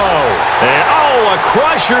to throw. And, oh, a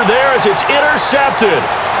crusher there as it's intercepted.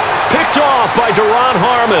 Picked off by Duron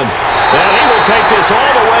Harmon. And he will take this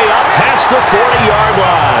all the way up past the 40-yard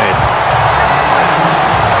line.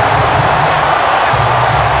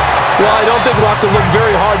 Well, I don't think we'll have to look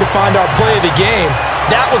very hard to find our play of the game.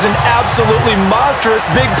 That was an absolutely monstrous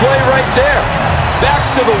big play right there.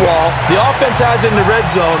 Backs to the wall. The offense has it in the red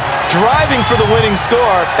zone, driving for the winning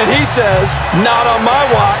score. And he says, not on my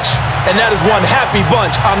watch. And that is one happy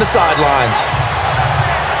bunch on the sidelines.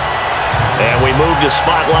 And we move to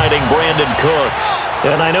spotlighting Brandon Cooks.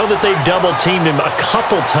 And I know that they've double-teamed him a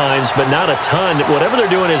couple times, but not a ton. Whatever they're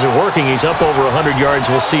doing isn't working. He's up over 100 yards.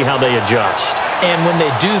 We'll see how they adjust. And when they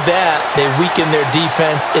do that, they weaken their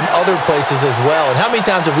defense in other places as well. And how many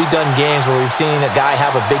times have we done games where we've seen a guy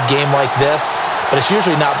have a big game like this, but it's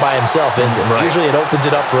usually not by himself, is it? Right. Usually it opens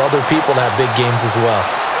it up for other people to have big games as well.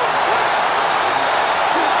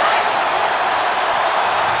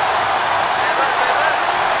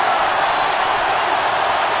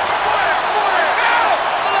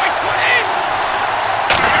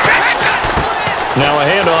 Now a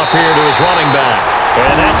handoff here to his running back.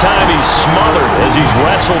 And that time he's smothered as he's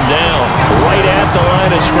wrestled down right at the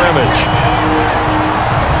line of scrimmage.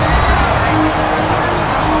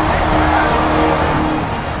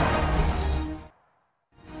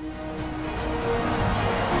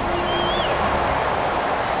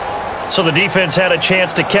 So the defense had a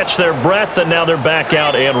chance to catch their breath, and now they're back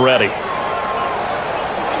out and ready.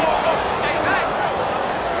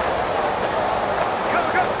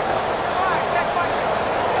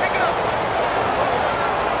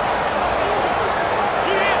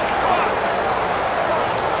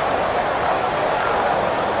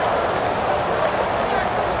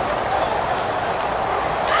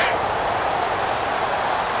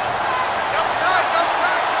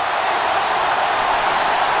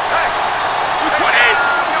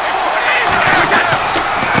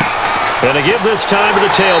 And a give this time to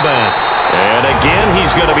the tailback. And again,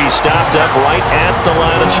 he's going to be stopped up right at the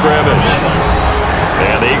line of scrimmage.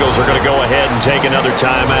 And the Eagles are going to go ahead and take another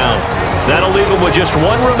timeout. That'll leave them with just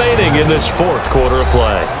one remaining in this fourth quarter of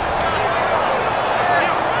play.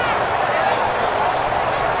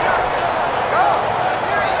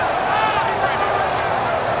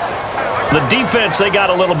 The defense, they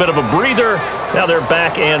got a little bit of a breather. Now they're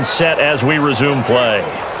back and set as we resume play.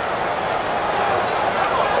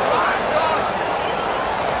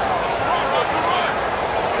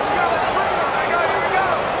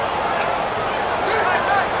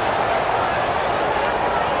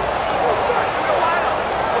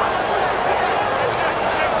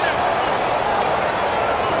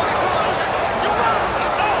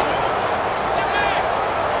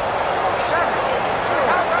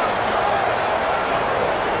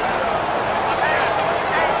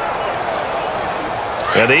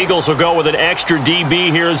 And the Eagles will go with an extra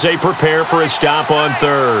DB here as they prepare for a stop on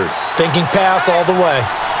third. Thinking pass all the way.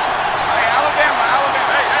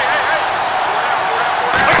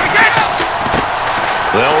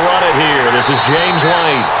 They'll run it here. This is James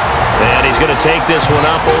White. And he's going to take this one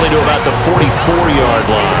up only to about the 44-yard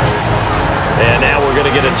line. And now we're going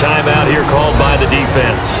to get a timeout here called by the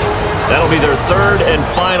defense. That'll be their third and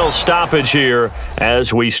final stoppage here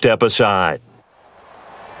as we step aside.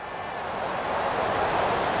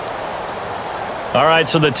 All right,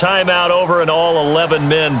 so the timeout over and all 11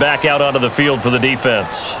 men back out onto the field for the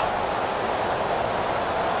defense.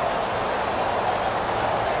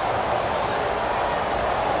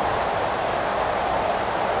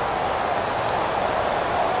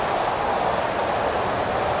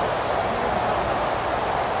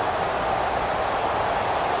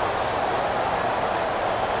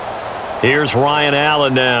 Here's Ryan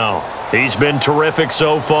Allen now. He's been terrific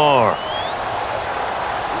so far.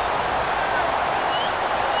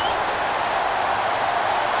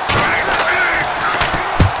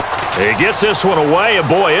 He gets this one away, and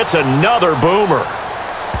boy, it's another boomer.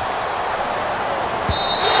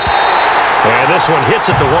 And this one hits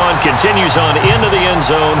at the one, continues on into the end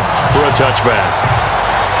zone for a touchback.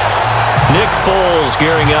 Nick Foles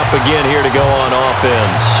gearing up again here to go on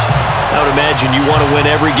offense. I would imagine you want to win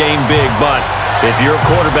every game big, but if you're a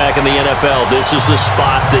quarterback in the NFL, this is the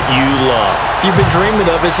spot that you love. You've been dreaming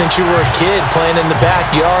of it since you were a kid, playing in the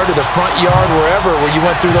backyard or the front yard, wherever, where you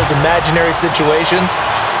went through those imaginary situations.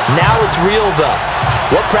 Now it's real, though.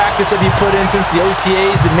 What practice have you put in since the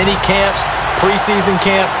OTAs, the mini camps, preseason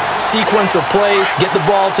camp, sequence of plays, get the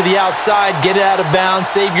ball to the outside, get it out of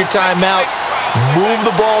bounds, save your timeouts, move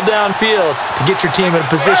the ball downfield to get your team in a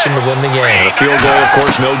position to win the game. And a field goal, of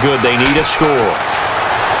course, no good. They need a score.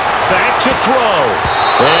 Back to throw.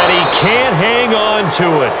 And he can't hang on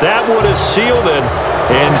to it. That would have sealed it.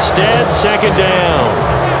 Instead, second down.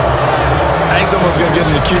 I think someone's going to get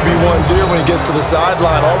into QB1s here when he gets to the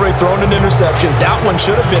sideline. Already thrown an interception. That one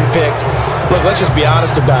should have been picked. Look, let's just be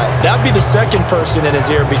honest about it. That would be the second person in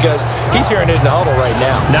his ear because he's hearing it in the huddle right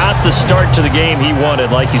now. Not the start to the game he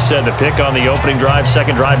wanted. Like you said, the pick on the opening drive,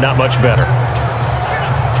 second drive, not much better.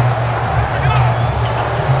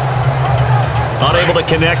 Unable to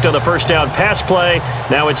connect on the first down pass play.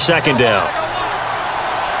 Now it's second down.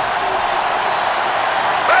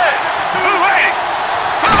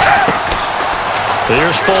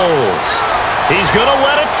 Here's Foles. He's going to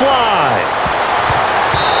let it fly.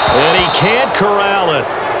 And he can't corral it.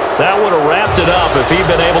 That would have wrapped it up if he'd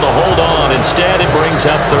been able to hold on. Instead, it brings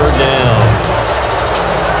up third down.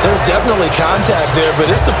 There's definitely contact there, but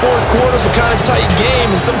it's the fourth quarter of a kind of tight game,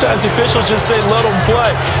 and sometimes the officials just say, let them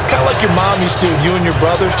play. Kind of like your mom used to, you and your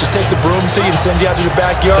brothers, just take the broom to you and send you out to the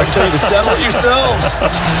backyard and tell you to settle it yourselves.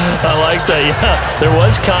 I like that, yeah. There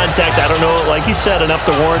was contact. I don't know, like he said, enough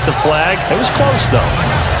to warrant the flag. It was close, though.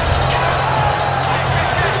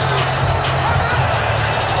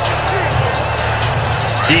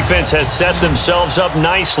 Defense has set themselves up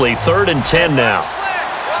nicely. 3rd and 10 now.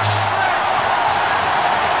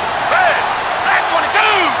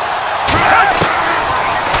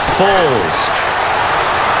 Foles.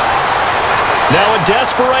 Now a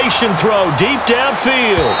desperation throw deep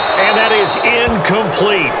downfield. And that is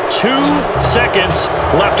incomplete. 2 seconds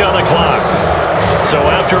left on the clock. So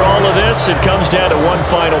after all of this, it comes down to one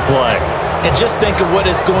final play. And just think of what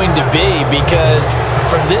it's going to be, because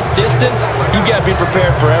from this distance, you got to be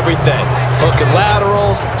prepared for everything. Hook and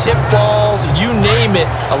laterals, tip balls, you name it.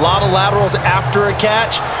 A lot of laterals after a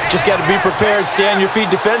catch. Just got to be prepared, stay on your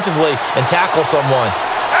feet defensively, and tackle someone.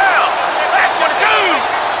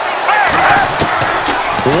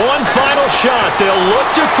 One final shot. They'll look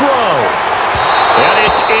to throw. And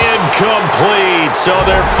it's incomplete. So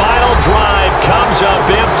their final drive comes up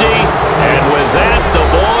empty. And with that, the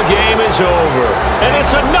ball game is over. And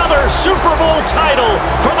it's another Super Bowl title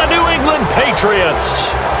for the New England Patriots.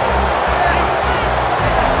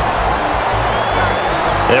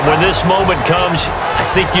 And when this moment comes, I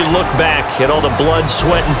think you look back at all the blood,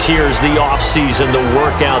 sweat, and tears, the offseason, the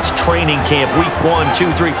workouts, training camp, week 1, 2,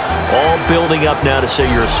 3, all building up now to say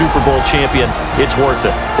you're a Super Bowl champion. It's worth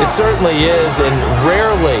it. It certainly is, and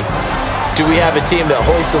rarely do we have a team that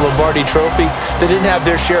hoists a Lombardi trophy that didn't have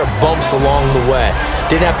their share of bumps along the way,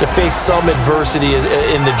 didn't have to face some adversity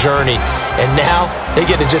in the journey, and now they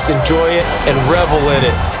get to just enjoy it and revel in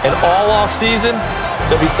it. And all offseason,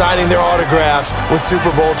 they'll be signing their autographs with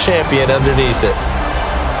Super Bowl champion underneath it.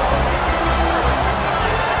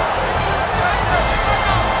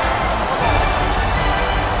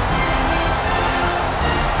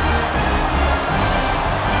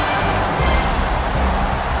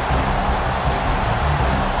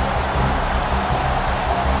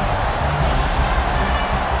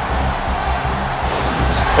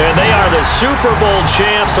 And they are the Super Bowl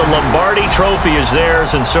champs. The Lombardi Trophy is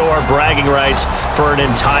theirs, and so are bragging rights for an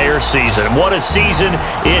entire season. And what a season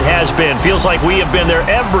it has been. Feels like we have been there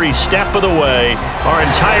every step of the way. Our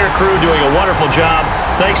entire crew doing a wonderful job.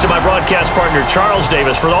 Thanks to my broadcast partner, Charles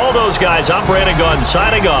Davis. For all those guys, I'm Brandon Gunn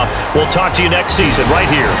signing off. We'll talk to you next season right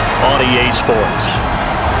here on EA Sports.